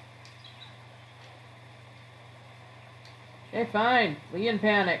 Okay, fine. Flee and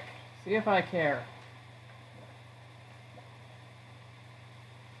panic. See if I care.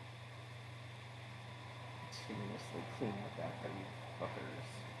 Seriously, clean up after you fuckers.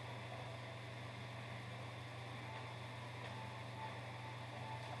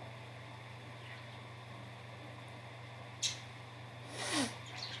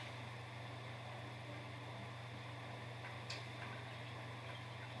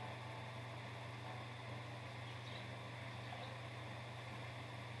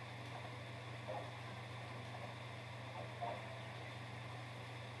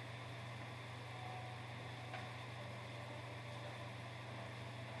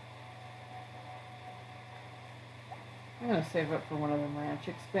 I'm gonna save up for one of them ranch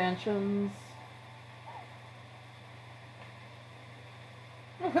expansions.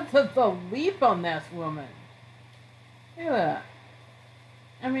 What's the leap on this woman? Look at that.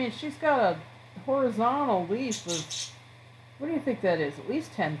 I mean, she's got a horizontal leap of, what do you think that is? At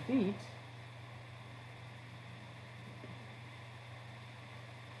least 10 feet.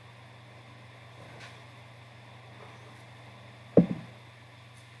 Oh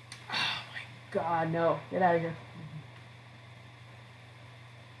my God, no. Get out of here.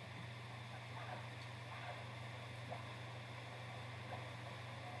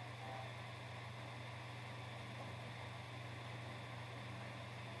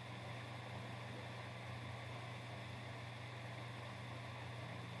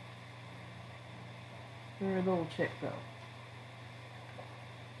 Where'd the little chick go?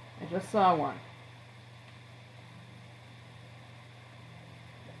 I just saw one.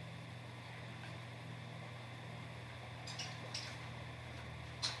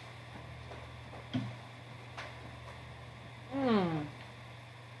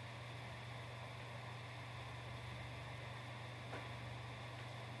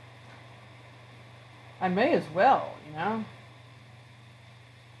 I may as well, you know?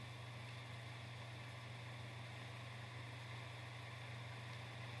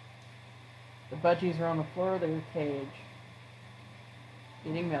 The budgies are on the floor of their cage,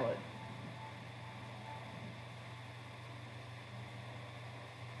 eating millet.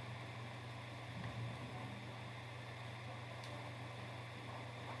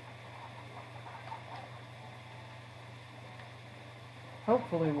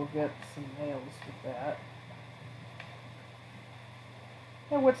 Hopefully we'll get some nails with that.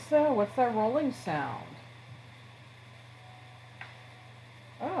 Hey, what's that rolling sound?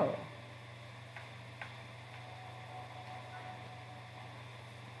 Oh.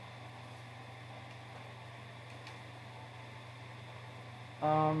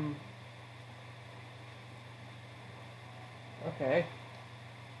 Okay.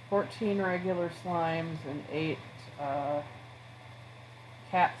 14 regular slimes and 8,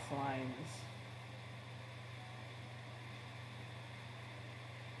 cat slimes.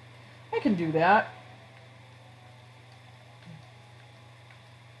 I can do that.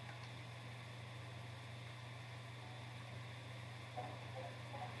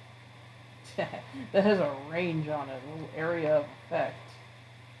 That has a range on it, a little area of effect.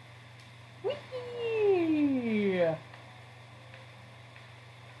 Whee!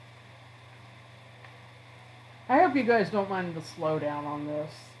 I hope you guys don't mind the slowdown on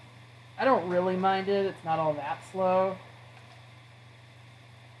this. I don't really mind it, it's not all that slow.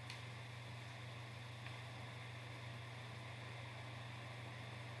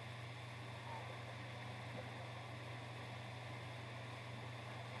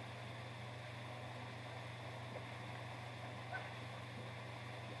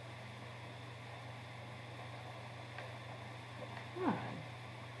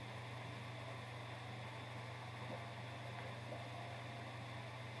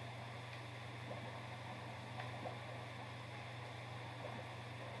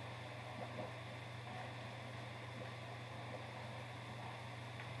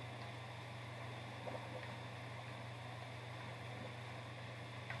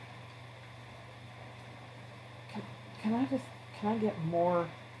 Can I get more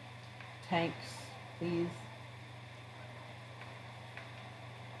tanks, please?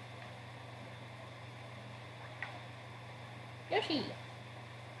 Yoshi. Okay,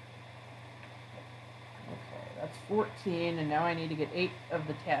 that's 14, and now I need to get 8 of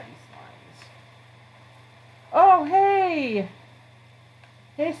the tabby slimes. Oh, hey!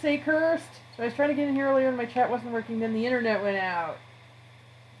 Hey, Saycurst! So I was trying to get in here earlier and my chat wasn't working, then the internet went out.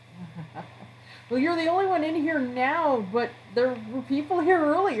 Well, you're the only one in here now, but there were people here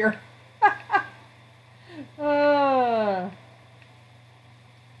earlier.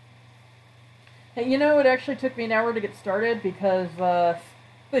 Hey, you know, it actually took me an hour to get started because the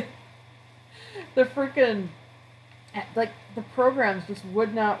freaking, like, the programs just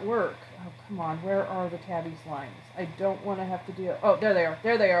would not work. Oh, come on, where are the tabby slimes? I don't want to have to deal. Oh, there they are.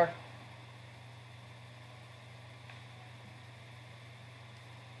 There they are.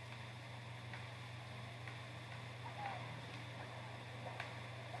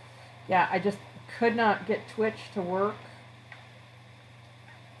 Yeah, I just could not get Twitch to work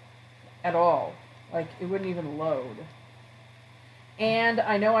at all. Like, it wouldn't even load. And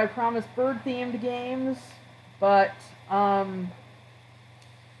I know I promised bird-themed games, but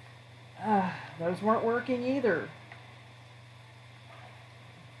those weren't working either.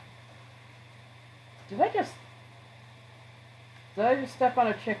 Did I just step on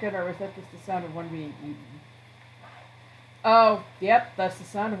a chicken, or was that just the sound of one being eaten? Oh, yep, that's the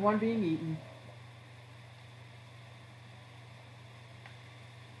sound of one being eaten.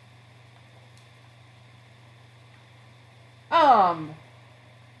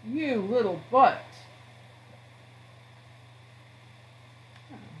 You little butt.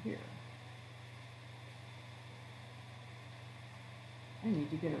 Oh, here. I need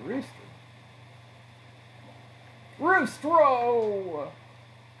to get a rooster. Roostro!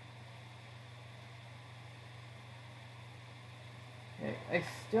 Okay, I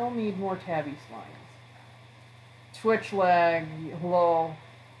still need more tabby slimes. Twitch lag, lol.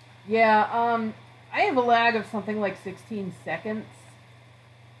 Yeah, I have a lag of something like 16 seconds.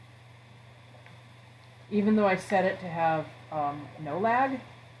 Even though I set it to have no lag.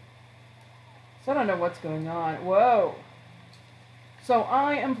 So I don't know what's going on. Whoa! So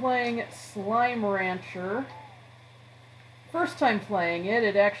I am playing Slime Rancher. First time playing it,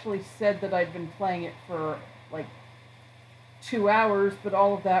 it actually said that I'd been playing it for like 2 hours, but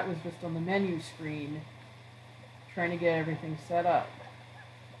all of that was just on the menu screen, trying to get everything set up.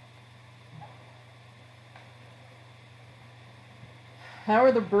 How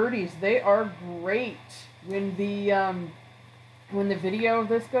are the birdies? They are great. When the video of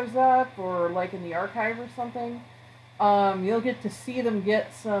this goes up, or like in the archive or something, you'll get to see them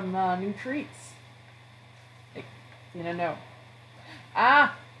get some new treats. Like, you know, no.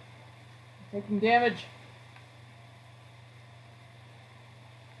 Ah! Taking damage.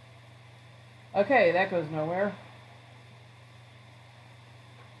 Okay, that goes nowhere.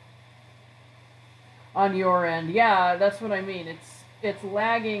 On your end. Yeah, that's what I mean. It's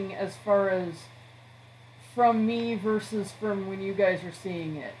lagging as far as from me versus from when you guys are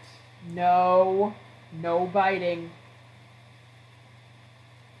seeing it. No biting.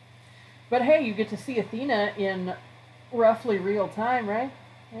 But hey, you get to see Athena in roughly real time, right?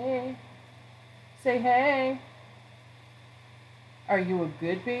 Hey. Say hey. Are you a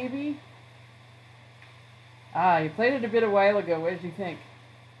good baby? Ah, you played it a bit a while ago. What did you think?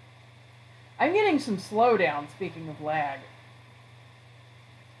 I'm getting some slowdown, speaking of lag.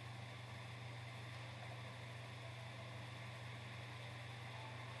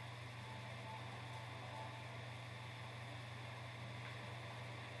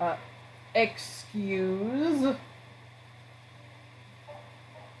 Excuse.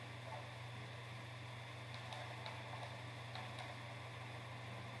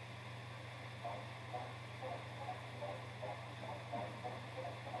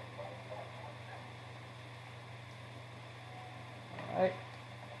 Alright.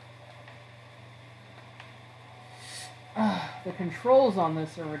 The controls on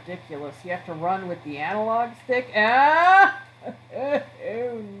this are ridiculous. You have to run with the analog stick. Ah!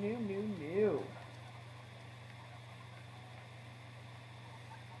 Oh, no.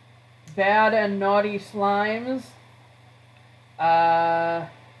 Bad and naughty slimes.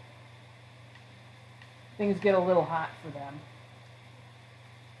 Things get a little hot for them.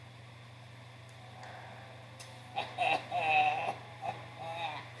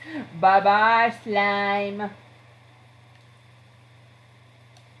 Bye-bye, slime.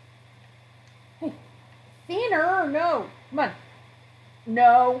 Hey, thinner? No. Come on.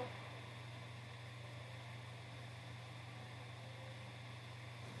 No.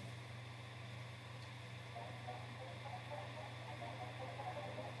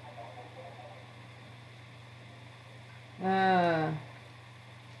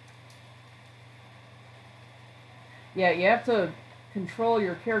 Yeah, you have to control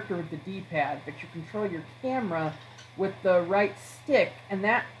your character with the D-pad, but you control your camera with the right stick, and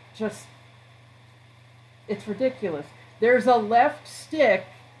that just... it's ridiculous. There's a left stick,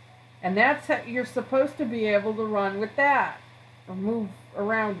 and that's how you're supposed to be able to run with that, or move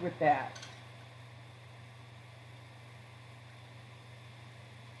around with that.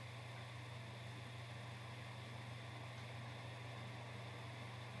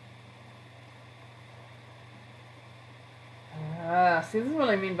 see, this is what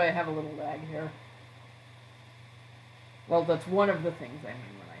I mean by have a little lag here. Well, that's one of the things I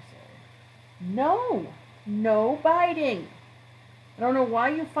mean when I say, no, no biting. I don't know why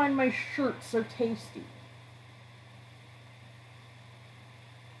you find my shirt so tasty.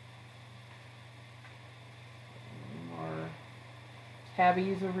 Any more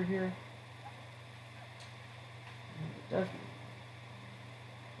tabbies over here? It doesn't.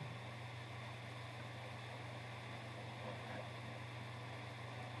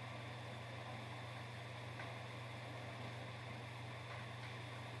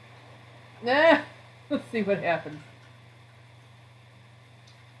 Nah, let's see what happens.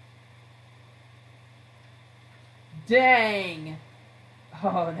 Dang!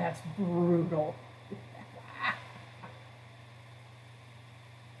 Oh, that's brutal.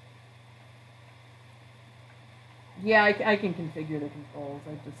 Yeah, I can configure the controls.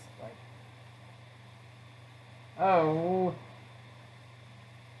 I just, like... Oh.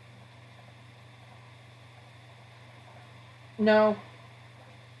 No.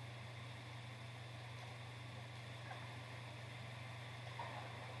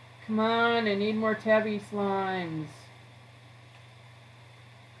 Come on, I need more tabby slimes.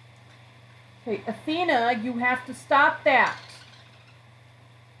 Okay, Athena, you have to stop that.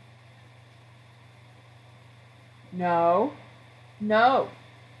 No. No.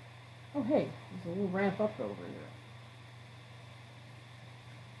 Oh, hey, there's a little ramp up over here.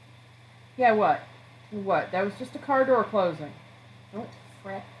 Yeah, what? What? That was just a car door closing. Don't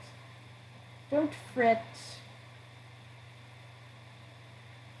fret. Don't fret.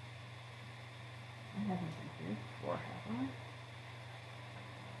 I haven't been here before, have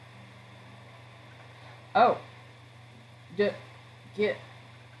I? Oh. Get.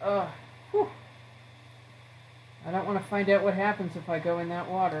 Whew. I don't want to find out what happens if I go in that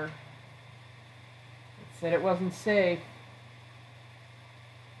water. It said it wasn't safe.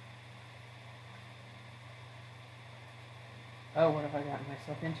 Oh, what have I gotten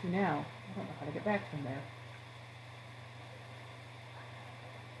myself into now? I don't know how to get back from there.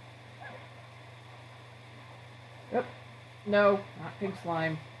 Yep. No, not pink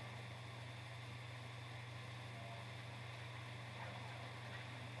slime.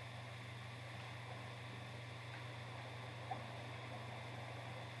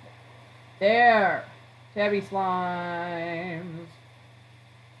 There! Tabby slimes.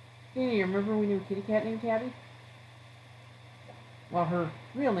 Hey, you remember we knew a kitty cat named Tabby? Well, her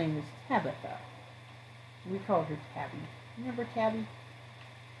real name is Tabitha. We call her Tabby. Remember Tabby?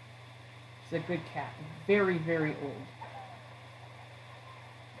 She's a good cat. Very, very old.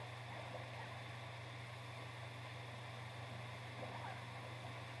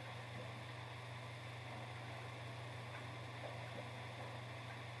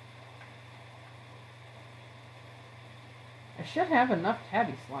 I should have enough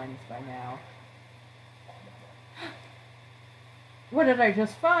tabby slimes by now. What did I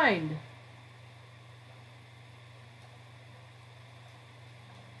just find?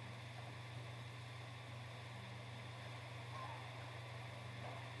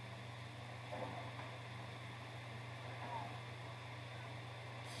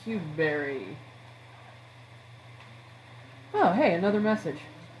 Cubeberry. Oh, hey, another message.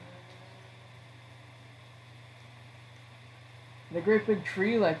 The great big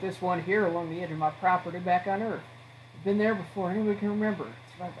tree like this one here along the edge of my property back on Earth. I've been there before anybody can remember.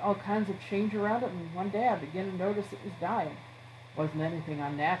 It's like all kinds of change around it, and one day I began to notice it was dying. Wasn't anything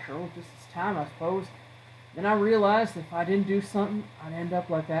unnatural, just its time, I suppose. Then I realized if I didn't do something, I'd end up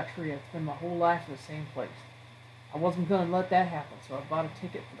like that tree. I'd spend my whole life in the same place. I wasn't going to let that happen, so I bought a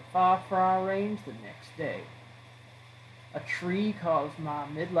ticket for the Far Range the next day. A tree caused my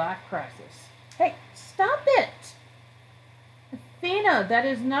midlife crisis. Hey, stop it! Athena, that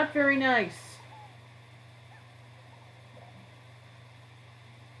is not very nice.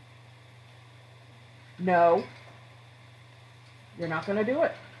 No. You're not going to do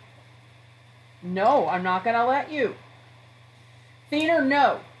it. No, I'm not going to let you. Athena,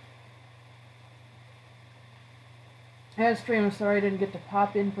 no. Hey, stream, I'm sorry I didn't get to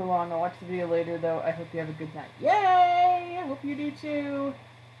pop in for long. I'll watch the video later, though. I hope you have a good night. Yay! I hope you do, too.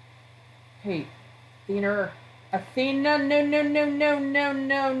 Hey, Athena. Athena, no, no, no, no, no,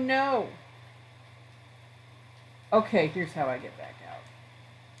 no, no. Okay, here's how I get back out.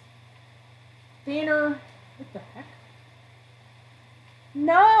 Athena, what the heck?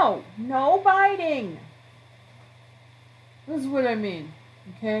 No, no biting. This is what I mean,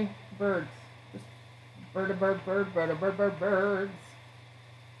 okay? Birds. Just bird, birds.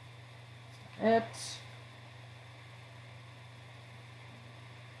 It.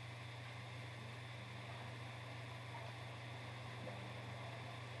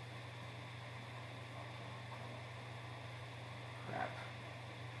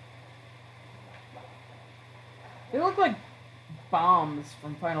 They look like bombs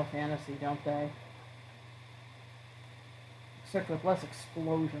from Final Fantasy, don't they? Except with less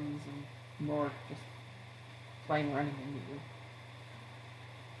explosions and more just plain running into you.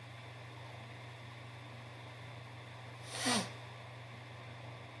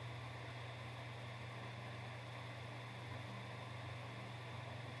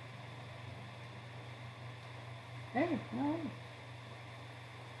 Hey, no.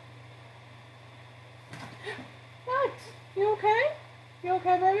 What? You okay? You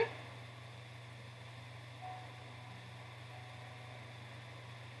okay, baby?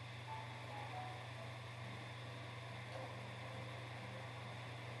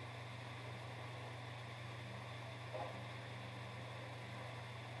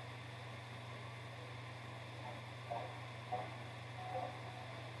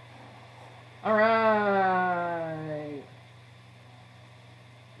 All right.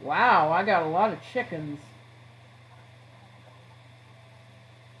 Wow, I got a lot of chickens.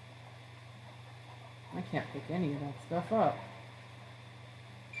 I can't pick any of that stuff up.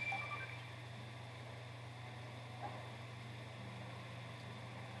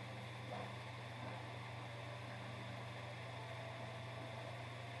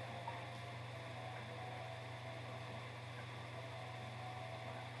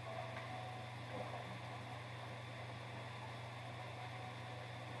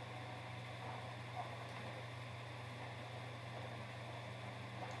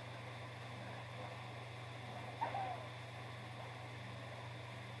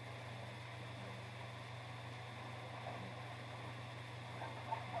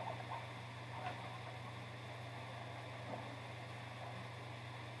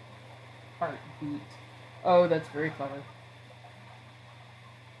 Heartbeat. Oh, that's very clever.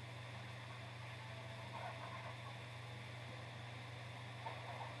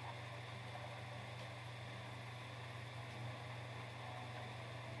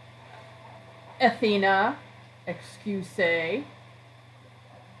 Athena, excuse.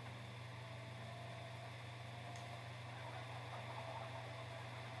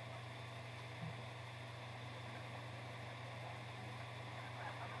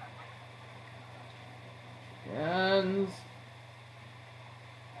 Chickens.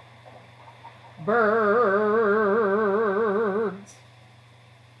 Birds.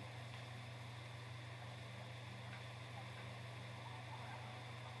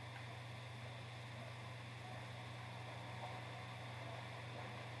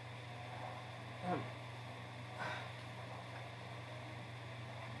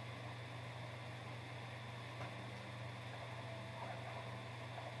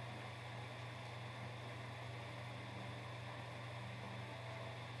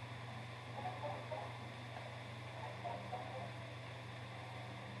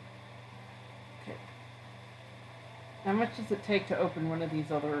 Okay. How much does it take to open one of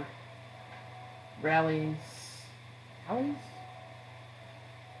these other rallies? Rallies?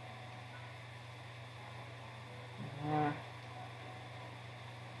 I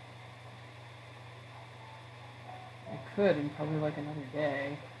could in probably like another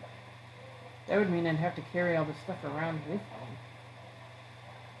day. That would mean I'd have to carry all this stuff around with me.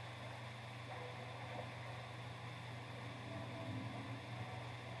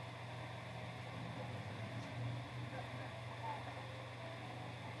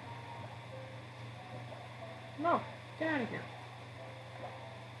 No, get out of here.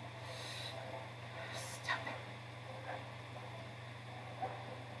 Stop it.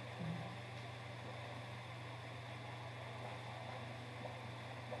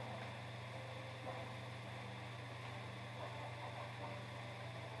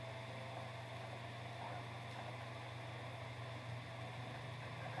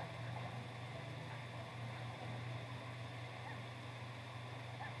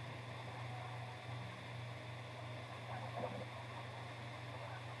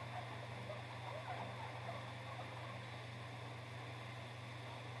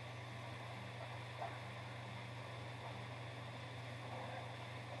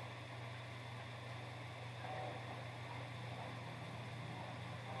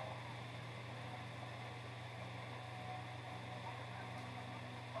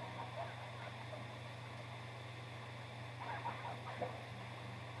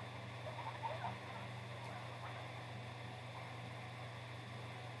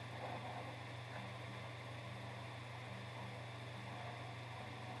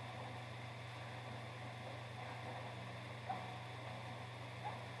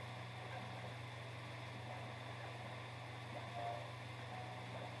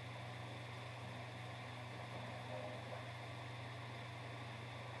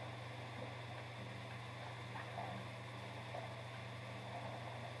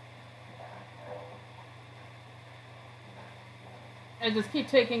 I just keep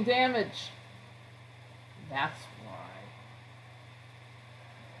taking damage. That's why.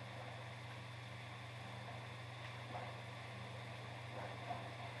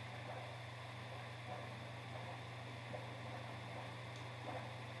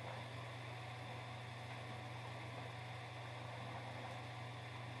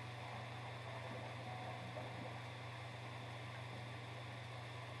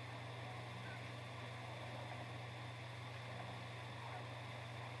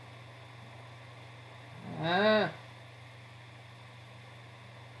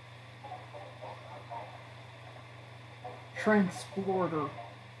 Transporter. What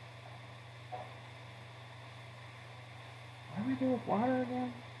do we do with water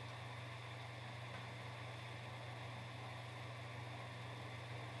again?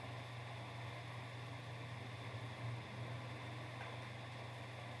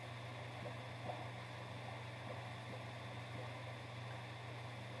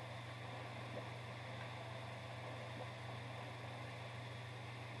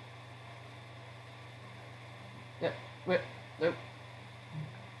 Yep. Wait. Nope.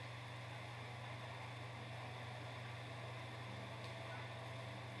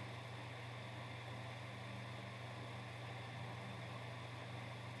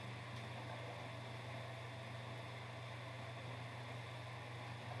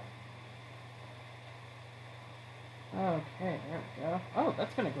 Okay, there we go. Oh,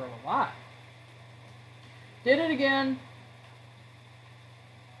 that's gonna grow a lot. Did it again.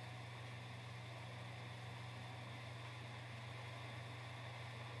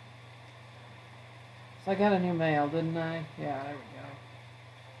 So I got a new mail, didn't I? Yeah, there we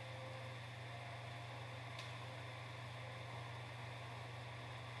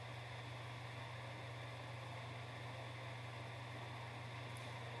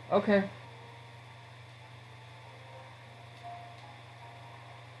go. Okay.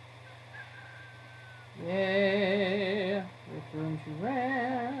 Yeah, return to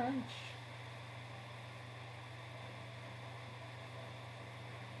ranch.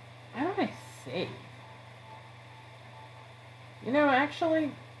 How do I save? You know,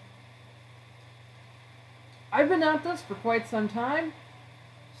 actually, I've been at this for quite some time,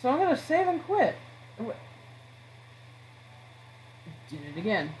 so I'm gonna save and quit. Did it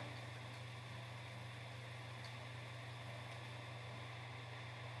again.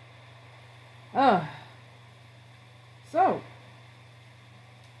 So,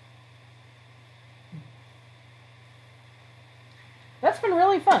 that's been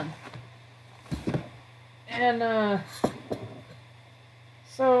really fun. And,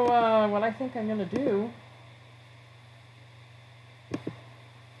 so, what I think I'm gonna do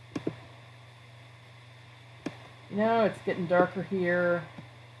you know, it's getting darker here.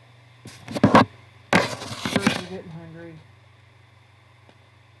 Birds are getting hungry.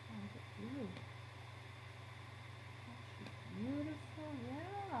 Beautiful,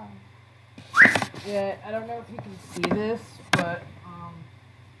 yeah. Yeah, I don't know if you can see this, but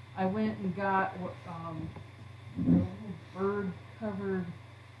I went and got a little bird-covered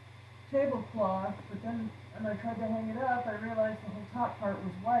tablecloth, but then when I tried to hang it up, I realized the whole top part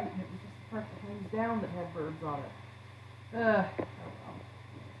was white, and it was just the part that hangs down that had birds on it. Oh well.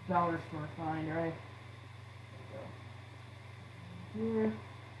 Dollar store find, right? Here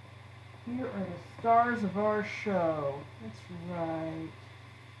are the stars of our show. That's right.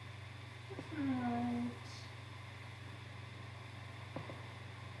 That's right.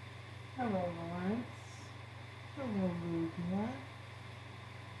 Hello, Lawrence. Hello, Lugia.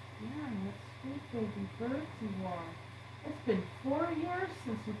 Yeah, what sweet baby birds you are. It's been 4 years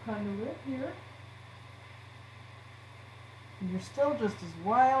since you come to live here. And you're still just as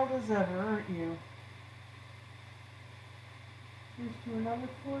wild as ever, aren't you? Here's to another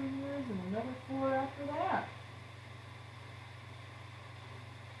 4 years and another 4 after that.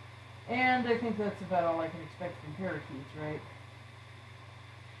 And I think that's about all I can expect from parakeets, right?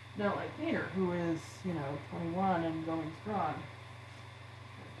 Not like Peter, who is, 21 and going strong.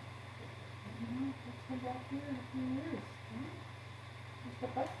 Let's come back here in a few years.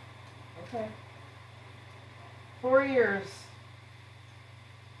 Step up. Okay. 4 years.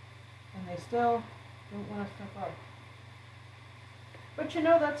 And they still don't want to step up. But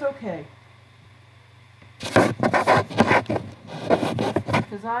that's okay.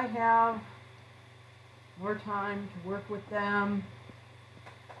 Because I have more time to work with them.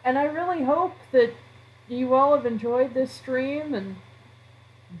 And I really hope that you all have enjoyed this stream, and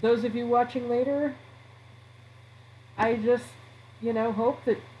those of you watching later, I just, hope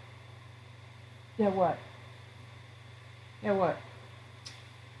that, yeah, what?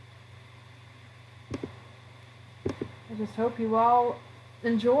 I just hope you all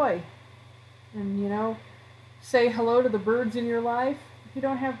enjoy. And, you know, say hello to the birds in your life. If you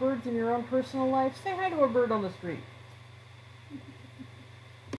don't have birds in your own personal life, say hi to a bird on the street.